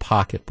with their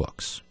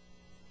pocketbooks.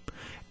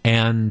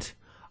 And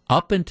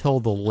up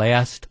until the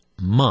last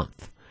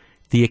month,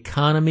 the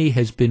economy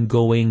has been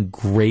going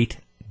great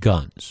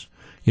guns.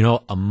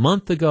 A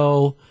month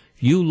ago,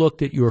 you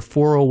looked at your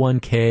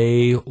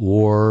 401k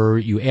or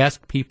you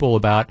asked people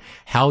about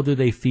how do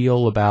they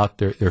feel about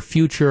their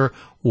future,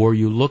 or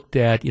you looked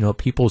at,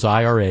 people's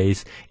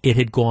IRAs, it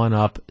had gone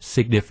up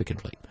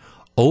significantly.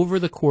 Over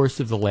the course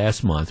of the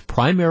last month,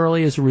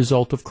 primarily as a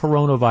result of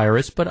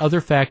coronavirus, but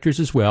other factors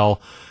as well,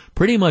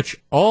 pretty much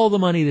all the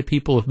money that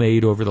people have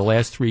made over the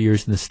last 3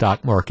 years in the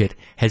stock market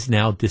has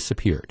now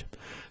disappeared.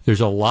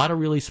 There's a lot of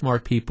really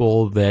smart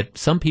people that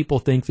some people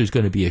think there's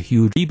going to be a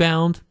huge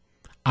rebound.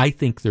 I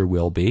think there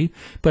will be.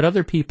 But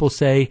other people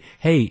say,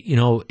 hey,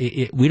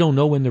 we don't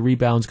know when the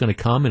rebound's going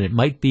to come, and it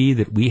might be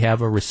that we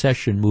have a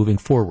recession moving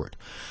forward.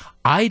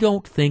 I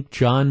don't think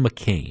John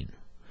McCain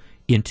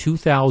in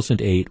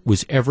 2008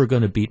 was ever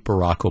going to beat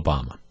Barack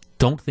Obama.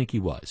 Don't think he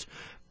was.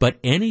 But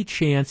any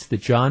chance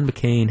that John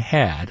McCain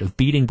had of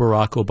beating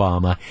Barack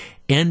Obama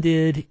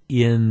ended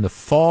in the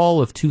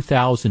fall of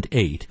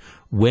 2008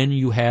 when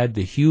you had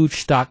the huge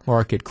stock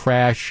market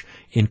crash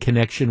in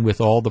connection with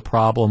all the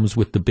problems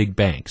with the big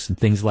banks and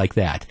things like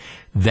that.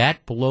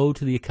 That blow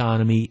to the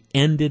economy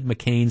ended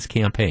McCain's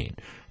campaign.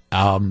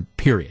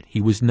 Period.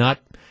 He was not,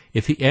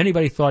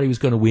 anybody thought he was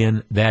going to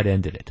win, that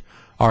ended it.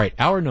 All right,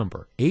 our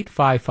number,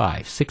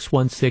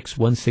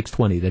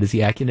 855-616-1620. That is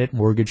the Accunet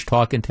Mortgage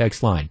Talk and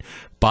Text line.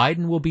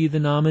 Biden will be the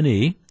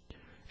nominee,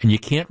 and you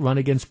can't run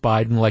against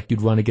Biden like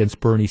you'd run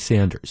against Bernie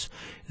Sanders.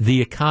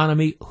 The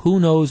economy, who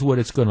knows what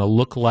it's going to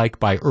look like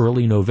by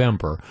early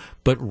November.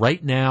 But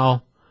right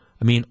now,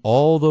 I mean,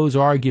 all those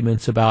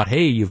arguments about,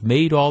 hey, you've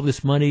made all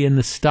this money in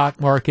the stock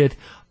market,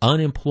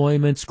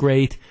 unemployment's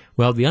great.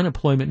 Well, the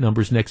unemployment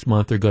numbers next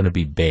month are going to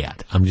be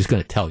bad. I'm just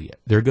going to tell you.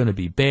 They're going to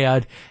be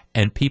bad,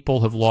 and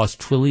people have lost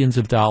trillions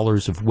of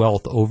dollars of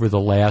wealth over the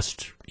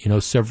last,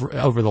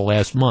 over the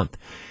last month.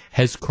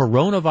 Has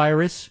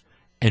coronavirus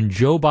and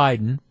Joe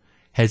Biden,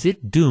 has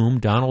it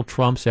doomed Donald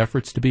Trump's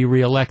efforts to be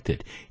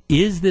reelected?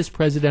 Is this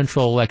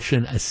presidential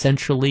election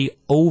essentially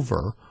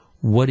over?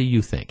 What do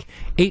you think?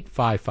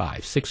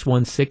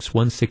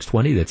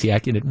 855-616-1620. That's the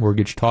Accunet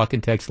Mortgage Talk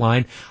and Text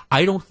line.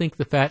 I don't think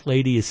the fat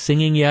lady is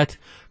singing yet,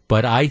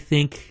 but I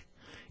think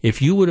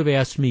if you would have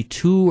asked me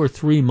 2 or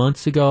 3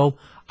 months ago,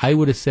 I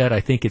would have said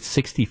I think it's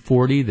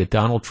 60-40 that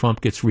Donald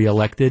Trump gets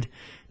reelected.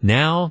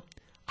 Now,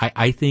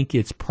 I think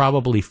it's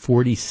probably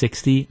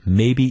 40-60,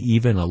 maybe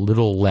even a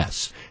little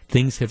less.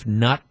 Things have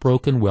not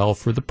broken well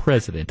for the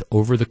president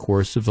over the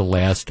course of the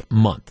last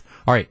month.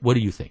 All right, what do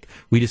you think?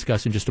 We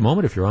discuss in just a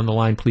moment. If you're on the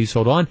line, please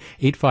hold on.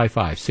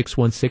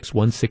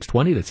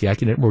 855-616-1620. That's the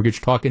Accunet Mortgage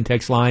Talk and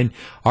Text line.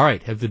 All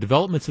right, have the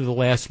developments of the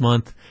last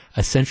month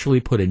essentially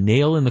put a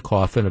nail in the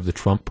coffin of the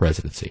Trump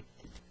presidency?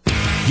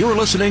 You're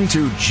listening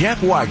to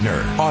Jeff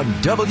Wagner on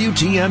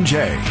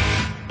WTMJ.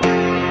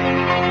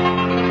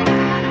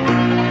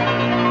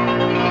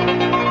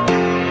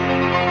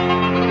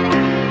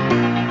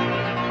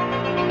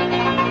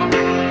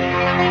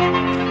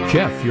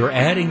 Jeff, you're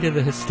adding to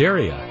the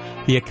hysteria.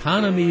 The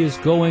economy is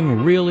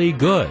going really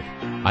good.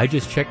 I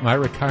just checked my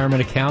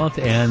retirement account,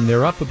 and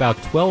they're up about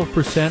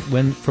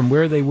 12% from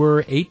where they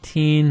were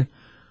 18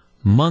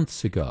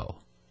 months ago.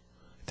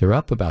 They're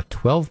up about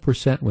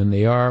 12% when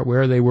they are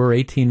where they were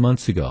 18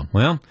 months ago.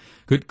 Well,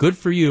 good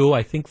for you.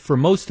 I think for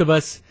most of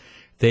us,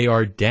 they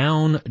are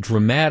down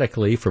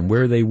dramatically from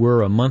where they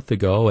were a month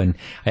ago, and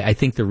I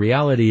think the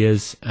reality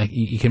is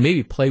you can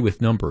maybe play with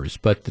numbers,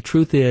 but the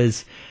truth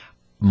is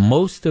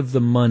most of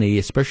the money,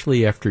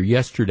 especially after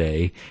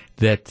yesterday,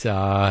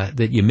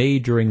 that you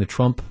made during the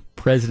Trump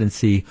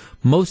presidency,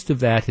 most of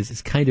that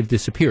has kind of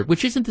disappeared,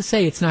 which isn't to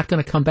say it's not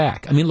going to come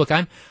back. I mean, look,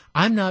 I'm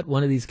not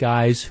one of these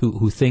guys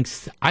who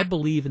thinks, I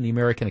believe in the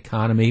American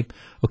economy.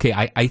 Okay,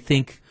 I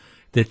think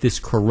that this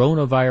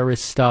coronavirus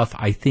stuff,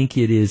 I think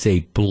it is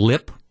a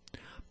blip,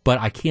 but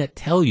I can't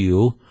tell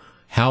you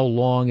how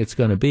long it's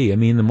going to be. I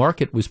mean, the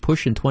market was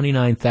pushing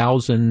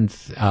 29,000,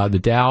 the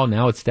Dow,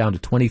 now it's down to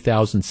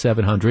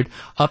 20,700,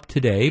 up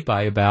today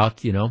by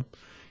about,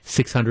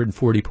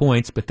 640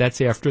 points, but that's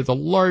after the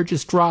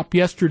largest drop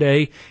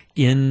yesterday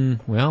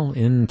in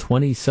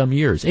 20-some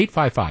years.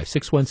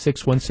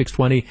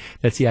 855-616-1620,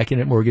 that's the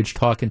Accunet Mortgage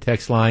Talk and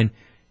Text line.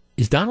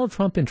 Is Donald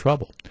Trump in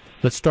trouble?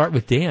 Let's start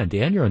with Dan.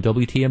 Dan, you're on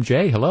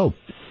WTMJ. Hello.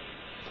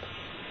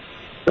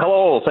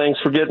 Hello, thanks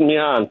for getting me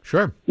on.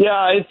 Sure. Yeah,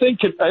 I think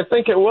it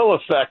will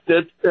affect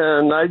it,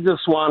 and I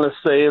just want to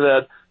say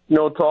that,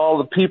 to all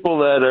the people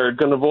that are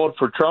going to vote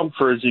for Trump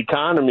for his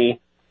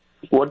economy,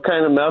 what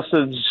kind of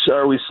message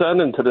are we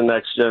sending to the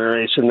next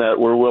generation that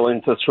we're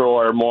willing to throw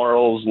our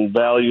morals and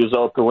values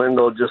out the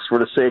window just for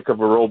the sake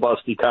of a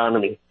robust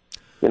economy?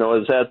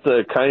 Is that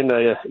the kind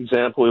of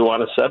example we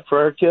want to set for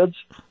our kids?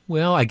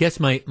 Well, I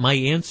guess my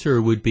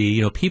answer would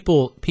be,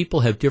 people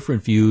have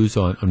different views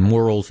on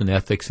morals and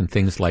ethics and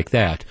things like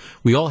that.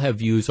 We all have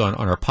views on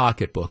our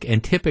pocketbook,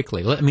 and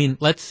typically,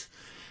 let's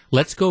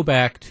go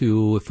back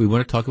to, if we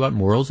want to talk about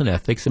morals and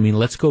ethics,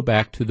 let's go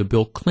back to the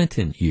Bill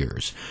Clinton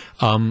years.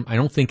 I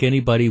don't think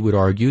anybody would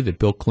argue that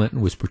Bill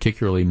Clinton was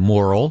particularly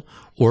moral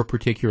or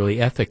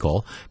particularly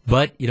ethical,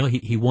 but,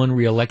 he won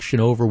re-election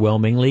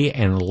overwhelmingly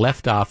and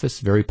left office,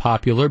 very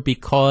popular,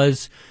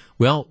 because,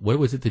 well, what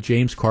was it that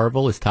James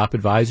Carville, his top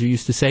advisor,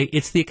 used to say?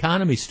 It's the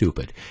economy,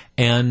 stupid.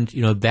 And,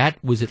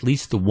 that was at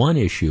least the one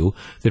issue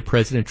that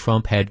President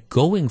Trump had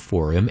going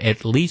for him,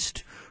 at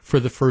least for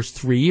the first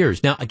 3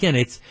 years. Now,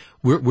 again,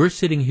 we're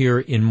sitting here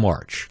in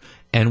March,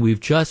 and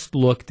we've just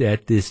looked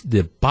at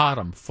the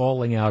bottom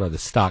falling out of the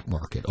stock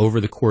market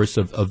over the course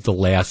of the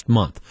last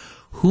month.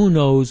 Who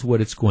knows what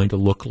it's going to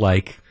look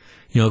like,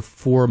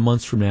 4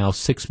 months from now,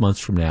 6 months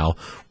from now,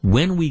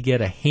 when we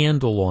get a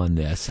handle on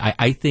this.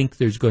 I think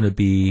there's going to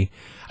be,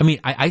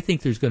 I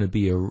think there's going to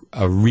be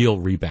a real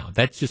rebound.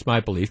 That's just my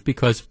belief,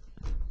 because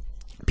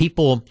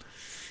people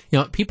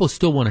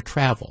still want to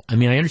travel. I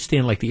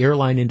understand the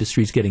airline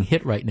industry is getting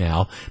hit right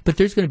now, but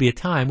there's going to be a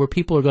time where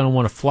people are going to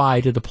want to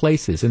fly to the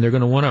places, and they're going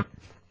to want to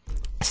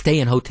stay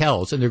in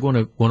hotels and they're going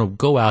to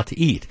go out to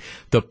eat.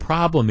 The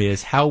problem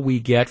is how we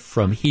get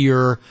from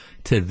here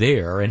to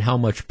there and how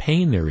much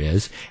pain there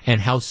is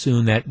and how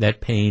soon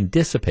that pain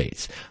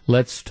dissipates.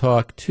 Let's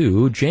talk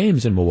to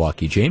James in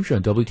Milwaukee. James, you're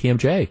on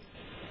WTMJ.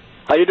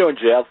 How you doing,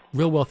 Jeff?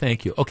 Real well,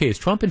 thank you. Okay, is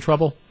Trump in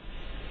trouble?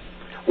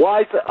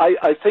 Well,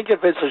 I think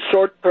if it's a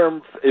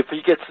short-term, if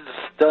he gets this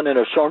done in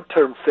a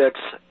short-term fix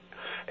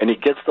and he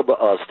gets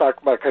the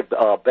stock market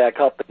back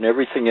up and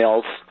everything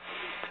else,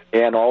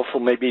 and also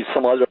maybe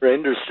some other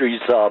industries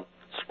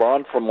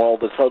spawn from all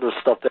this other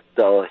stuff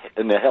that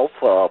in the health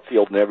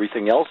field and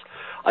everything else,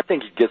 I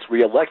think he gets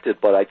reelected.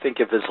 But I think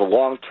if it's a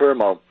long term,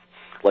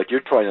 like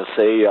you're trying to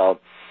say,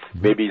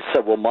 maybe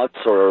several months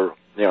or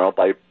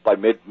by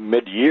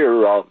mid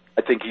year, I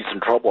think he's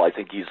in trouble. I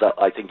think he's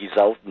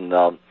out, and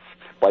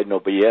Biden will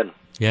be in.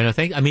 Yeah, no,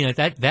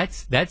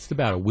 that's the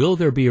battle. Will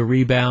there be a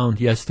rebound?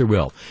 Yes, there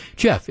will.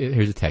 Jeff,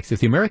 here's a text. If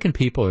the American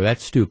people are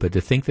that stupid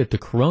to think that the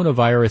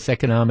coronavirus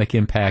economic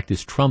impact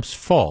is Trump's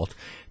fault,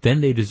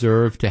 then they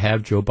deserve to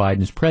have Joe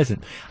Biden as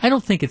president. I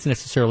don't think it's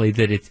necessarily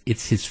that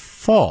it's his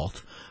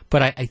fault,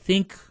 but I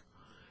think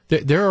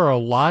there are a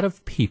lot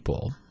of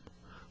people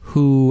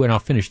who, and I'll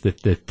finish the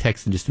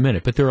text in just a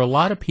minute, but there are a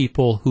lot of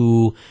people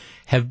who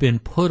have been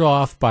put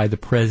off by the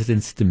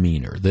president's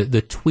demeanor,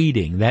 the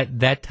tweeting,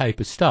 that type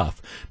of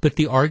stuff. But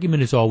the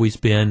argument has always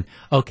been,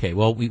 okay,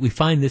 well, we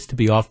find this to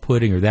be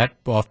off-putting or that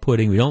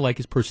off-putting, we don't like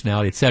his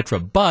personality, etc.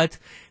 But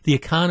the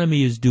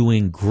economy is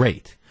doing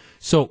great.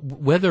 So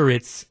whether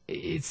it's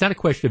not a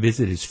question of is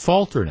it his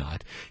fault or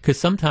not, because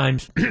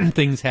sometimes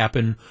things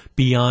happen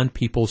beyond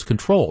people's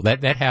control.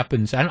 That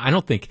happens. I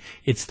don't think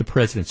it's the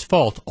president's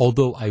fault,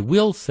 although I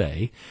will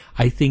say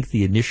I think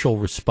the initial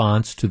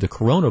response to the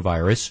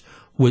coronavirus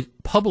was,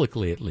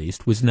 publicly at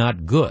least, was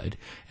not good.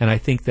 And I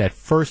think that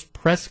first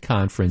press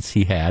conference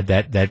he had,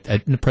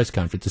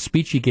 the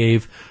speech he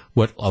gave,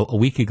 a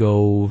week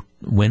ago,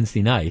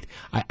 Wednesday night,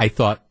 I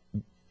thought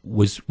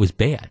was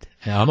bad.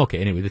 Okay,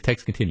 anyway, the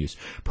text continues.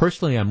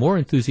 Personally, I'm more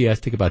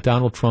enthusiastic about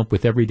Donald Trump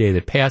with every day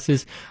that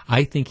passes.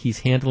 I think he's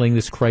handling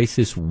this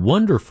crisis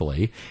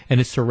wonderfully and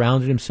has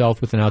surrounded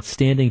himself with an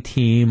outstanding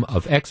team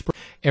of experts.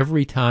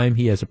 Every time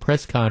he has a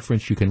press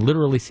conference, you can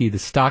literally see the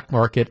stock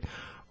market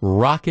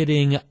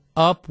rocketing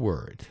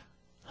upward.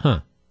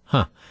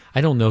 I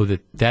don't know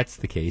that that's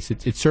the case.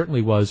 It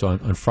certainly was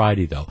on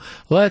Friday, though.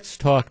 Let's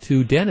talk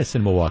to Dennis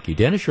in Milwaukee.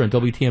 Dennis, you're on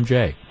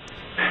WTMJ.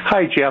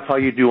 Hi, Jeff. How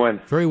you doing?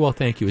 Very well,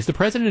 thank you. Is the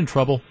president in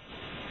trouble?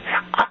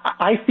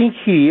 I think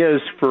he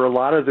is for a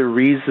lot of the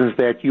reasons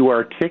that you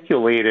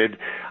articulated.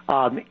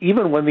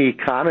 Even when the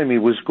economy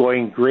was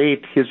going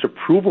great, his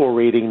approval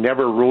rating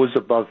never rose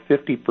above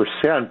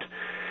 50%.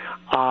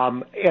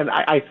 And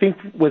I think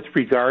with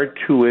regard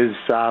to his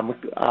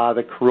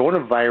the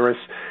coronavirus,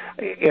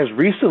 as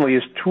recently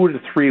as 2 to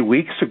 3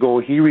 weeks ago,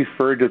 he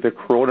referred to the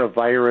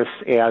coronavirus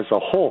as a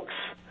hoax.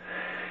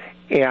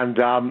 And,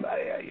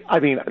 I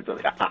mean,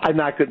 I'm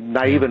not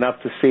naive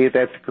enough to say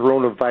that the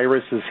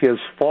coronavirus is his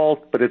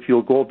fault, but if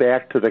you'll go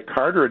back to the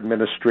Carter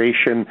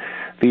administration,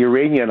 the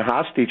Iranian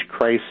hostage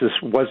crisis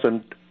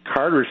wasn't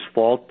Carter's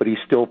fault, but he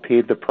still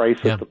paid the price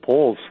at the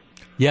polls.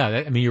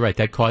 Yeah, you're right.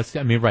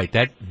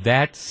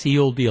 That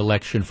sealed the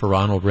election for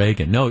Ronald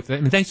Reagan. No,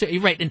 thanks.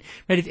 You're right. And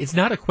it's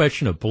not a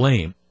question of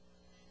blame,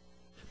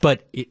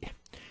 but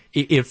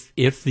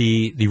if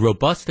the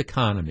robust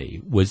economy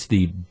was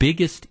the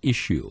biggest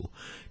issue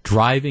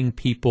driving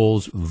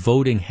people's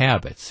voting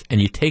habits,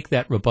 and you take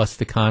that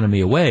robust economy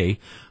away,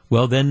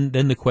 well, then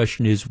the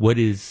question is what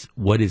is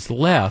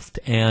left.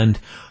 And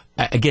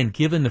again,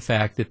 given the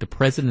fact that the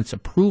president's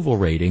approval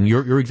rating,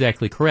 you're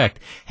exactly correct,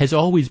 has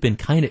always been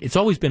it's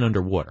always been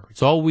underwater.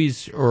 It's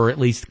always, or at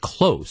least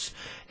close.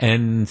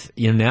 And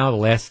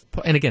now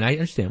and again, I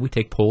understand we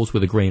take polls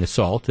with a grain of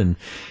salt, and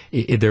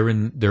they're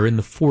in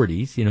the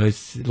 40s,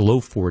 it's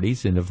low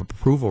 40s in of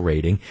approval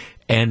rating.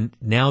 And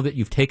now that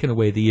you've taken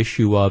away the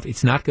issue of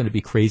it's not going to be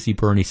crazy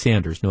Bernie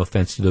Sanders, no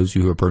offense to those of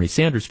you who are Bernie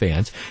Sanders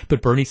fans,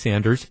 but Bernie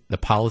Sanders, the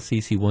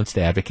policies he wants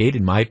to advocate,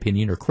 in my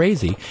opinion, are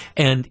crazy,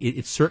 and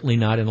it's certainly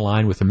not in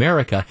line with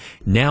America.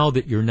 Now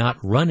that you're not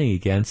running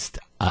against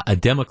a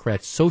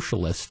Democrat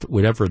socialist,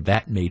 whatever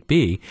that may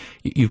be,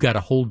 you've got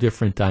a whole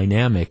different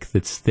dynamic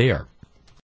that's there.